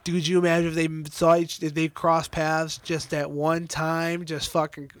 Oof. Could you imagine if they crossed paths just at one time? Just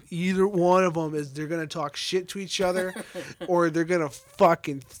fucking either one of them they're gonna talk shit to each other, or they're gonna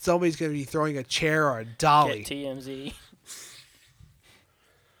somebody's gonna be throwing a chair or a dolly. Get TMZ.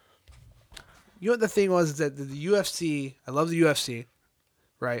 You know what the thing was is that the UFC. I love the UFC,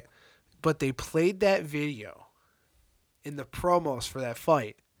 right? But they played that video in the promos for that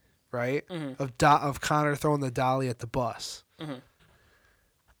fight, right? Mm-hmm. Of Conor throwing the dolly at the bus. Mm-hmm.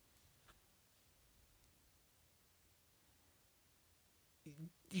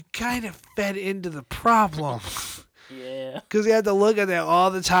 You kind of fed into the problem. Yeah. Because you had to look at that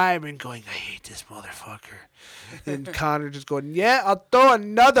all the time and going, I hate this motherfucker. And Conor just going, yeah, I'll throw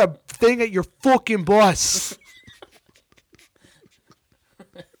another thing at your fucking bus.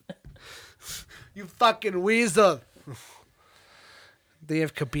 You fucking weasel. They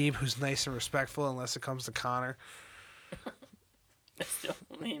have Khabib, who's nice and respectful unless it comes to Conor. Still,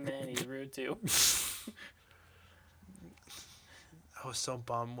 man, he's rude too. I was so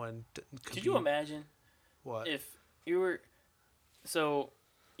bummed when Khabib... Could you imagine What? if you were, so,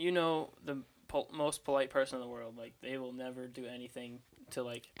 the most polite person in the world, like, they will never do anything to,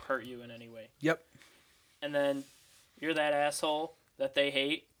 like, hurt you in any way. Yep. And then you're that asshole that they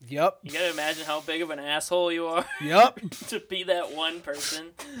hate. Yep. You gotta imagine how big of an asshole you are Yep. to be that one person.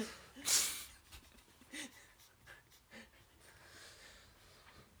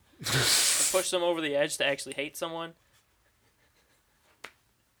 Push them over the edge to actually hate someone.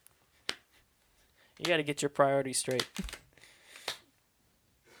 You gotta get your priorities straight.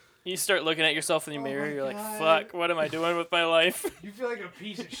 You start looking at yourself in the mirror, my you're like, God. fuck, what am I doing with my life? You feel like a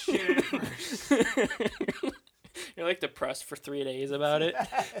piece of shit at first. You're like depressed for 3 days about it.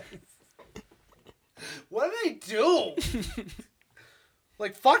 What did I do?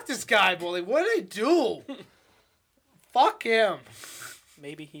 Like, fuck this guy, boy. Like, what did I do? Fuck him.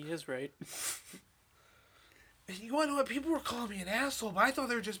 Maybe he is right. And you want to know what? People were calling me an asshole, but I thought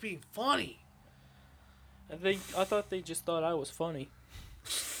they were just being funny. I thought they just thought I was funny.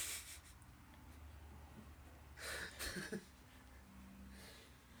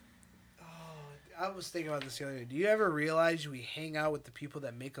 I was thinking about this the other day. Do you ever realize we hang out with the people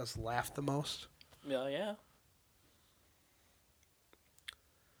that make us laugh the most? Yeah.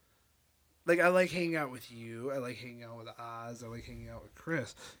 Like, I like hanging out with you. I like hanging out with Oz. I like hanging out with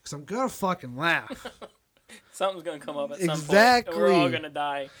Chris. Because I'm going to fucking laugh. Something's gonna come up at some point. Exactly. And we're all gonna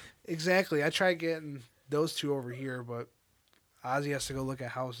die. Exactly. I tried getting those two over here, but Ozzy has to go look at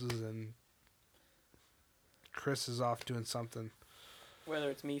houses, and Chris is off doing something. Whether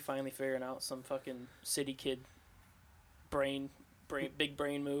it's me finally figuring out some fucking city kid big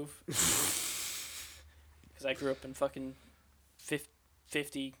brain move. Because I grew up in fucking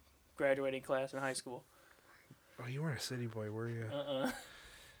 50 graduating class in high school. Oh, you weren't a city boy, were you? Uh-uh.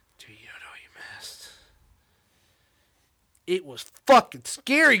 Dude, you don't know what you missed. It was fucking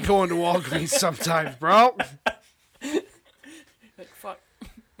scary going to Walgreens sometimes, bro. Like, fuck.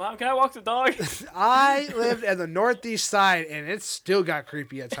 Mom, can I walk the dog? I lived at the northeast side, and it still got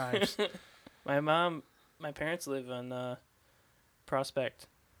creepy at times. My parents live on Prospect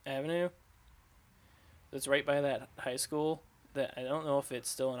Avenue. It's right by that high school. That I don't know if it's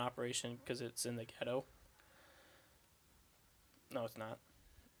still in operation because it's in the ghetto. No, it's not.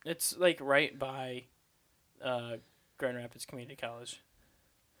 It's like right by Grand Rapids Community College.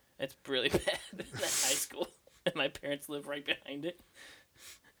 It's really bad. That high school, and my parents live right behind it.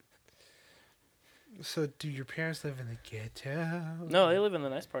 So, do your parents live in the ghetto? No, they live in the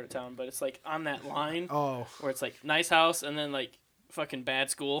nice part of town, but it's like on that line Oh. where it's like nice house and then like fucking bad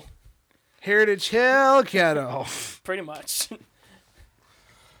school. Heritage Hill ghetto. Pretty much.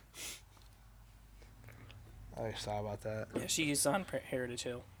 I always thought about that. Yeah, she's on Heritage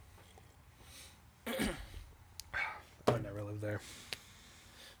Hill. I would never live there.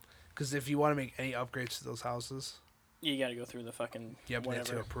 Because if you want to make any upgrades to those houses, You gotta go through the fucking you have to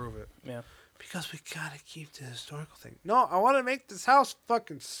whatever. approve it. Yeah. Because we gotta keep the historical thing. No, I want to make this house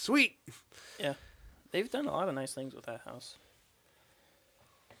fucking sweet. They've done a lot of nice things with that house.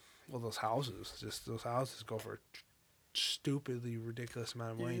 Well, those houses go for a stupidly ridiculous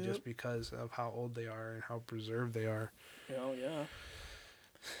amount of money Yep. just because of how old they are and how preserved they are. Oh, yeah.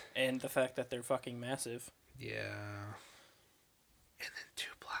 And the fact that they're fucking massive. Yeah. And then 2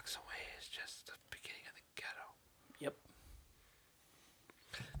 blocks away is just the beginning of the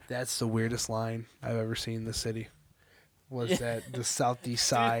That's the weirdest line I've ever seen in the city. Was that the southeast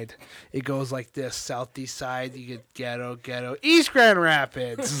side? It goes like this: southeast side, you get ghetto, East Grand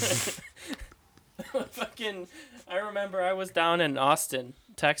Rapids. Fucking, I remember I was down in Austin,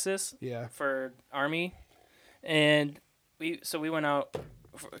 Texas, Yeah. for Army, and we went out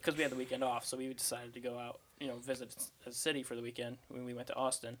because we had the weekend off, so we decided to go out, visit a city for the weekend when we went to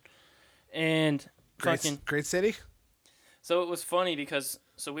Austin, and Great city. So it was funny because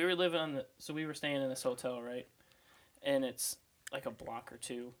we were staying in this hotel, right? And it's like a block or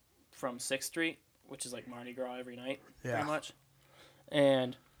two from 6th Street, which is like Mardi Gras every night, Yeah. pretty much.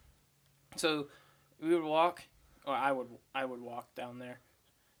 And so we would walk, or I would walk down there,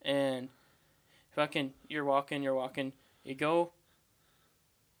 and you're walking, you go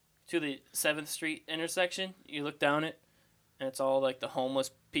to the 7th Street intersection, you look down it, and it's all like the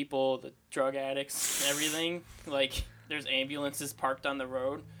homeless people, the drug addicts, everything. Like there's ambulances parked on the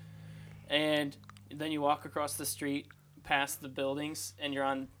road, and then you walk across the street past the buildings, and you're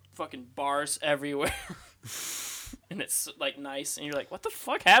on fucking bars everywhere. And it's like nice, and you're like, what the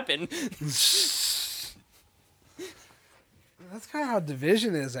fuck happened? That's kind of how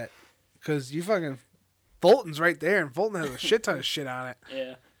Division is at, because you fucking Fulton's right there, and Fulton has a shit ton of shit on it.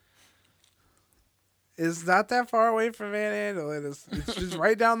 Yeah. It's not that far away from Van Andel. It's just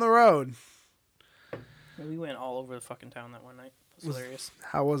right down the road. We went all over the fucking town that one night. It was hilarious.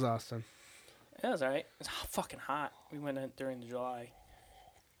 How was Austin? It was alright. It was fucking hot. We went in during the July.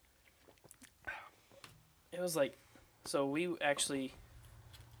 It was like, so we actually,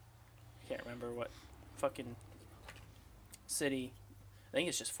 I can't remember what fucking city. I think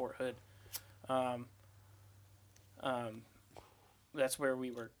it's just Fort Hood. That's where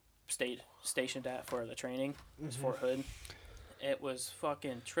we were stationed at for the training. It was Fort Hood. It was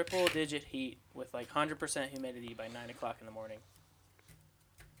fucking triple digit heat with like 100% humidity by 9 o'clock in the morning.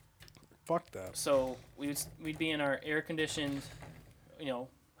 Fuck that. So we'd be in our air conditioned,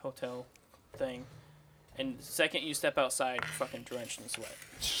 hotel thing, and the second you step outside, you're fucking drenched in sweat.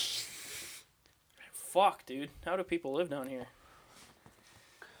 Fuck, dude. How do people live down here?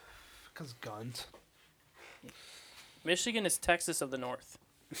 Because guns. Michigan is Texas of the North.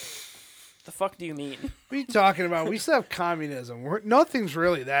 The fuck do you mean? What are you talking about? We still have communism. Nothing's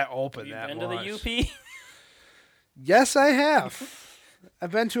really that open You that been much. to the UP? Yes, I have.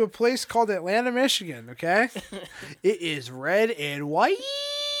 I've been to a place called Atlanta, Michigan, okay? It is red and white.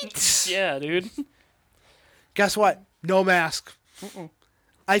 Yeah, dude. Guess what? No mask.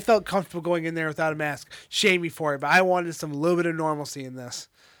 I felt comfortable going in there without a mask. Shame me for it, but I wanted a little bit of normalcy in this.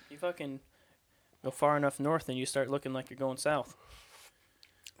 You fucking go far enough north and you start looking like you're going south.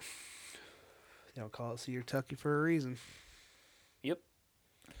 They don't call it Cedar Tucky for a reason. Yep.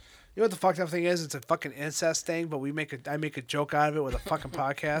 You know what the fucked up thing is? It's a fucking incest thing, but I make a joke out of it with a fucking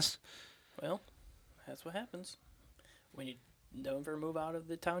podcast. Well, that's what happens when you never move out of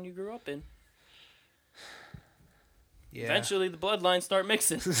the town you grew up in. Yeah. Eventually, the bloodlines start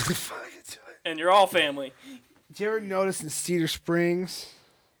mixing, Fucking do it. and you're all family. Did you ever notice in Cedar Springs?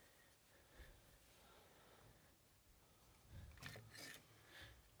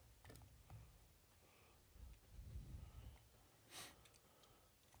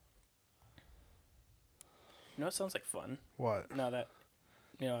 You know, it sounds like fun. What? Now that,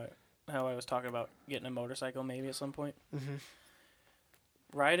 how I was talking about getting a motorcycle maybe at some point. Mm-hmm.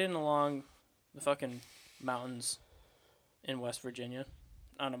 Riding along the fucking mountains in West Virginia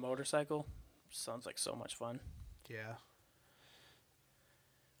on a motorcycle sounds like so much fun. Yeah.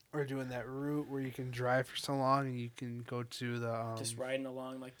 Or doing that route where you can drive for so long and you can go to the Just riding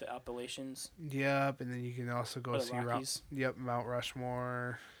along like the Appalachians Yep, and then you can also go or the see Rockies. Mount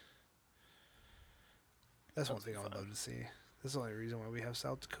Rushmore. That's one Sounds thing I would fun. love to see. That's the only reason why we have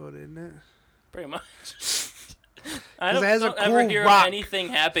South Dakota, isn't it? Pretty much. I don't, it has a don't ever cool hear rock. of anything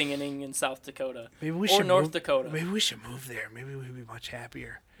happening in South Dakota Maybe we or should North move, Dakota. Maybe we should move there. Maybe we'd be much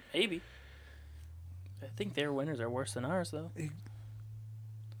happier. Maybe. I think their winters are worse than ours, though.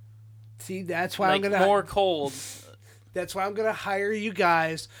 See, that's why Like I'm gonna more cold. That's why I'm gonna hire you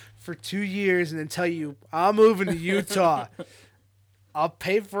guys for 2 years and then tell you I'm moving to Utah. I'll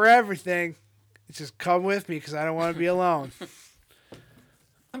pay for everything. Just come with me because I don't want to be alone.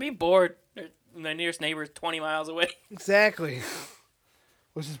 I'd be bored. My nearest neighbor is 20 miles away. Exactly.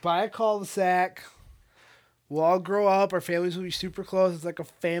 We'll just buy a cul-de-sac. We'll all grow up. Our families will be super close. It's like a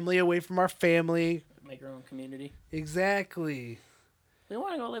family away from our family. Make our own community. Exactly. We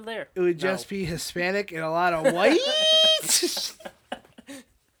want to go live there. It would just be Hispanic and a lot of white.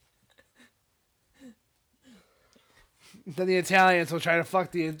 Then the Italians will try to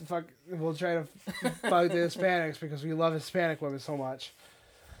fuck the Hispanics because we love Hispanic women so much.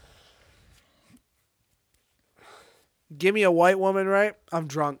 give me a white woman, right? I'm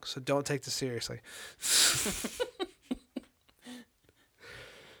drunk, so don't take this seriously.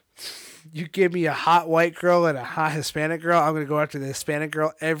 You give me a hot white girl and a hot Hispanic girl, I'm going to go after the Hispanic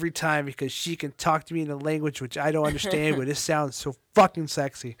girl every time because she can talk to me in a language which I don't understand, but it sounds so fucking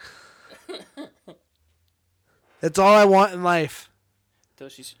sexy. That's all I want in life. Till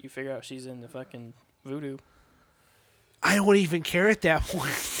you figure out she's in the fucking voodoo. I don't even care at that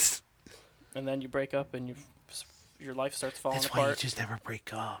point. And then you break up and your life starts falling That's apart. why you just never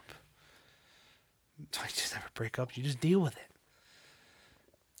break up. That's why you just never break up. You just deal with it.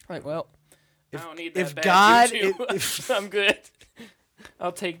 Like, well, I don't need that if bad God- juju. if- I'm good.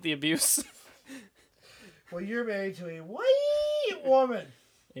 I'll take the abuse. Well, you're married to a white woman.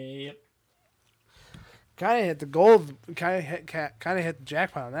 Yep. Kind of hit the gold. Kind of hit the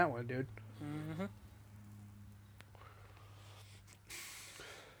jackpot on that one, dude. Mm-hmm.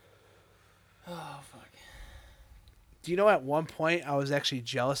 Oh, fuck. Do you know at one point I was actually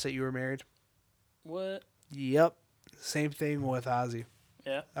jealous that you were married? What? Yep. Same thing with Ozzy.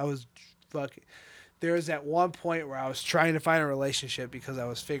 Yeah. I was fucking. There was at one point where I was trying to find a relationship because I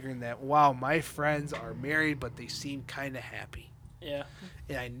was figuring that, wow, my friends are married, but they seem kind of happy. Yeah.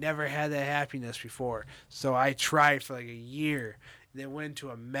 And I never had that happiness before. So I tried for like a year. Then went into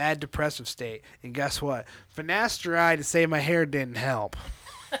a mad depressive state. And guess what? Finasteride to save my hair didn't help.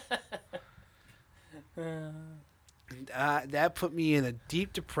 That put me in a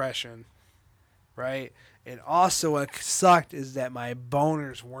deep depression, right? And also what sucked is that my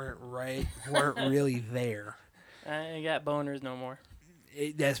boners weren't really there. I ain't got boners no more.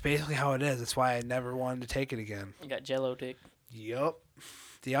 That's basically how it is. That's why I never wanted to take it again. I got jello dick. Yup.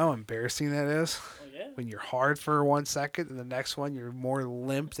 See how embarrassing that is? Oh, yeah. When you're hard for 1 second and the next one you're more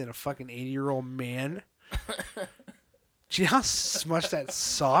limp than a fucking 80-year-old man. Do you know how much that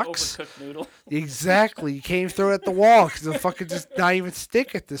sucks? Overcooked noodle. Exactly. You can't even throw it at the wall because it'll fucking just not even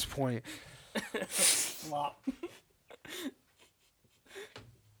stick at this point. Flop.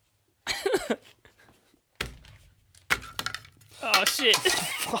 Oh, shit.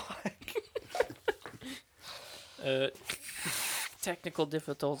 Fuck. Technical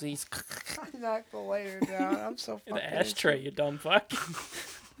difficulties. I knocked the lighter down. I'm so fucking... The ashtray, you dumb fuck.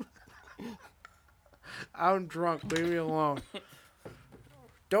 I'm drunk. Leave me alone.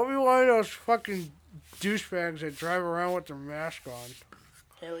 Don't be one of those fucking douchebags that drive around with their mask on.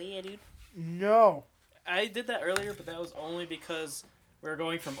 Hell yeah, dude. No. I did that earlier, but that was only because we were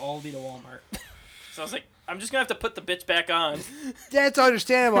going from Aldi to Walmart. So I was like, I'm just going to have to put the bitch back on. That's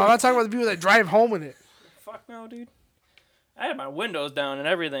understandable. I'm not talking about the people that drive home in it. Fuck no, dude. I had my windows down and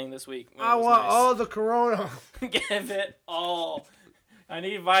everything this week. I want all the Corona. Give it all. I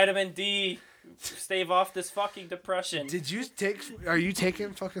need vitamin D. Stave off this fucking depression. Are you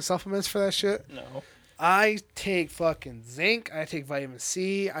taking fucking supplements for that shit? No. I take fucking zinc. I take vitamin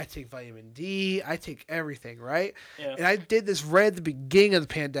C. I take vitamin D. I take everything, right? Yeah. And I did this right at the beginning of the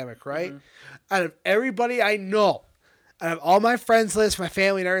pandemic, right? Out of everybody I know, out of all my friends list, my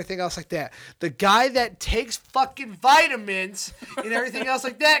family, and everything else like that, the guy that takes fucking vitamins and everything else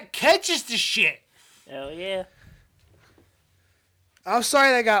like that catches the shit. Hell yeah. I'm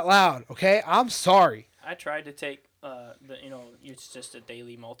sorry that got loud, okay? I'm sorry. I tried to take it's just a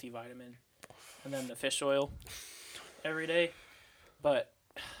daily multivitamin and then the fish oil every day, but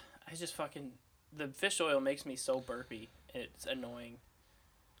I just fucking the fish oil makes me so burpy. It's annoying.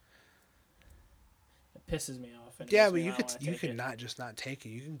 It pisses me off. And it Yeah, makes but me you not could wanna take not just not take it.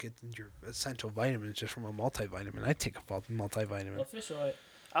 You can get your essential vitamins just from a multivitamin. I take a multivitamin. Well, fish oil.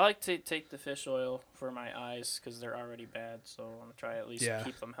 I like to take the fish oil for my eyes because they're already bad, so I want to try at least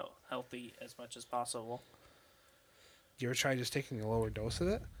keep them healthy as much as possible. You ever try just taking a lower dose of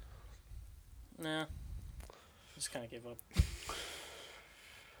it? Nah. Just kind of gave up.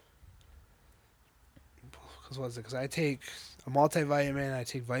 Because I take a multivitamin, I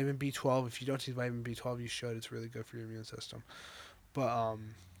take vitamin B12. If you don't take vitamin B12, you should. It's really good for your immune system. But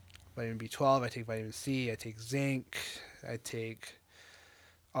vitamin B12, I take vitamin C, I take zinc, I take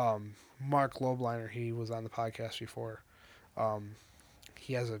Mark Lobliner. He was on the podcast before.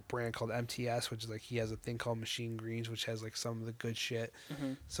 He has a brand called MTS, which is like he has a thing called Machine Greens, which has like some of the good shit,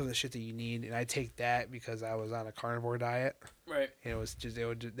 some of the shit that you need. And I take that because I was on a carnivore diet. Right. And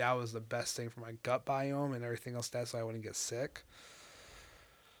that was the best thing for my gut biome and everything else. That's so I wouldn't get sick.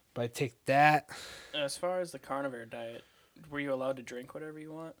 But I take that. As far as the carnivore diet, were you allowed to drink whatever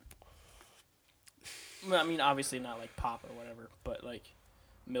you want? Well, I mean, obviously not like pop or whatever, but like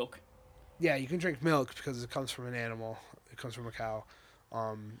milk. Yeah, you can drink milk because it comes from an animal. It comes from a cow.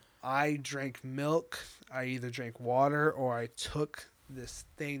 I drank milk. I either drank water or I took this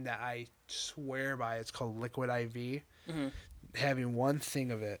thing that I swear by. It's called Liquid IV. Mm-hmm. Having one thing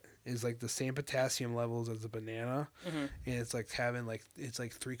of it is like the same potassium levels as a banana, Mm-hmm. and it's like having it's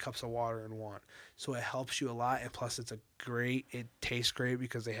like 3 cups of water in one. So it helps you a lot, and plus it tastes great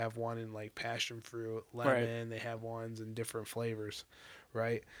because they have one in like passion fruit, lemon. They have ones in different flavors,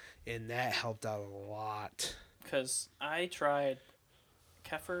 right? And that helped out a lot. Because I tried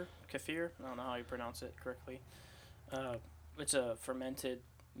kefir. I don't know how you pronounce it correctly. It's a fermented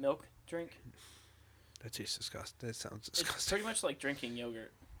milk drink. That tastes disgusting. That sounds It's disgusting. pretty much like drinking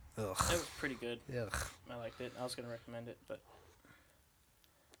yogurt. It Ugh. was pretty good. Ugh. I liked it. I was gonna recommend it, but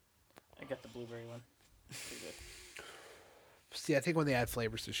I got the blueberry one. Pretty good. See, I think when they add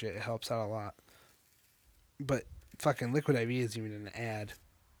flavors to shit, it helps out a lot. But fucking Liquid IV is even an ad.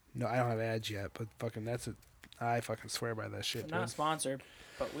 No, I don't have ads yet, but fucking I fucking swear by that shit, We're not dude. sponsored,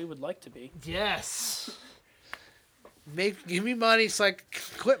 but we would like to be. Yes. Give me money so I can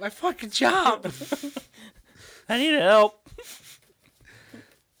quit my fucking job. I need help.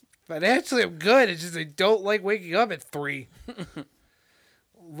 Financially, I'm good. It's just I don't like waking up at 3.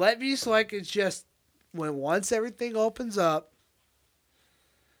 Let me so I can just once everything opens up.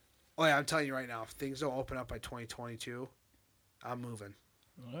 Oh yeah, I'm telling you right now, if things don't open up by 2022, I'm moving.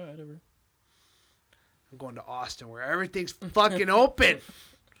 Whatever. I'm going to Austin where everything's fucking open.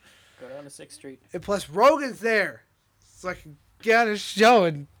 Go down to 6th Street. And plus, Rogan's there. So I can get on his show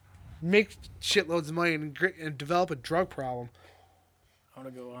and make shitloads of money and develop a drug problem. I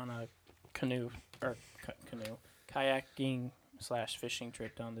want to go on a kayaking / fishing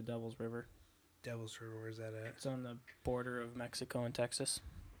trip down the Devil's River. Devil's River, where's that at? It's on the border of Mexico and Texas.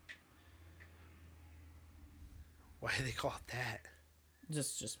 Why do they call it that?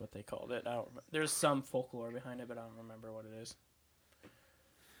 Just what they called it. I don't remember. There's some folklore behind it, but I don't remember what it is.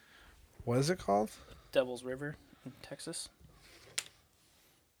 What is it called? Devil's River in Texas.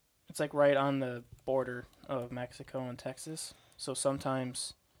 It's like right on the border of Mexico and Texas. So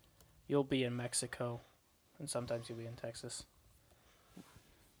sometimes you'll be in Mexico and sometimes you'll be in Texas.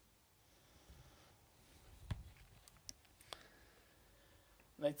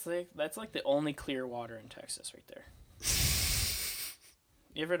 That's like the only clear water in Texas right there.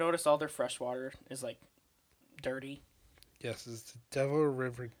 You ever notice all their fresh water is like dirty? Yes, it's the Devil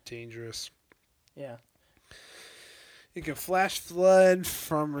River Dangerous. Yeah. It can flash flood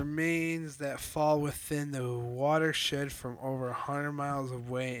from remains that fall within the watershed from over 100 miles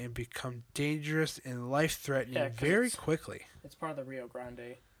away and become dangerous and life-threatening Yeah, 'cause very it's- quickly. It's part of the Rio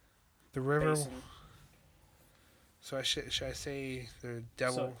Grande The river. basin. So should I say the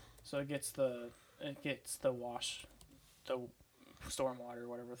devil? So it gets the wash, the storm water,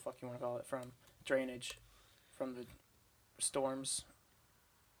 whatever the fuck you want to call it, from drainage, from the storms,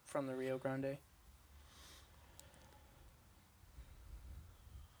 from the Rio Grande.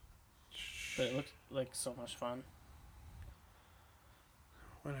 But it looks like so much fun.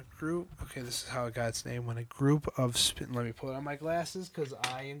 When a group. Okay, this is how it got its name. When a group of let me put on my glasses because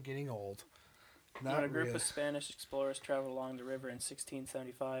I am getting old. When a group really. of Spanish explorers traveled along the river in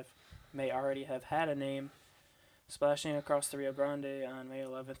 1675, may already have had a name. Splashing across the Rio Grande on May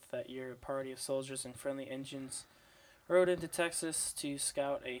 11th that year, a party of soldiers and friendly Indians rode into Texas to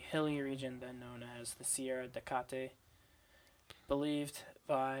scout a hilly region then known as the Sierra de Cate, believed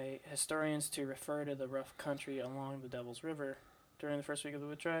by historians to refer to the rough country along the Devil's River. During the first week of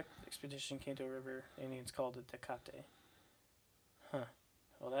the trek, the expedition came to a river the Indians called the Tecate. Huh.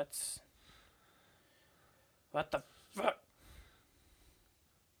 Well, that's... What the fuck?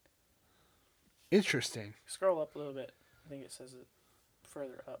 Interesting. Scroll up a little bit. I think it says it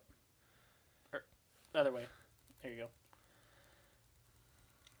further up. Or, the other way. There you go.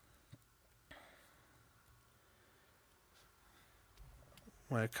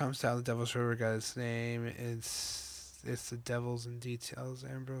 When it comes to how the Devil's River got its name, it's the Devil's in details.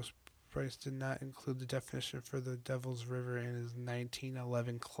 Ambrose Bryce did not include the definition for the Devil's River in his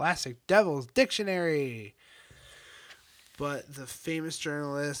 1911 classic Devil's Dictionary. But the famous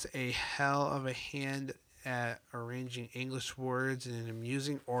journalist, a hell of a hand at arranging English words in an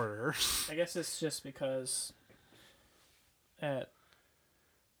amusing order. I guess it's just because at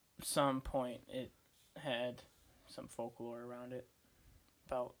some point it had some folklore around it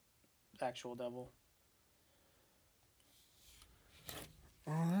about the actual devil.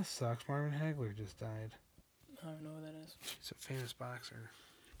 Oh, that sucks. Marvin Hagler just died. I don't know what that is. He's a famous boxer.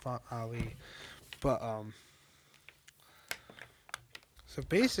 Fought Ali. But, so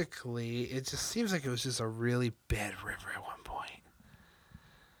basically, it just seems like it was just a really bad river at one point.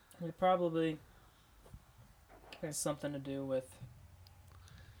 It probably has something to do with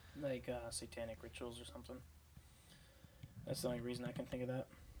like satanic rituals or something. That's the only reason I can think of that.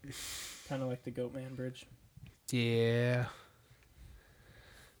 Kind of like the Goatman Bridge. Yeah.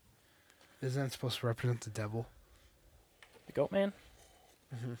 Isn't that supposed to represent the devil? The goat man.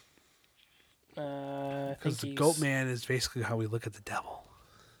 Mhm. I Because think the goat man is basically how we look at the devil.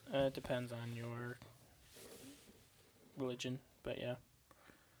 It depends on your religion, but yeah.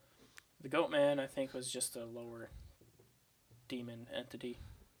 The goat man, I think, was just a lower demon entity.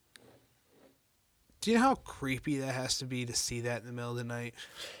 Do you know how creepy that has to be to see that in the middle of the night?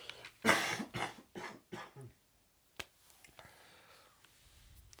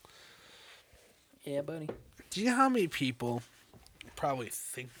 Yeah, buddy. Do you know how many people probably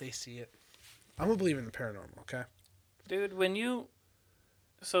think they see it? I'm going to believe in the paranormal, okay? Dude, when you...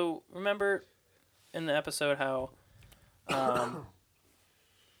 So, remember in the episode how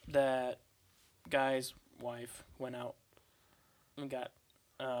that guy's wife went out and got...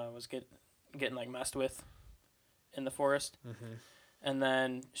 was getting, like, messed with in the forest? Mm-hmm. And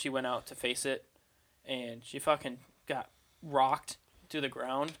then she went out to face it, and she fucking got rocked to the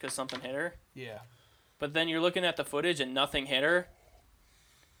ground because something hit her. Yeah. But then you're looking at the footage and nothing hit her.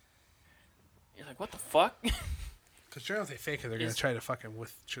 You're like, what the fuck? Because if they fake it, they're going to try to fucking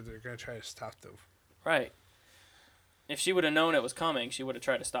they're going to try to stop the... Right. If she would have known it was coming, she would have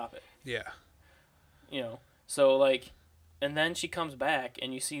tried to stop it. Yeah. You know? So, like, and then she comes back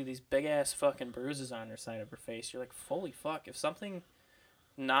and you see these big-ass fucking bruises on her side of her face. You're like, holy fuck, if something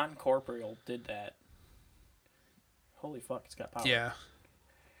non-corporeal did that, holy fuck, it's got power. Yeah.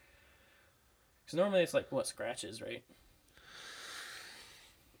 Because normally it's like, what, scratches, right?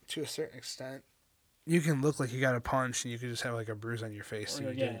 To a certain extent. You can look like you got a punch and you can just have like a bruise on your face.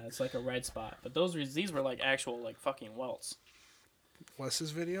 Or, yeah, it's like a red spot. But these were like actual like fucking welts. What's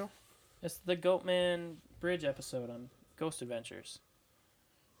this video? It's the Goatman Bridge episode on Ghost Adventures.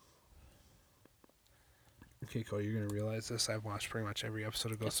 Okay, Cole, you're going to realize this. I've watched pretty much every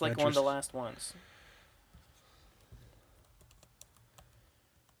episode of Ghost It's like Adventures. one of the last ones.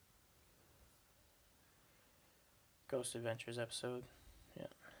 Ghost Adventures episode. Yeah.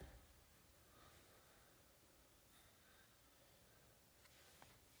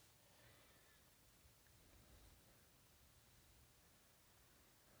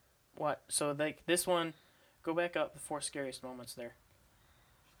 What? So like this one, go back up the 4 scariest moments there.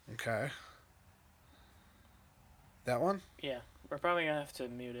 Okay. That one? Yeah, we're probably gonna have to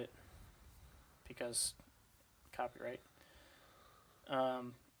mute it because copyright.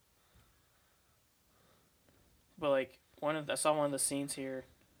 But like I saw one of the scenes here.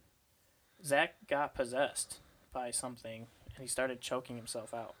 Zach got possessed by something and he started choking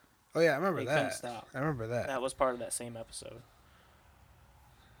himself out. Oh, yeah, I remember He that. couldn't stop. I remember that. That was part of that same episode.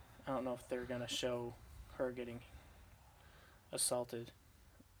 I don't know if they're gonna show her getting assaulted.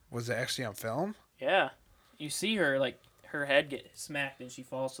 Was it actually on film? Yeah, you see her like her head get smacked and she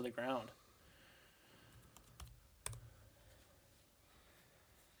falls to the ground.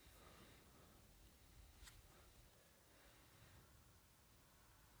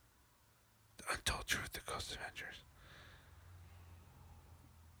 Untold Truth of Ghost Adventures.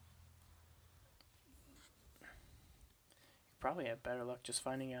 Probably have better luck just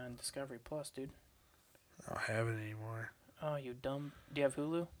finding it on Discovery Plus, dude. I don't have it anymore. Oh, you dumb. Do you have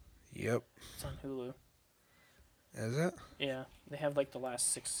Hulu? Yep. It's on Hulu. Is it? Yeah, they have like the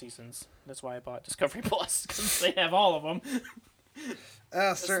last 6 seasons. That's why I bought Discovery Plus, because they have all of them.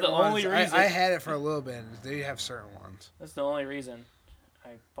 Certain the ones. only reason. I had it for a little bit. And they have certain ones. That's the only reason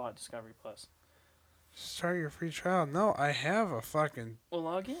I bought Discovery Plus. Start your free trial. No, I have a fucking... Well,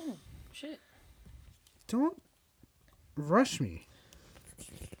 log in. Shit. Don't rush me.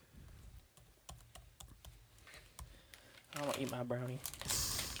 I want to eat my brownie.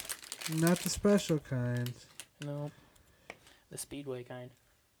 Not the special kind. No. The Speedway kind.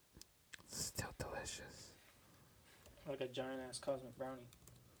 Still delicious. Like a giant ass cosmic brownie.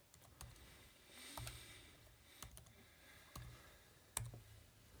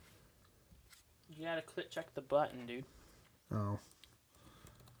 You gotta check the button, dude. Oh.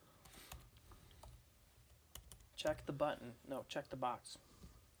 Check the button. No, check the box.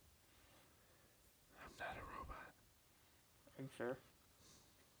 I'm not a robot. Are you sure?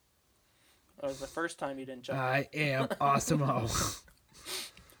 That was the first time you didn't check. I am Awesome-o.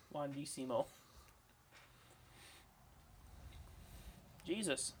 Juandissimo.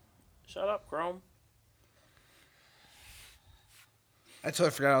 Jesus. Shut up, Chrome. I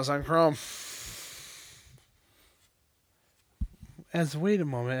totally forgot I was on Chrome. Wait a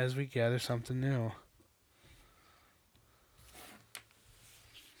moment as we gather something new.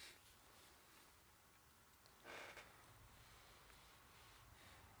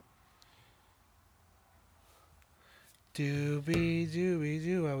 Doobie dooby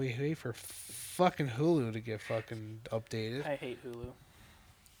doo while we wait for fucking Hulu to get fucking updated. I hate Hulu.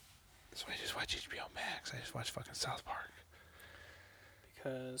 So I just watch HBO Max. I just watch fucking South Park.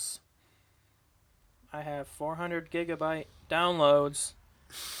 Because I have 400 gigabyte downloads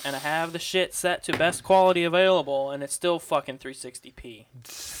and I have the shit set to best quality available and it's still fucking 360p.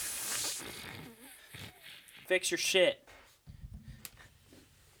 Fix your shit.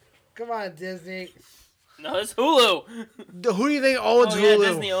 Come on, Disney. No, it's Hulu. Who do you think owns Oh Hulu? yeah,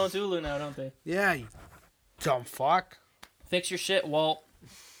 Disney owns Hulu now, don't they? Yeah, you dumb fuck. Fix your shit, Walt.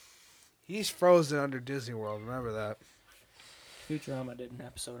 He's frozen under Disney World. Remember that. Futurama did an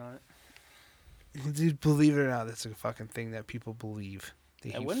episode on it. Dude, believe it or not, that's a fucking thing that people believe.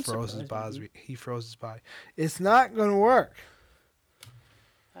 That That he wouldn't froze his surprise me, body. He froze his body. It's not gonna work.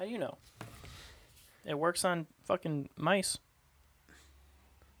 How do you know? It works on fucking mice.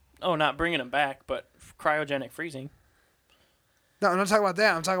 Oh, not bringing them back, but cryogenic freezing. No, I'm not talking about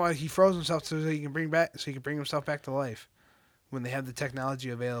that. I'm talking about he froze himself so he can bring himself back to life when they have the technology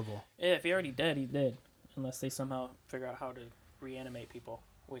available. Yeah, if he already dead, he's dead. Unless they somehow figure out how to reanimate people,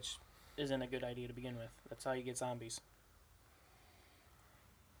 which isn't a good idea to begin with. That's how you get zombies.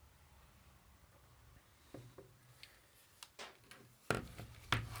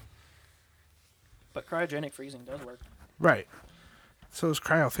 But cryogenic freezing does work. Right. So is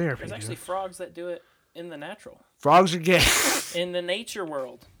cryotherapy. There's actually frogs that do it in the natural. Frogs are gay. In the nature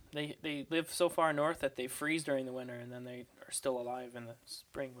world. They live so far north that they freeze during the winter and then they are still alive in the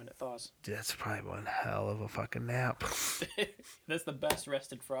spring when it thaws. That's probably one hell of a fucking nap. That's the best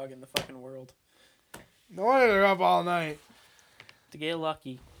rested frog in the fucking world. No wonder they're up all night. To get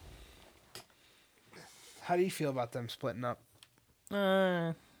lucky. How do you feel about them splitting up?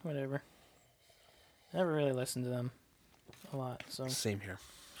 Whatever. Never really listened to them a lot, so. Same here.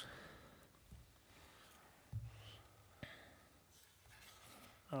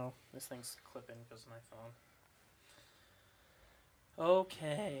 Oh, this thing's clipping because of my phone.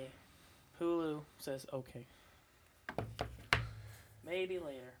 Okay. Hulu says okay. Maybe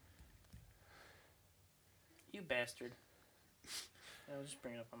later. You bastard. I'll just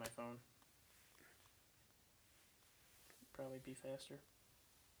bring it up on my phone. Probably be faster.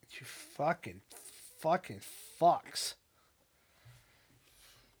 You fucking fucks.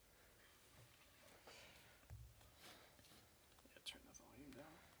 Yeah, turn the volume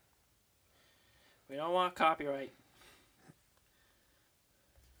down. We don't want copyright.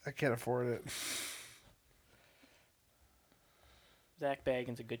 I can't afford it. Zach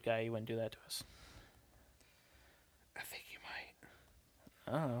Bagans a good guy. He wouldn't do that to us. I think you might.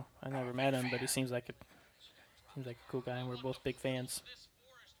 I don't know. I never met him, but he seems like a cool guy, and we're both big fans.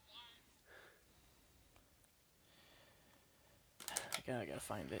 I gotta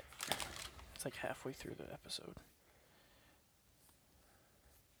find it. It's like halfway through the episode.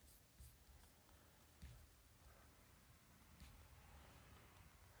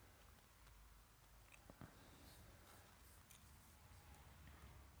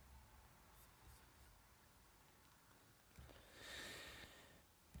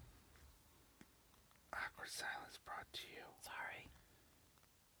 Awkward silence brought to you Sorry.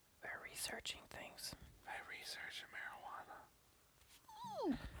 We're researching things. by research in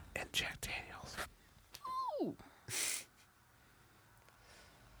marijuana and Jack Daniels. Ooh.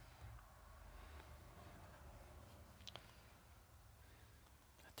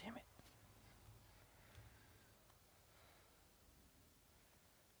 God damn it.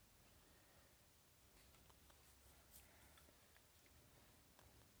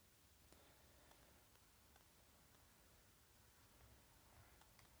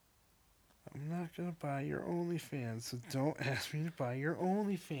 I'm not gonna buy your OnlyFans, so don't ask me to buy your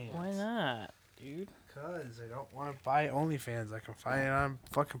OnlyFans. Why not, dude? Because I don't want to buy OnlyFans. I can find it on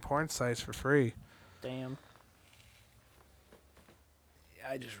fucking porn sites for free. Damn. Yeah,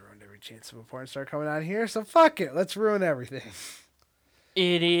 I just ruined every chance of a porn star coming on here, so fuck it. Let's ruin everything.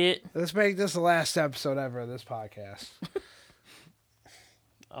 Idiot. Let's make this the last episode ever of this podcast.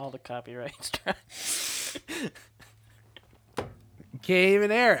 All the copyrights. You can't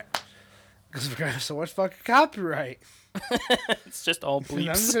even air it. Because we're gonna have so much fucking copyright. It's just all And I'm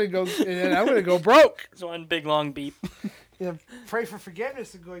bleeps. gonna go and then I'm gonna go broke. It's one big long beep. Yeah, pray for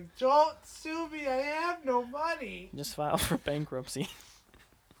forgiveness and going, don't sue me, I have no money. Just file for bankruptcy.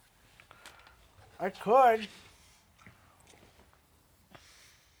 I could.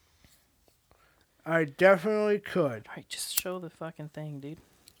 I definitely could. Alright, just show the fucking thing, dude.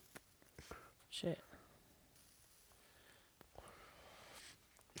 Shit.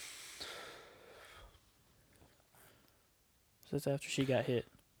 So that's after she got hit.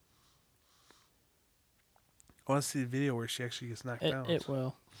 I want to see the video where she actually gets knocked down. It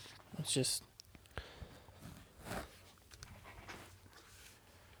will. It's just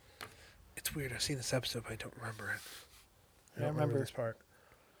That's weird. I've seen this episode, but I don't remember it. I remember this part.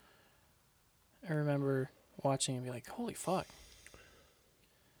 I remember watching and be like, holy fuck.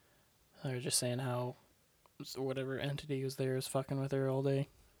 They were just saying how whatever entity was there is fucking with her all day.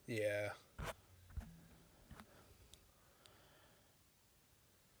 Yeah.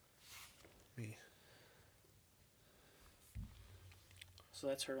 Me. So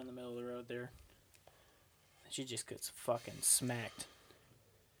that's her in the middle of the road there. She just gets fucking smacked.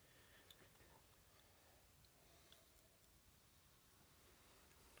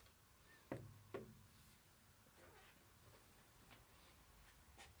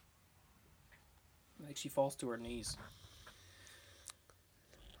 Like she falls to her knees.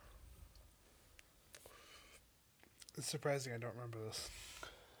 It's surprising I don't remember this.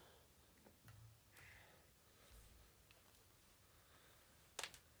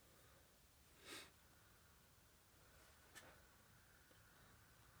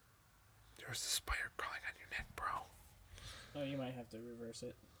 There's a spider crawling on your neck, bro. Oh, you might have to reverse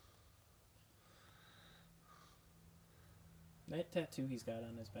it. That tattoo he's got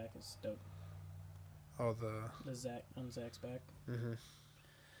on his back is dope. Oh, The Zach on Zach's back. Mm-hmm.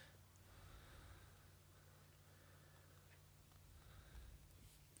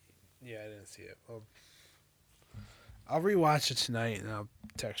 Yeah, I didn't see it. Well, I'll rewatch it tonight and I'll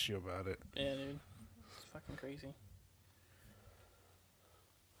text you about it. Yeah, dude. It's fucking crazy.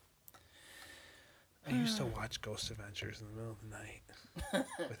 I used to watch Ghost Adventures in the middle of the night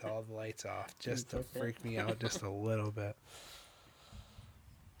with all the lights off just to took that. freak me out just a little bit.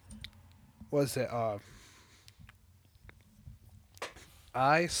 Was it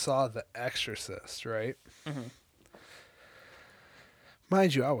I saw The Exorcist, right? Mm-hmm.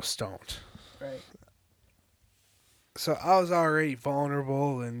 Mind you, I was stoned. Right. So I was already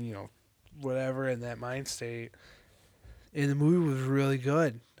vulnerable and, whatever in that mind state. And the movie was really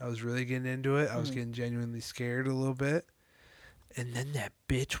good. I was really getting into it. I was getting genuinely scared a little bit. And then that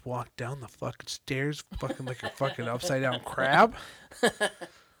bitch walked down the fucking stairs fucking like a fucking upside down crab.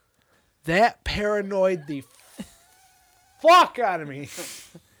 That paranoid the fuck out of me.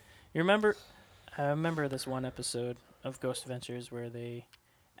 You remember? I remember this one episode of Ghost Adventures where they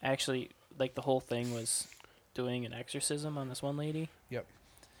actually, like, the whole thing was doing an exorcism on this one lady. Yep.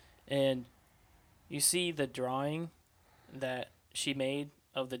 And you see the drawing that she made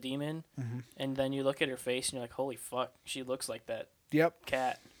of the demon, and then you look at her face and you're like, holy fuck, she looks like that Yep.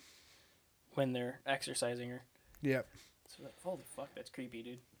 cat when they're exorcising her. Yep. So like, holy fuck, that's creepy,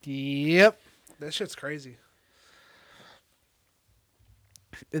 dude. Yep. That shit's crazy.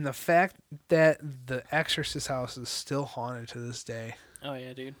 And the fact that the Exorcist house is still haunted to this day. Oh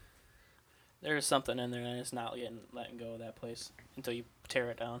yeah, dude. There's something in there and it's not letting go of that place until you tear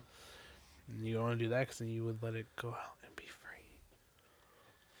it down. And you don't want to do that because then you would let it go out and be free.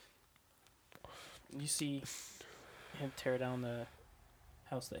 You see him tear down the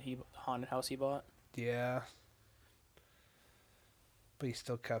house haunted house he bought. Yeah. But he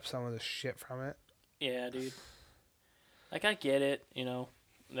still kept some of the shit from it. Yeah, dude. Like, I get it,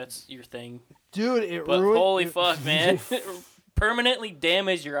 that's your thing. Dude, it But ruined... holy fuck, man. Permanently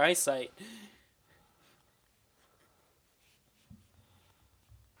damaged your eyesight.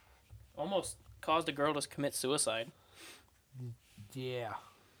 Almost caused a girl to commit suicide. Yeah.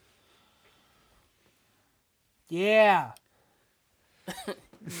 Yeah.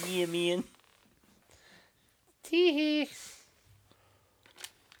 Yeah, man. Tee-hee.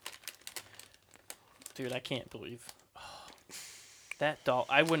 Dude, I can't believe. That doll.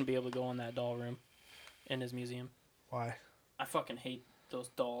 I wouldn't be able to go in that doll room in his museum. Why? I fucking hate those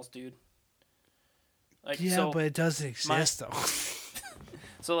dolls, dude. Like, Yeah, so, but it doesn't exist, though.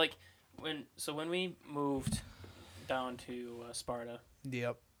 so like, when we moved down to Sparta,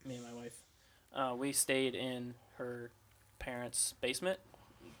 Yep. me and my wife, we stayed in her parents' basement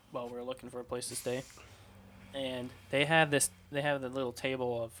while we were looking for a place to stay. And they have the little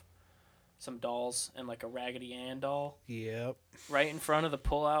table of some dolls and like a Raggedy Ann doll Yep. right in front of the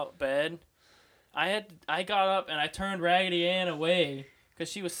pull-out bed. I got up and I turned Raggedy Ann away because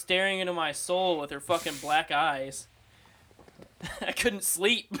she was staring into my soul with her fucking black eyes. I couldn't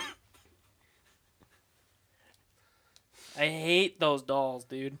sleep. I hate those dolls,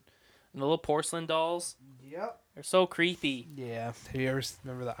 dude. And the little porcelain dolls, Yep. they're so creepy. Yeah. Have you ever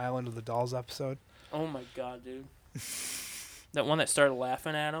remember the Island of the Dolls episode? Oh my god, dude. That one that started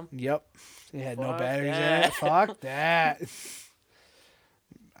laughing at him. Yep. It had no Fuck batteries in that. it. Fuck that.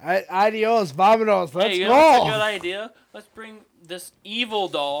 Adios, vamonos. Let's Hey, you go. know what's a good idea? Let's bring this evil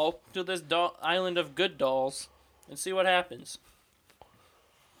doll to this island of good dolls and see what happens.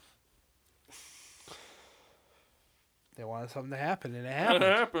 They wanted something to happen, and it What happened.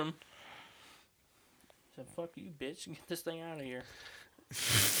 happened? said, "Fuck you, bitch! Get this thing out of here."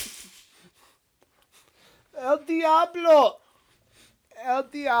 El Diablo. El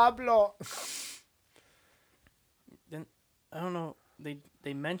Diablo. Then I don't know.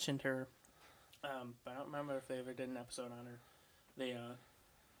 They mentioned her, but I don't remember if they ever did an episode on her. They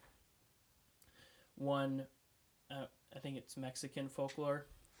one, I think it's Mexican folklore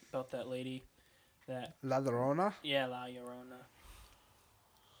about that lady, that La Llorona. yeah, La Llorona.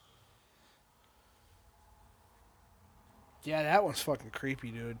 Yeah, that one's fucking creepy,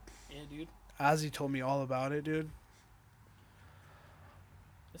 dude. Yeah, dude, Ozzy told me all about it, dude.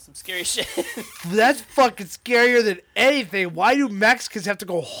 that's some scary shit. That's fucking scarier than anything. Why do Mexicans have to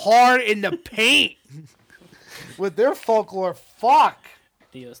go hard in the paint with their folklore? Fuck.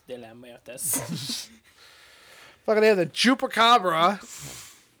 Dios de la muertes. Fucking they have the Chupacabra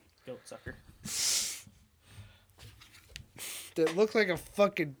Goat sucker. that looks like a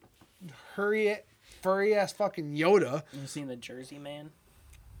fucking furry ass fucking Yoda. You seen the Jersey Man,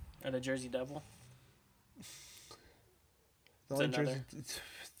 or the Jersey Devil? The It's only another-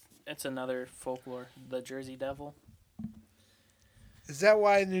 It's another folklore. The Jersey Devil. Is that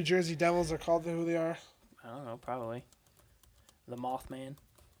why New Jersey Devils are called who they are? I don't know, probably. The Mothman.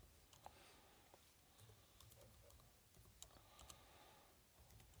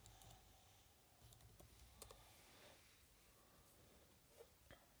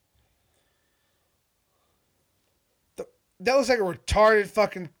 That looks like a retarded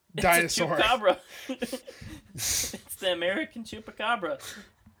fucking dinosaur. It's a chupacabra. It's the American chupacabra.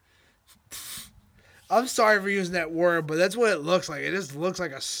 I'm sorry for using that word, but that's what it looks like. It just looks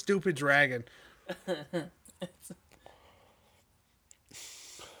like a stupid dragon.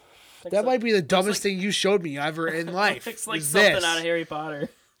 That might be the dumbest thing you showed me ever in life. Looks like is something this. out of Harry Potter.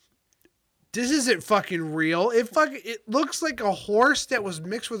 This isn't fucking real. It looks like a horse that was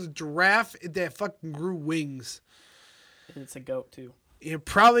mixed with a giraffe that fucking grew wings. It's a goat too. It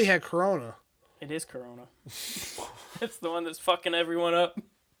probably had corona. It is Corona. It's the one that's fucking everyone up.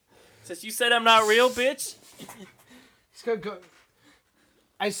 Says, you said I'm not real, bitch. It's gonna go.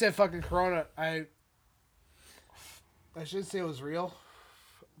 I said fucking corona. I should say it was real,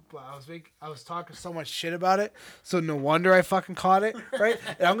 but I was talking so much shit about it, so no wonder I fucking caught it, right?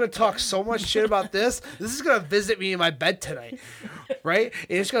 And I'm gonna talk so much shit about this. This is gonna visit me in my bed tonight, right?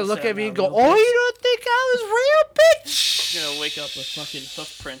 And it's gonna look said at me I'm and not go, real, "Oh, bitch." you don't think I was real, bitch? You're gonna wake up with fucking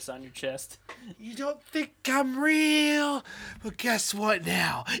hoof prints on your chest. You don't think I'm real? But guess what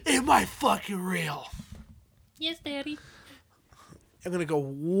now? Am I fucking real? Yes, Daddy. I'm gonna go,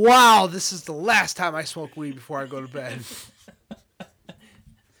 wow, this is the last time I smoke weed before I go to bed.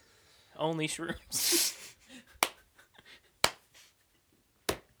 Only shrooms.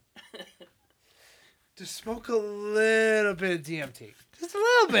 Just smoke a little bit of DMT. Just a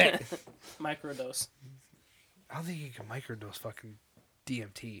little bit. Microdose. I don't think you can microdose fucking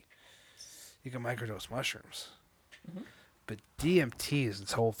DMT. You can microdose mushrooms. But DMT is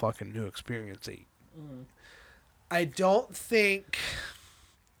its whole fucking new experience. I don't think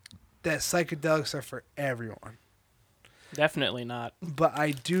that psychedelics are for everyone. Definitely not. But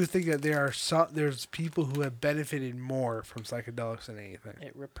I do think that there's people who have benefited more from psychedelics than anything.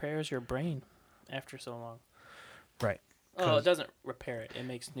 It repairs your brain after so long. Right. Oh, it doesn't repair it. It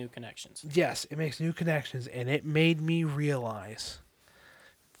makes new connections. Yes, it makes new connections, and it made me realize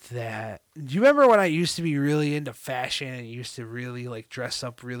that. Do you remember when I used to be really into fashion and used to really like dress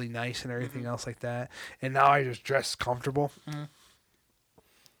up really nice and everything else like that, and now I just dress comfortable?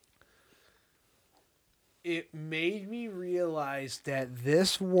 It made me realize that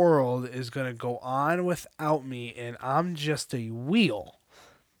this world is gonna go on without me, and I'm just a wheel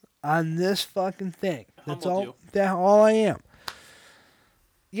on this fucking thing. That's Humbled all. you. That's all I am.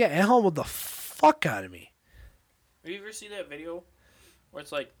 Yeah, it humbled the fuck out of me. Have you ever seen that video where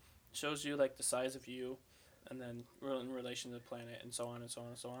it's like shows you like the size of you, and then in relation to the planet, and so on and so on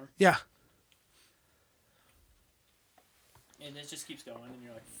and so on, Yeah. and it just keeps going, and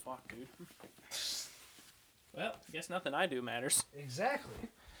you're like, "Fuck, dude." Well, I guess nothing I do matters. Exactly.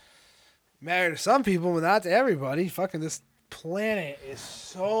 Matter to some people, but not to everybody. Fucking this planet is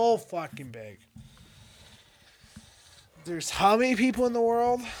so fucking big. There's how many people in the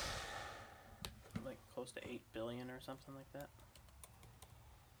world? Like close to 8 billion or something like that.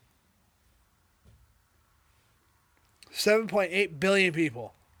 7.8 billion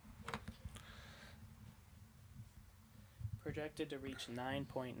people. Projected to reach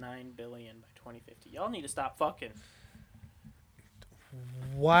 9.9 billion by 2050. Y'all need to stop fucking.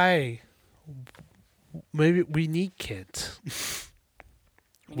 Why? Maybe we need kids.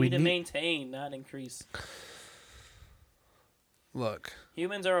 We need to maintain, not increase. Look.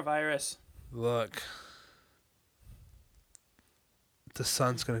 Humans are a virus. Look. the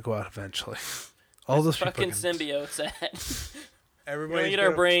sun's gonna go out eventually. All those people fucking are gonna- symbiotes at. We'll Everybody's eat our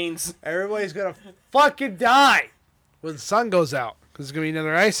gonna, brains. everybody's gonna fucking die when the sun goes out. Because it's gonna be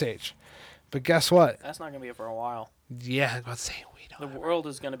another ice age. But guess what? That's not gonna be for a while. Yeah, I'm about to say we The don't. world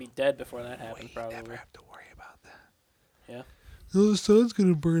is gonna be dead before that happens, We probably. never have to worry about that. Yeah. No, the sun's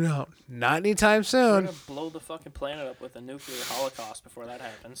gonna burn out. Not anytime We're soon. gonna blow the fucking planet up with a nuclear holocaust before that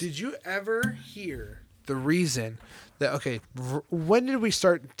happens. Did you ever hear the reason that when did we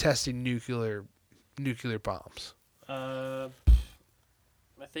start testing nuclear bombs? I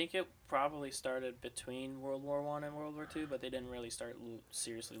think it probably started between World War I and World War II, but they didn't really start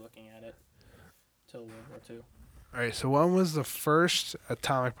seriously looking at it till World War II. All right, so when was the first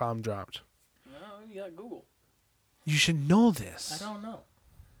atomic bomb dropped? No, you got Google. You should know this. I don't know.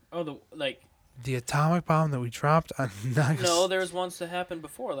 Oh, The atomic bomb that we dropped on Nagasaki. no, there's ones that happened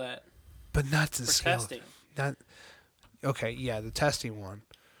before that but not to the for scale. testing. Not okay, yeah, the testing one,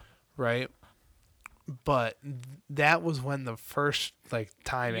 right? But that was when the first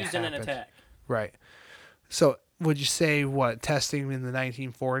time Used it in happened, an attack. right? So would you say what testing in the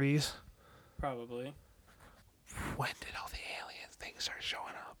 1940s? Probably. When did all the alien things start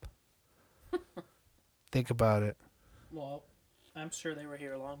showing up? Think about it. Well, I'm sure they were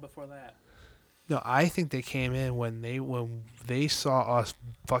here long before that. No, I think they came in when they saw us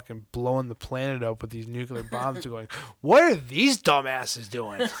fucking blowing the planet up with these nuclear bombs. Going, what are these dumbasses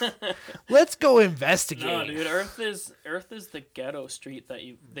doing? Let's go investigate. No, dude, Earth is the ghetto street that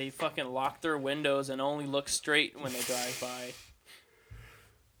they fucking lock their windows and only look straight when they drive by.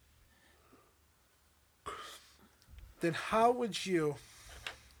 Then how would you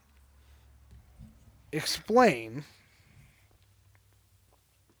explain?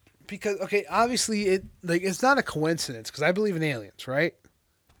 Because obviously it's not a coincidence because I believe in aliens, right?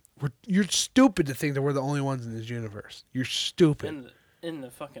 You're stupid to think that we're the only ones in this universe. You're stupid. In the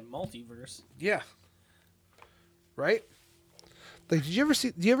fucking multiverse. Yeah. Right? Like, do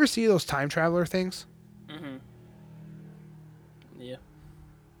you ever see those time traveler things? Mm-hmm. Yeah.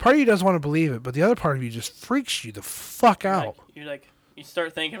 Part of you doesn't want to believe it, but the other part of you just freaks you the fuck out. You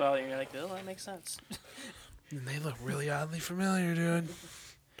start thinking about it and you're like, oh, that makes sense. And they look really oddly familiar, dude.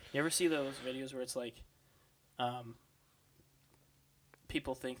 You ever see those videos where it's like,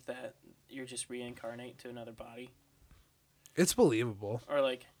 people think that you're just reincarnate to another body? It's believable. Or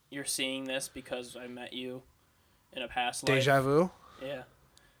like, you're seeing this because I met you in a past life. Deja vu? Yeah.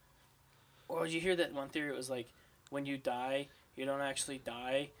 Or did you hear that one theory? It was like, when you die, you don't actually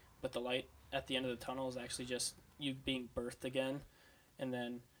die, but the light at the end of the tunnel is actually just you being birthed again. And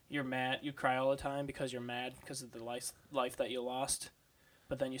then you're mad, you cry all the time because you're mad because of the life that you lost.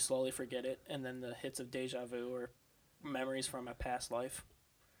 But then you slowly forget it, and then the hits of deja vu or memories from a past life.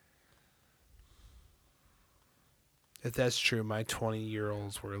 If that's true, my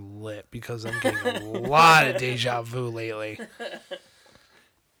 20-year-olds were lit because I'm getting a lot of deja vu lately.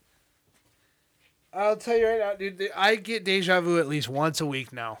 I'll tell you right now, dude, I get deja vu at least once a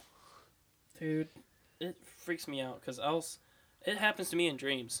week now. Dude, it freaks me out because it happens to me in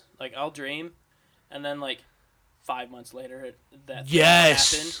dreams. Like, I'll dream, and then, 5 months later, that thing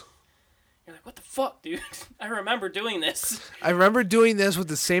happened. You're like, what the fuck, dude? I remember doing this. I remember doing this with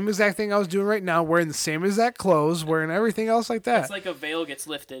the same exact thing I was doing right now, wearing the same exact clothes, wearing everything else like that. It's like a veil gets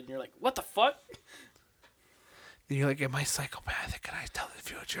lifted, and you're like, what the fuck? And you're like, am I psychopathic? Can I tell the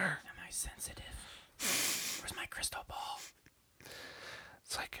future? Am I sensitive? Where's my crystal ball?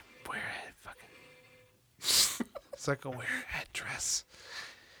 It's like, wear a fucking... it's like a wear a headdress.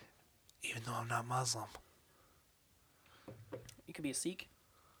 Even though I'm not Muslim. You could be a Sikh.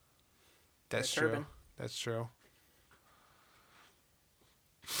 That's Or a true. turban. That's true.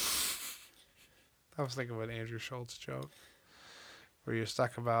 I was thinking of an Andrew Schultz joke. Where you're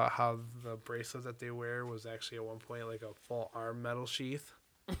talking about how the bracelet that they wear was actually at one point like a full arm metal sheath.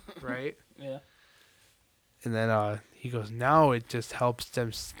 Right? Yeah. And then he goes, now it just helps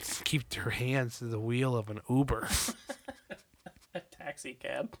them keep their hands to the wheel of an Uber. A taxi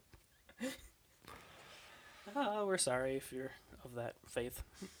cab. Oh, we're sorry if you're of that faith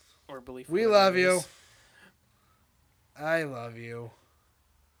or belief. We whatever love it you. is. I love you.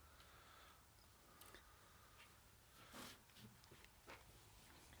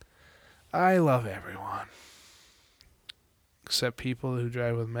 I love everyone. Except people who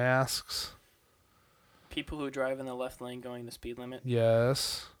drive with masks. People who drive in the left lane going the speed limit,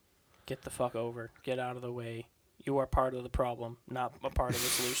 Yes. get the fuck over. Get out of the way. You are part of the problem, not a part of the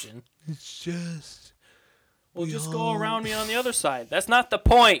solution. It's just... Well, we just go all- around me on the other side. That's not the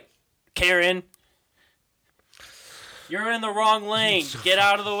point, Karen. You're in the wrong lane. Get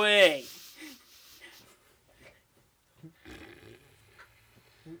out of the way.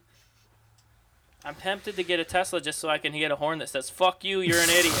 I'm tempted to get a Tesla just so I can get a horn that says "Fuck you, you're an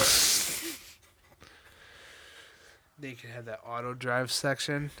idiot." They can have that auto drive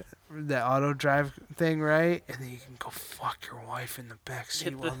section, that auto drive thing, right? And then you can go fuck your wife in the back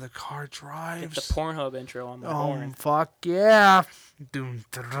seat while the car Get drives. the Pornhub intro on my horn. Fuck yeah! Dun,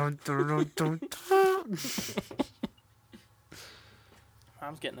 dun, dun, dun, dun, dun.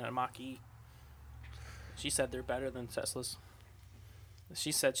 Mom's getting a Mach-E. She said they're better than Teslas.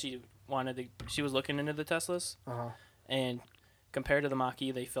 She said she was looking into the Teslas, and compared to the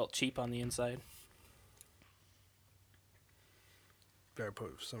Mach-E, they felt cheap on the inside. Better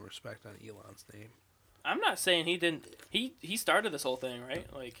put some respect on Elon's name. I'm not saying he didn't. He started this whole thing, right?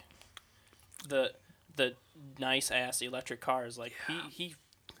 Like the nice ass electric cars. Like he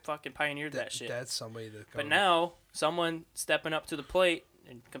fucking pioneered that shit. That's somebody that. But now someone stepping up to the plate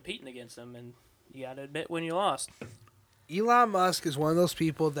and competing against him, and you gotta admit when you lost. Elon Musk is one of those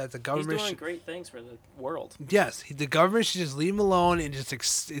people that the government. He's doing great things for the world. Yes, the government should just leave him alone and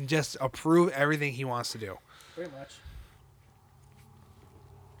just approve everything he wants to do. Pretty much.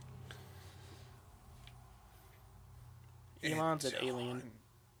 Elon's an alien.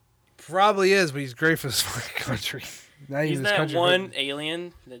 Probably is, but he's great for this fucking country. Not He's even this that country. one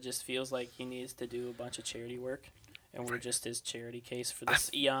alien that just feels like he needs to do a bunch of charity work, and we're just his charity case for this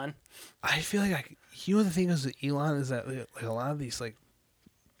eon. I feel like you know the thing is with Elon is that like a lot of these like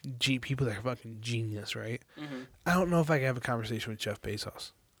people that are fucking genius, right? Mm-hmm. I don't know if I can have a conversation with Jeff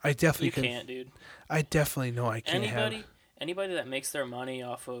Bezos. I definitely You can. can't, dude. I definitely know I can't Anybody that makes their money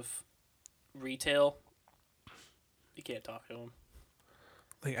off of retail, you can't talk to them.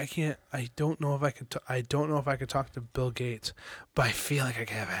 Like I can't. I don't know if I could. I don't know if I could talk to Bill Gates, but I feel like I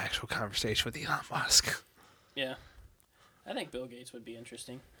can have an actual conversation with Elon Musk. Yeah, I think Bill Gates would be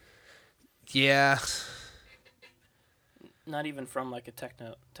interesting. Yeah. Not even from like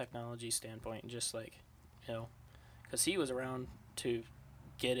a technology standpoint, just like, you know, because he was around to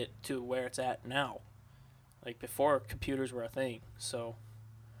get it to where it's at now, like before computers were a thing. So.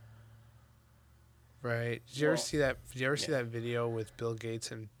 Right. Did you ever Well, see that? Did you ever see yeah. that video with Bill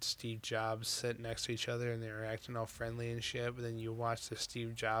Gates and Steve Jobs sitting next to each other and they were acting all friendly and shit? But then you watch the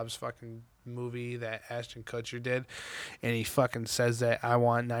Steve Jobs fucking movie that Ashton Kutcher did, and he fucking says that I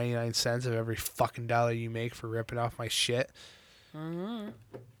want 99 cents of every fucking dollar you make for ripping off my shit. Mm-hmm.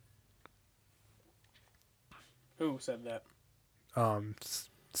 Who said that?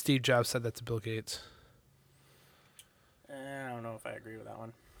 Steve Jobs said that to Bill Gates. I don't know if I agree with that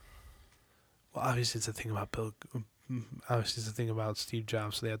one. Well, obviously it's a thing about Obviously it's a thing about Steve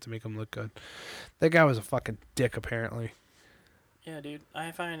Jobs, so they have to make him look good. That guy was a fucking dick, apparently. Yeah, dude.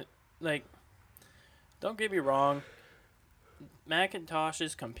 I find, like, don't get me wrong,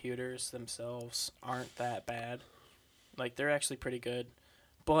 Macintosh's computers themselves aren't that bad. Like, they're actually pretty good.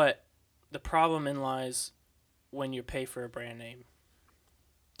 But the problem lies when you pay for a brand name.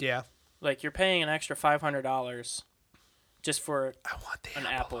 Yeah. Like, you're paying an extra $500 just for I want the an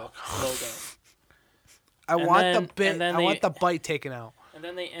Apple logo. I And want then- the bit. and then I they- want the bite taken out. And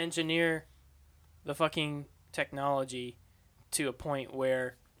then they engineer the fucking technology to a point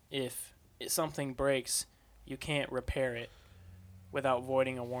where if something breaks, you can't repair it without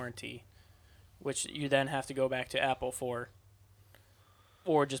voiding a warranty, which you then have to go back to Apple for,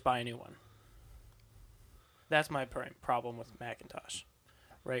 or just buy a new one. That's my problem with Macintosh,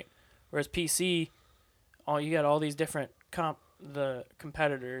 right? Whereas PC, you got all these different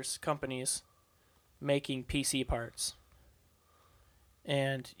competitors, companies making PC parts.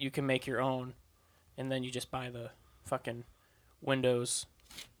 And you can make your own, and then you just buy the fucking Windows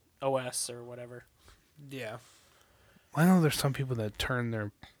OS or whatever. Yeah. I know there's some people that turn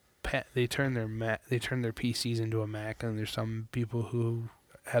their PCs into a Mac, and there's some people who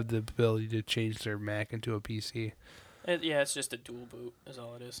have the ability to change their Mac into a PC. It's just a dual boot is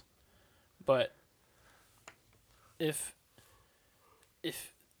all it is. But in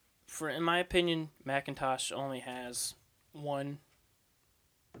my opinion, Macintosh only has one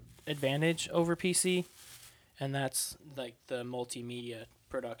advantage over PC, and that's like the multimedia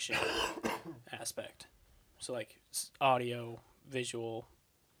production aspect. So like audio, visual,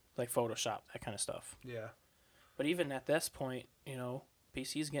 like Photoshop, that kind of stuff. Yeah. But even at this point,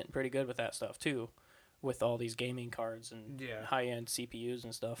 PC's getting pretty good with that stuff too, with all these gaming cards and high-end CPUs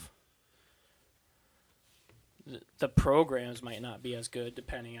and stuff. The programs might not be as good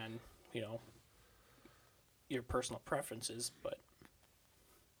depending on, your personal preferences, but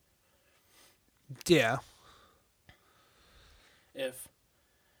yeah. If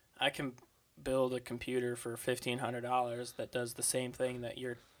I can build a computer for $1,500 that does the same thing that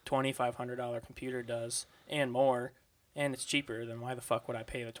your $2,500 computer does and more, and it's cheaper, then why the fuck would I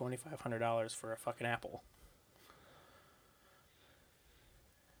pay the $2,500 for a fucking Apple?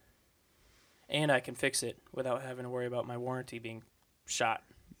 And I can fix it without having to worry about my warranty being shot.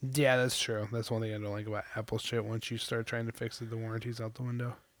 Yeah, that's true. That's one thing I don't like about Apple shit. Once you start trying to fix it, the warranty's out the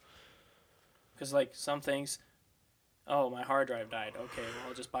window. Because, like, some things, oh, my hard drive died. Okay, well,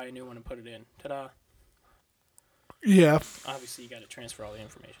 I'll just buy a new one and put it in. Ta-da. Yeah. Obviously, you got to transfer all the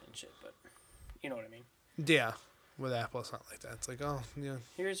information and shit, but you know what I mean. Yeah. With Apple, it's not like that. It's like, oh, yeah.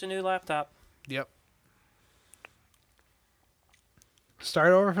 Here's a new laptop. Yep.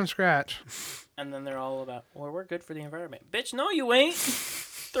 Start over from scratch. And then they're all about, well, we're good for the environment. Bitch, no, you ain't.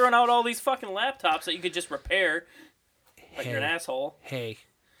 Throwing out all these fucking laptops that you could just repair. Like you're an asshole. Hey.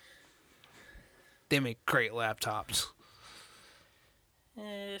 They make great laptops.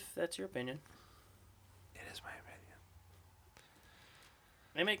 If that's your opinion. It is my opinion.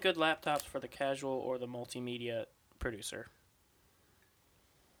 They make good laptops for the casual or the multimedia producer.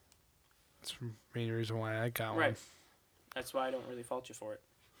 That's the main reason why I got one. Right. That's why I don't really fault you for it.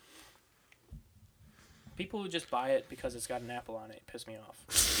 People who just buy it because it's got an Apple on it piss me off.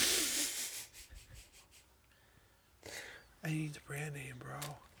 I need the brand name, bro.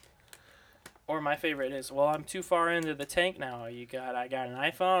 Or my favorite is, well, I'm too far into the tank now. I got an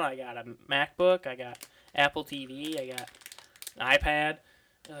iPhone, I got a MacBook, I got Apple TV, I got an iPad.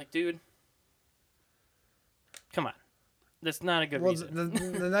 They're like, dude, come on. That's not a good reason.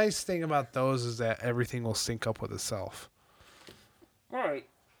 The nice thing about those is that everything will sync up with itself. Right.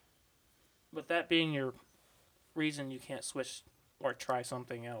 But that being your reason you can't switch or try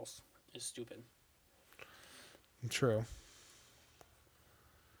something else is stupid. True.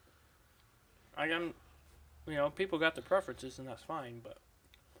 People got their preferences and that's fine, but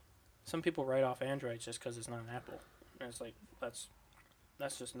some people write off Android just because it's not an Apple. And it's like, that's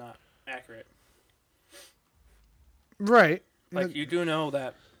just not accurate. Right. Like, you do know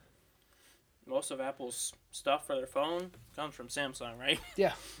that most of Apple's stuff for their phone comes from Samsung, right?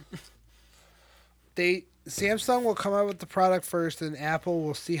 Yeah. Samsung will come out with the product first, and Apple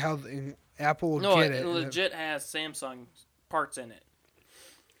will see how Apple will get it. No, it legit has Samsung parts in it.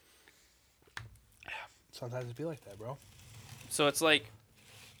 Sometimes it be like that, bro. So it's like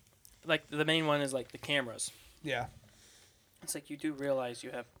the main one is like the cameras. Yeah. It's like you do realize you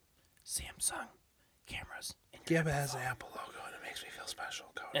have Samsung cameras. Yeah, but it has an Apple logo, and it makes me feel special,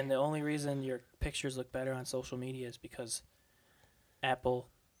 Cody. And the only reason your pictures look better on social media is because Apple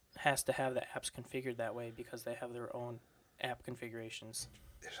has to have the apps configured that way because they have their own app configurations.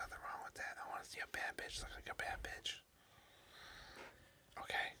 There's nothing wrong with that. I want to see a bad bitch look like a bad bitch.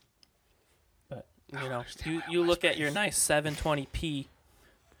 Okay. But, you look at your nice 720p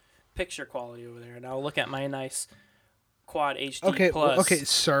picture quality over there, and I'll look at my nice Quad HD Plus. Okay,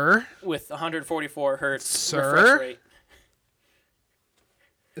 sir. With 144 hertz Sir? refresh rate.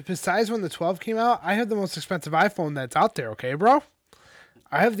 Besides when the 12 came out, I have the most expensive iPhone that's out there, okay, bro?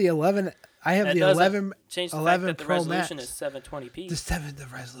 I have the 11. I have That the doesn't 11. change the 11 fact that the Pro resolution Max. is 720p. The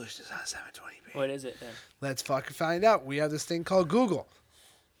resolution is on 720p. What is it then? Let's fucking find out. We have this thing called Google.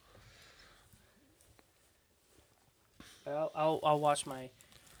 I'll watch my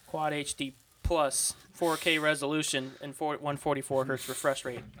Quad HD Plus 4K resolution and 144 hertz refresh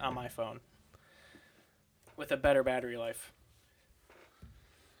rate on my phone with a better battery life.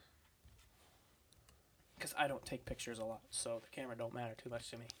 Because I don't take pictures a lot, so the camera don't matter too much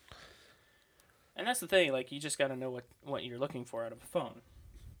to me. And that's the thing, like, you just got to know what you're looking for out of a phone.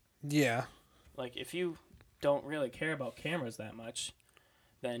 Yeah. Like, if you don't really care about cameras that much,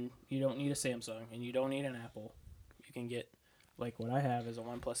 then you don't need a Samsung and you don't need an Apple. You can get, like what I have is a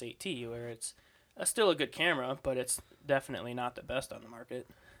OnePlus 8T, where it's still a good camera, but it's definitely not the best on the market.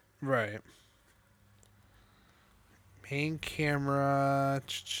 Right. Main camera.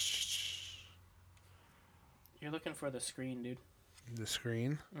 You're looking for the screen, dude. The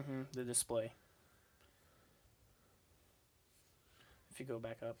screen. Mm-hmm. The display. If you go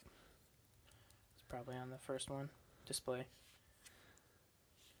back up, it's probably on the first one. Display.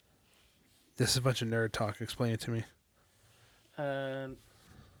 This is a bunch of nerd talk. Explain it to me. The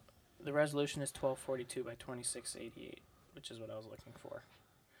resolution is 1242 by 2688, which is what I was looking for.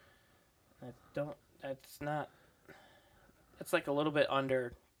 It's like a little bit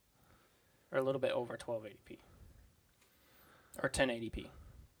under, or a little bit over 1280p. Or 1080p.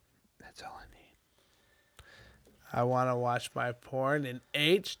 That's all I need. I want to watch my porn in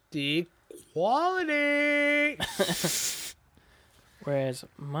HD quality. Whereas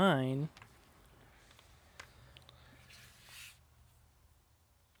mine,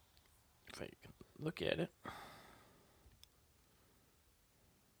 if I can look at it,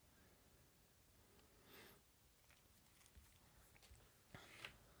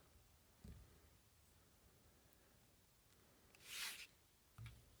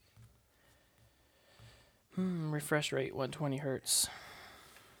 Refresh rate 120 hertz.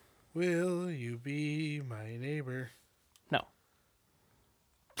 Will you be my neighbor? No.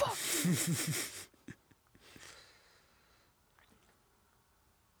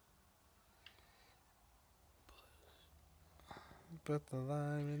 Put the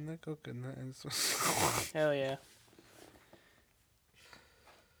lime in the coconut. Hell yeah.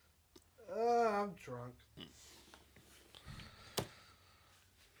 I'm drunk.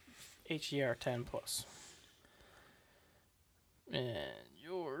 HDR 10 plus. And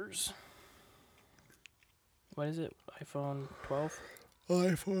yours. What is it? iPhone 12?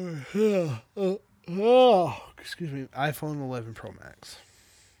 iPhone. Excuse me. iPhone 11 Pro Max.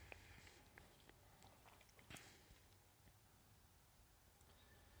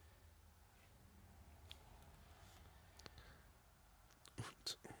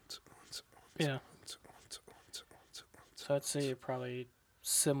 Yeah. So I'd say probably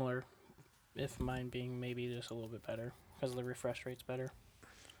similar, if mine being maybe just a little bit better, because the refresh rate's better.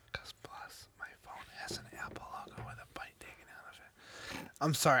 Because plus, my phone has an Apple logo with a bite taken out of it.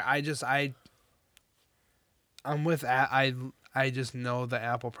 I'm sorry. I'm with I just know the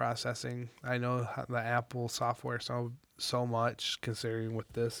Apple processing. I know the Apple software so much, considering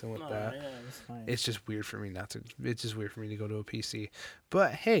with this and with that. Yeah, that's fine. It's just weird for me not to. It's just weird for me to go to a PC.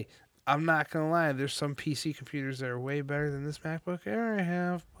 But hey, I'm not gonna lie. There's some PC computers that are way better than this MacBook Air I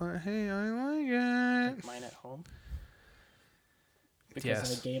have. But hey, I like it. Like mine at home. Because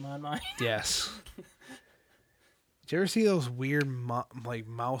Yes. I game on mine. Yes. Do you ever see those weird like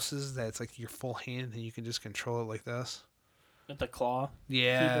mouses that's like your full hand and you can just control it like this? With the claw.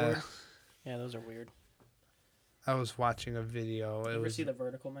 Yeah. Keyboard. Yeah, those are weird. I was watching a video. You It ever was see the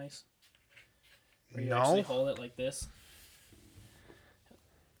vertical mice? Where you actually hold it like this?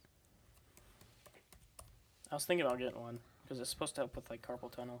 I was thinking about getting one, because it's supposed to help with like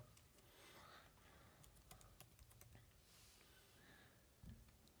carpal tunnel.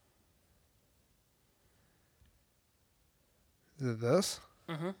 Is it this?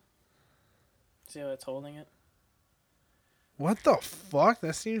 Mm-hmm. See how it's holding it? What the fuck?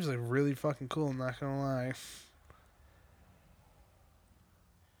 That seems like really fucking cool. I'm not gonna lie.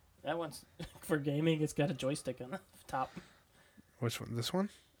 That one's for gaming. It's got a joystick on the top. Which one? This one?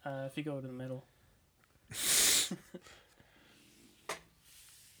 If you go to the middle.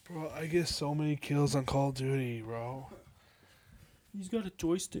 Bro, I get so many kills on Call of Duty, bro. He's got a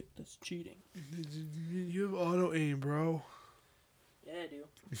joystick. That's cheating. You have auto aim, bro. Yeah, I do.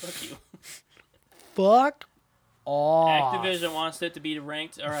 Fuck you. Fuck off. Activision wants it to be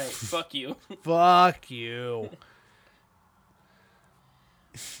ranked. All right, fuck you. Fuck you.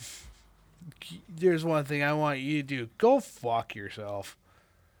 There's one thing I want you to do. Go fuck yourself.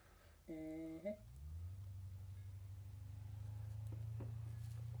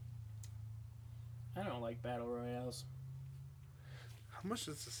 I don't like battle royales. How much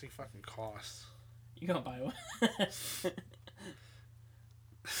does this thing fucking cost? You gonna buy one?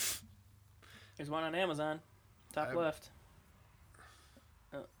 There's one on Amazon. Top left.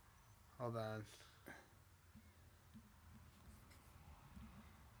 Hold on.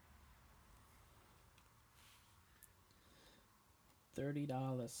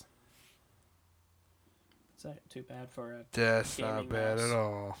 $30. It's not too bad for a That's gaming not bad mouse. at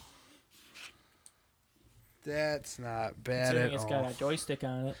all. That's not bad Considering at it's all. got a joystick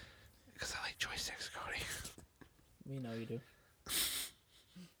on it. Because I like joysticks, Cody. We know you do.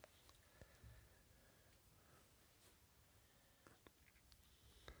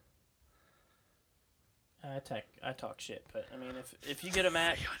 I talk shit, but I mean, if you get a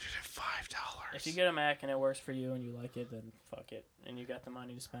Mac, $305. if you get a Mac and it works for you and you like it, then fuck it, and you got the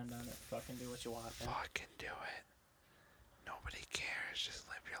money to spend on it, fucking do what you want. Man. Fucking do it. Nobody cares. Just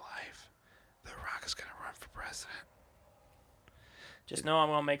live your life. The Rock is gonna run for president. Just know I'm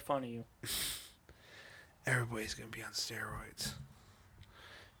gonna make fun of you. Everybody's gonna be on steroids.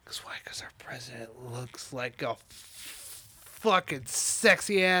 Cause why? Cause our president looks like a fucking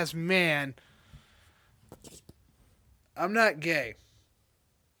sexy ass man. I'm not gay.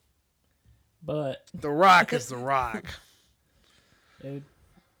 But The Rock is The Rock. dude,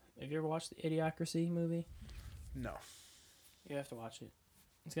 have you ever watched the Idiocracy movie? No. You have to watch it.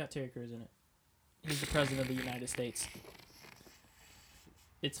 It's got Terry Crews in it. He's the president of the United States.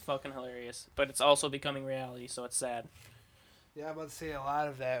 It's fucking hilarious, but it's also becoming reality, so it's sad. Yeah, I'm about to say a lot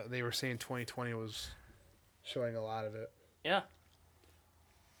of that. They were saying 2020 was showing a lot of it. Yeah.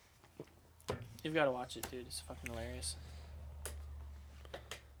 You've got to watch it, dude. It's fucking hilarious.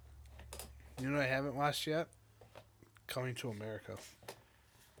 You know what I haven't watched yet? Coming to America.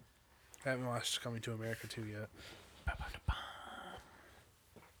 I haven't watched Coming to America 2 yet.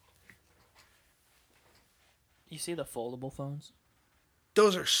 You see the foldable phones?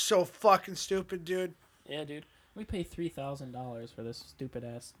 Those are so fucking stupid, dude. Yeah, dude. We pay $3,000 for this stupid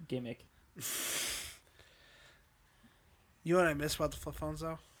ass gimmick. You know what I miss about the flip phones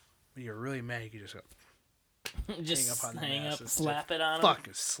though? When you're really mad, you can just go Just hang up on the hang up, masses. slap it on 'em.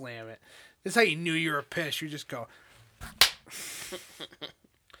 fucking slam it. This is how you knew you were pissed. You just go,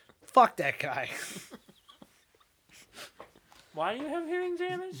 fuck that guy. Why do you have hearing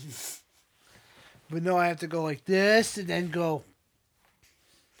damage? But no, I have to go like this and then go.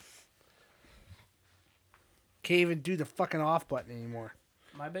 Can't even do the fucking off button anymore.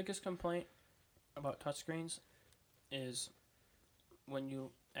 My biggest complaint about touchscreens is when you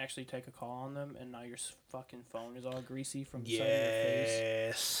actually take a call on them and now your fucking phone is all greasy from the side of your face.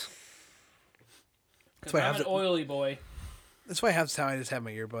 Yes. Because That's why I I'm have an to- oily boy. That's why half the time I just have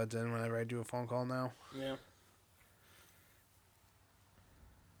my earbuds in whenever I do a phone call now. Yeah.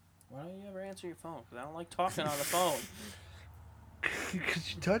 Why don't you ever answer your phone? Because I don't like talking on the phone.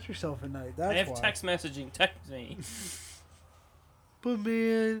 Because you touch yourself at night. I That's have why. text messaging. Text me. But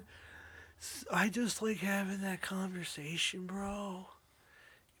man, I just like having that conversation, bro.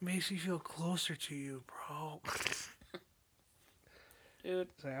 It makes me feel closer to you, bro. Dude,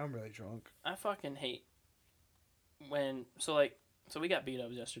 Say I'm really drunk. I fucking hate when... So we got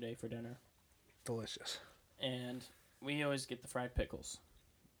B-dubs yesterday for dinner. Delicious. And we always get the fried pickles.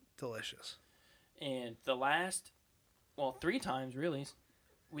 Delicious. And the last... Well, 3 times, really.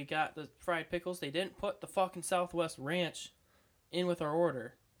 We got the fried pickles. They didn't put the fucking Southwest Ranch in with our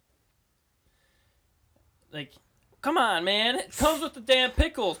order. Like, come on, man. It comes with the damn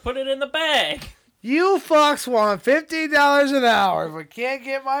pickles. Put it in the bag. You fucks want $15 an hour but can't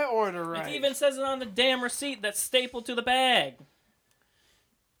get my order right. It even says it on the damn receipt that's stapled to the bag.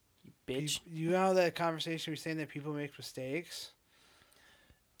 You bitch. You know how that conversation we saying that people make mistakes?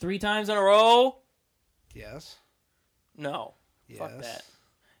 3 times in a row? Yes. No. Yes. Fuck that.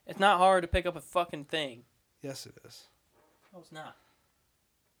 It's not hard to pick up a fucking thing. Yes, it is. No, it's not.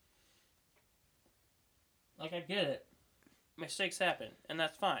 Like, I get it. Mistakes happen, and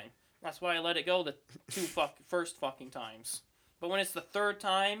that's fine. That's why I let it go the first fucking times. But when it's the 3rd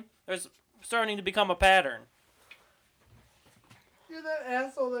time, there's starting to become a pattern. You're that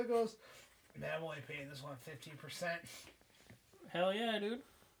asshole that goes, man, I'm only paying this one 15%. Hell yeah, dude.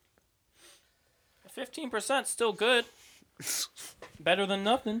 15% still good. Better than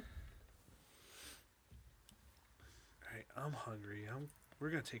nothing. Alright, I'm hungry.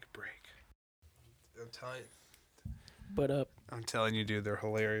 We're gonna take a break. I'm telling you, dude, they're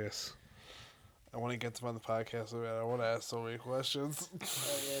hilarious. I want to get them on the podcast, so bad. I want to ask so many questions.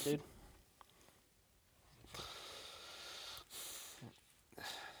 Hell yeah, dude.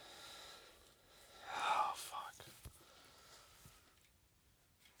 Oh, fuck.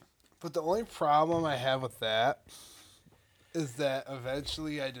 But the only problem I have with that is that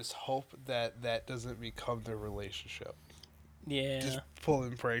eventually I just hope that that doesn't become their relationship. Yeah. Just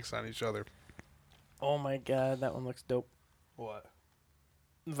pulling pranks on each other. Oh my god, that one looks dope. What?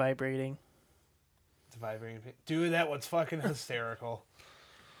 Vibrating. The vibrating pin? Dude, that one's fucking hysterical.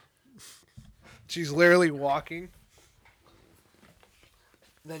 She's literally walking.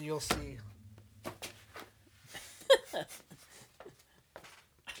 Then you'll see.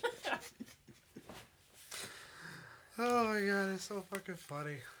 Oh my god, it's so fucking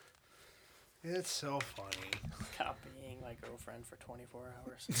funny. It's so funny. Copying my girlfriend for 24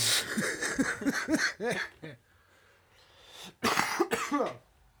 hours.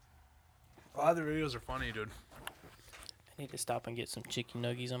 A lot of the videos are funny, dude. I need to stop and get some chicken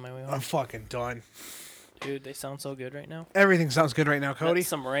nuggies on my way I'm home. fucking done. Dude, they sound so good right now. Everything sounds good right now, Cody. That's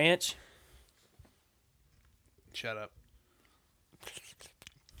some ranch. Shut up.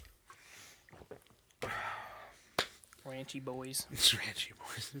 Ranchy boys. It's ranchy,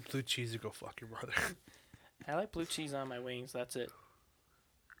 boys. Blue cheese to go fuck your brother. I like blue cheese on my wings. That's it.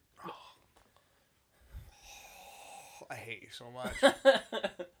 I hate you so much.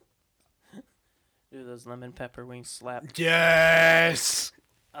 Dude, those lemon pepper wings slap. Yes!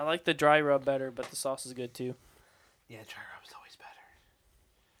 I like the dry rub better, but the sauce is good too. Yeah, dry rub's always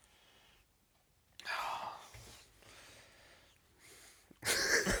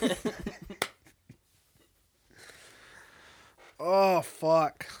better. Oh,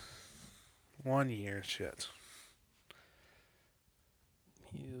 fuck. 1 year, shit.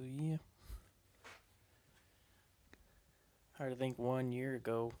 Hell yeah. Hard to think 1 year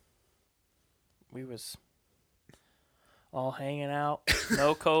ago we was all hanging out,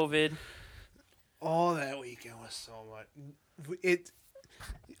 no COVID. Oh, that weekend was so much.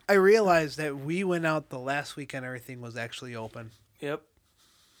 I realized that we went out the last weekend everything was actually open. Yep.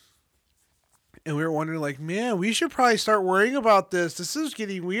 And we were wondering, like, man, we should probably start worrying about this. This is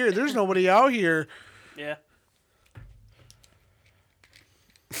getting weird. There's nobody out here. Yeah.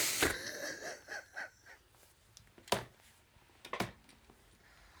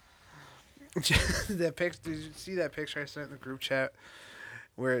 That picture, did you see that picture I sent in the group chat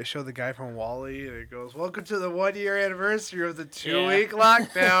where it showed the guy from Wall-E and it goes, "Welcome to the 1 year anniversary of the 2-week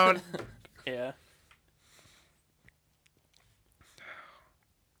lockdown." Yeah.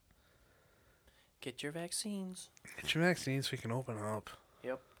 Get your vaccines. Get your vaccines so we can open up.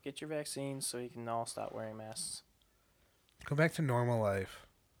 Yep. Get your vaccines so you can all stop wearing masks. Go back to normal life.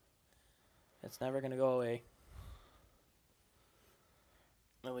 It's never going to go away.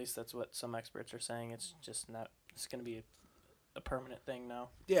 At least that's what some experts are saying. It's just not. It's going to be a permanent thing now.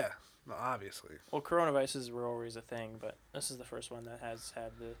 Yeah, no, obviously. Well, coronaviruses were always a thing, but this is the first one that has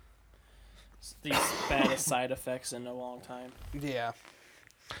had these baddest side effects in a long time. Yeah.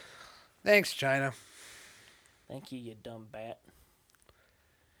 Thanks, China. Thank you, you dumb bat.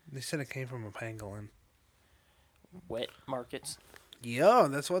 They said it came from a pangolin. Wet markets. Yeah,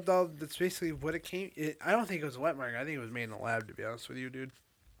 that's basically what it came. I don't think it was a wet market. I think it was made in the lab, to be honest with you, dude.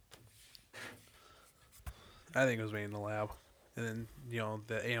 I think it was made in the lab. And then, the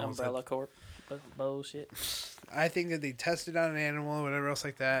animals. Umbrella Corp. Bullshit. I think that they tested on an animal or whatever else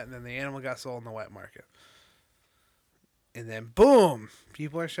like that, and then the animal got sold in the wet market. And then, boom!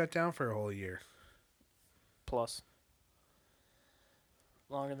 People are shut down for a whole year. Plus.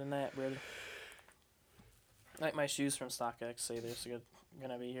 Longer than that, brother. Like my shoes from StockX say they're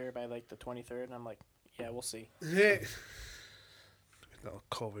gonna be here by like the 23rd, and I'm like, yeah, we'll see. No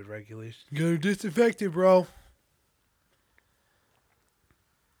COVID regulation. You gotta disinfect it, bro.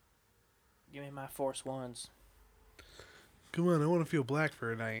 Give me my Force Ones. Come on, I want to feel black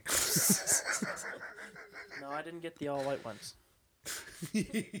for a night. No, I didn't get the all white ones.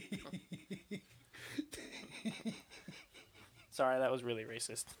 Sorry, that was really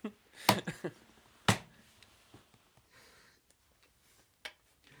racist.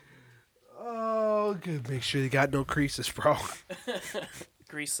 Oh, good. Make sure you got no creases, bro.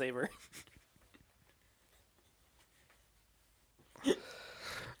 Grease saver.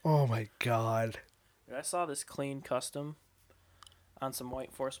 Oh my god. Dude, I saw this clean custom on some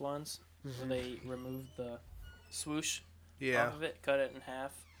white Force Ones. Where they removed the swoosh off of it, cut it in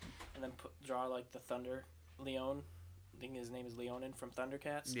half, and then draw like the Thunder Leon. I think his name is Leonin from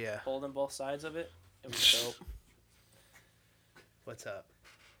Thundercats. Yeah. Holding both sides of it. It was dope. What's up?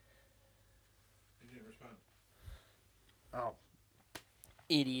 He didn't respond. Oh.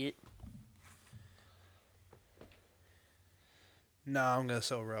 Idiot. No, I'm gonna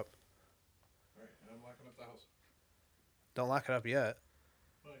sober up. Alright, I'm locking up the house. Don't lock it up yet.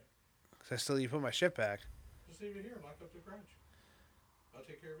 Why? Cause I still need to put my shit back. Just leave it here and lock up the garage. I'll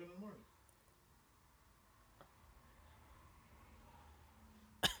take care of it in the morning.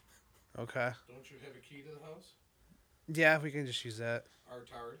 Okay. Don't you have a key to the house? Yeah, we can just use that.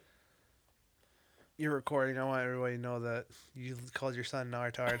 Artard. You're recording. I want everybody to know that you called your son an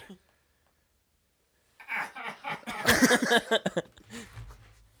artard.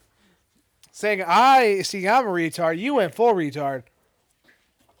 Saying I'm a retard. You went full retard.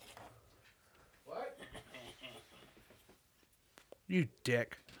 What? You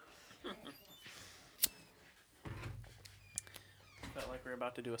dick. Felt like we were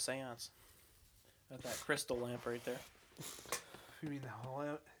about to do a seance. With that crystal lamp right there. You mean the whole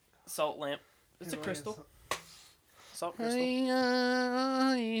lamp? Salt lamp. It's a crystal. Salt crystal.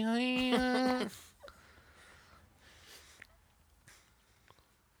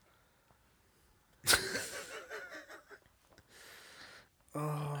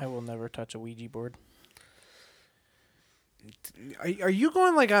 I will never touch a Ouija board. Are you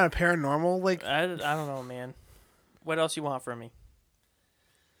going like on a paranormal like? I don't know, man. What else you want from me?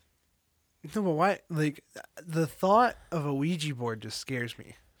 No, but why? Like the thought of a Ouija board just scares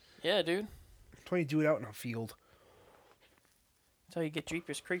me. Yeah, dude. That's why you do it out in a field. That's how you get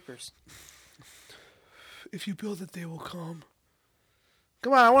Jeepers Creepers. If you build it, they will come.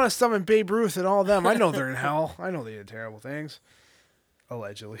 Come on, I want to summon Babe Ruth and all of them. I know they're in hell. I know they did terrible things.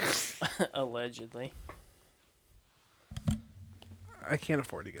 Allegedly. Allegedly. I can't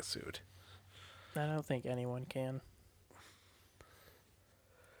afford to get sued. I don't think anyone can.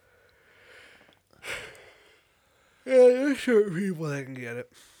 Yeah, there's certain people that can get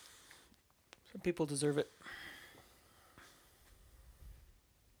it. Some people deserve it.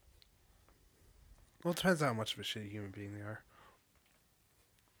 Well, it depends on how much of a shitty human being they are.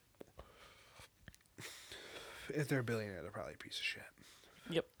 If they're a billionaire, they're probably a piece of shit.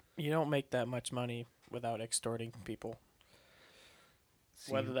 Yep. You don't make that much money without extorting people.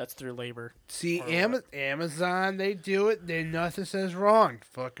 whether that's through labor. See, Or what? Amazon, they do it. Then nothing says wrong.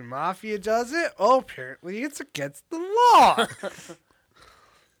 Fucking Mafia does it. Oh, apparently it's against the law.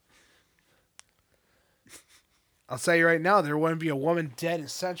 I'll tell you right now, there wouldn't be a woman dead in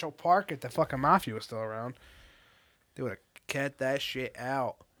Central Park if the fucking Mafia was still around. They would have kept that shit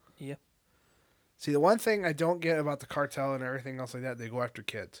out. Yeah. See, the one thing I don't get about the cartel and everything else like that, they go after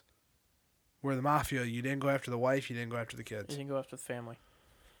kids. Where the Mafia, you didn't go after the wife, you didn't go after the You kids. can go after the family.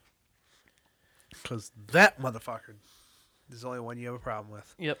 Because that motherfucker is the only one you have a problem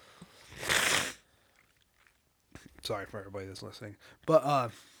with. Yep. Sorry for everybody that's listening. But,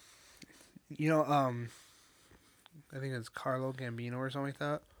 I think it's Carlo Gambino or something like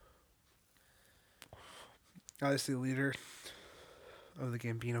that. Obviously, the leader of the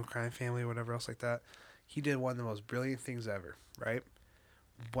Gambino crime family or whatever else like that. He did one of the most brilliant things ever, right?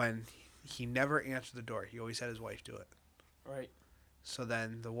 When he never answered the door. He always had his wife do it. Right. So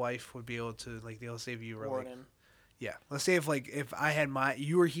then the wife would be able to, like, they'll say if you were Warn like, him. yeah. Let's say if I had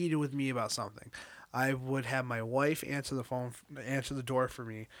you were heated with me about something, I would have my wife answer the door for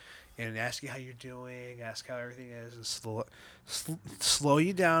me, and ask you how you're doing, ask how everything is, and slow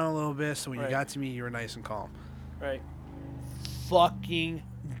you down a little bit. So when you Right. got to me, you were nice and calm. Right. Fucking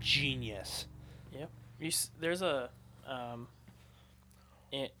genius. Yep. There's a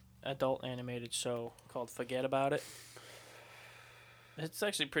adult animated show called Forget About It. It's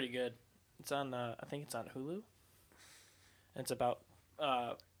actually pretty good. It's on I think it's on Hulu. It's about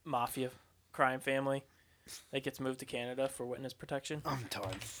mafia crime family that gets moved to Canada for witness protection. I'm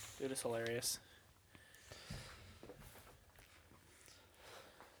done. Dude, it's hilarious.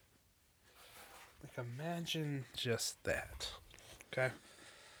 Like, imagine just that. Okay?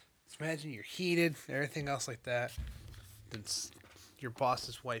 Just imagine you're heated, everything else like that. Then your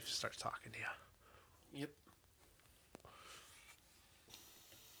boss's wife starts talking to you. Yep.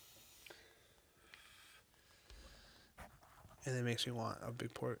 And it makes me want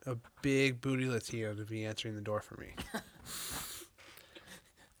a big booty Latino to be answering the door for me.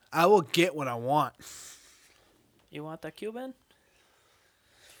 I will get what I want. You want that Cuban?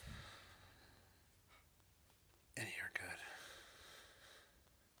 And you're good.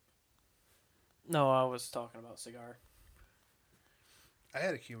 No, I was talking about cigar. I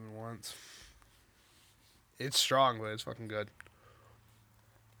had a Cuban once. It's strong, but it's fucking good.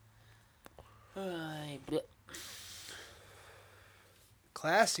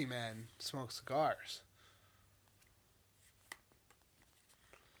 Classy men smoke cigars.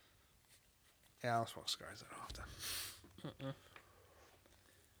 Yeah, I don't smoke cigars that often.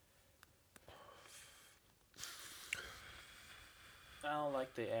 I don't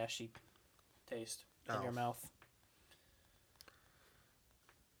like the ashy taste in Oh. your mouth.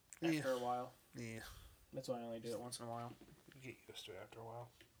 Yeah. After a while. Yeah, That's why I only do it once in a while. you get used to it after a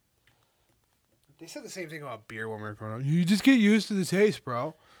while. They said the same thing about beer when we were growing up. You just get used to the taste,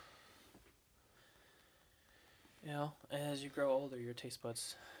 bro. You know, as you grow older, your taste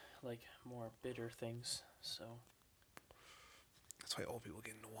buds like more bitter things. So That's why old people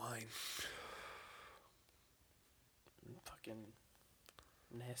get into wine. fucking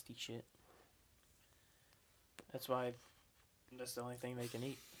nasty shit. That's why that's the only thing they can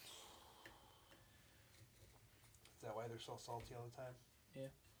eat. Is that why they're so salty all the time?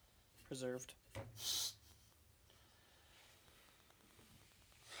 Preserved.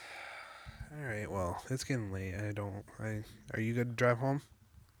 All right, well, it's getting late. Are you good to drive home?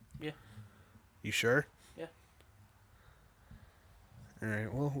 Yeah. You sure? Yeah. All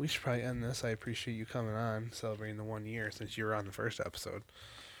right, well, we should probably end this. I appreciate you coming on, celebrating the 1 year since you were on the first episode.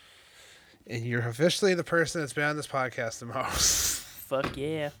 And you're officially the person that's been on this podcast the most. Fuck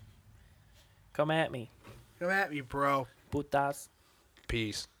yeah. Come at me, Come at me, bro. putas.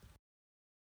 Peace.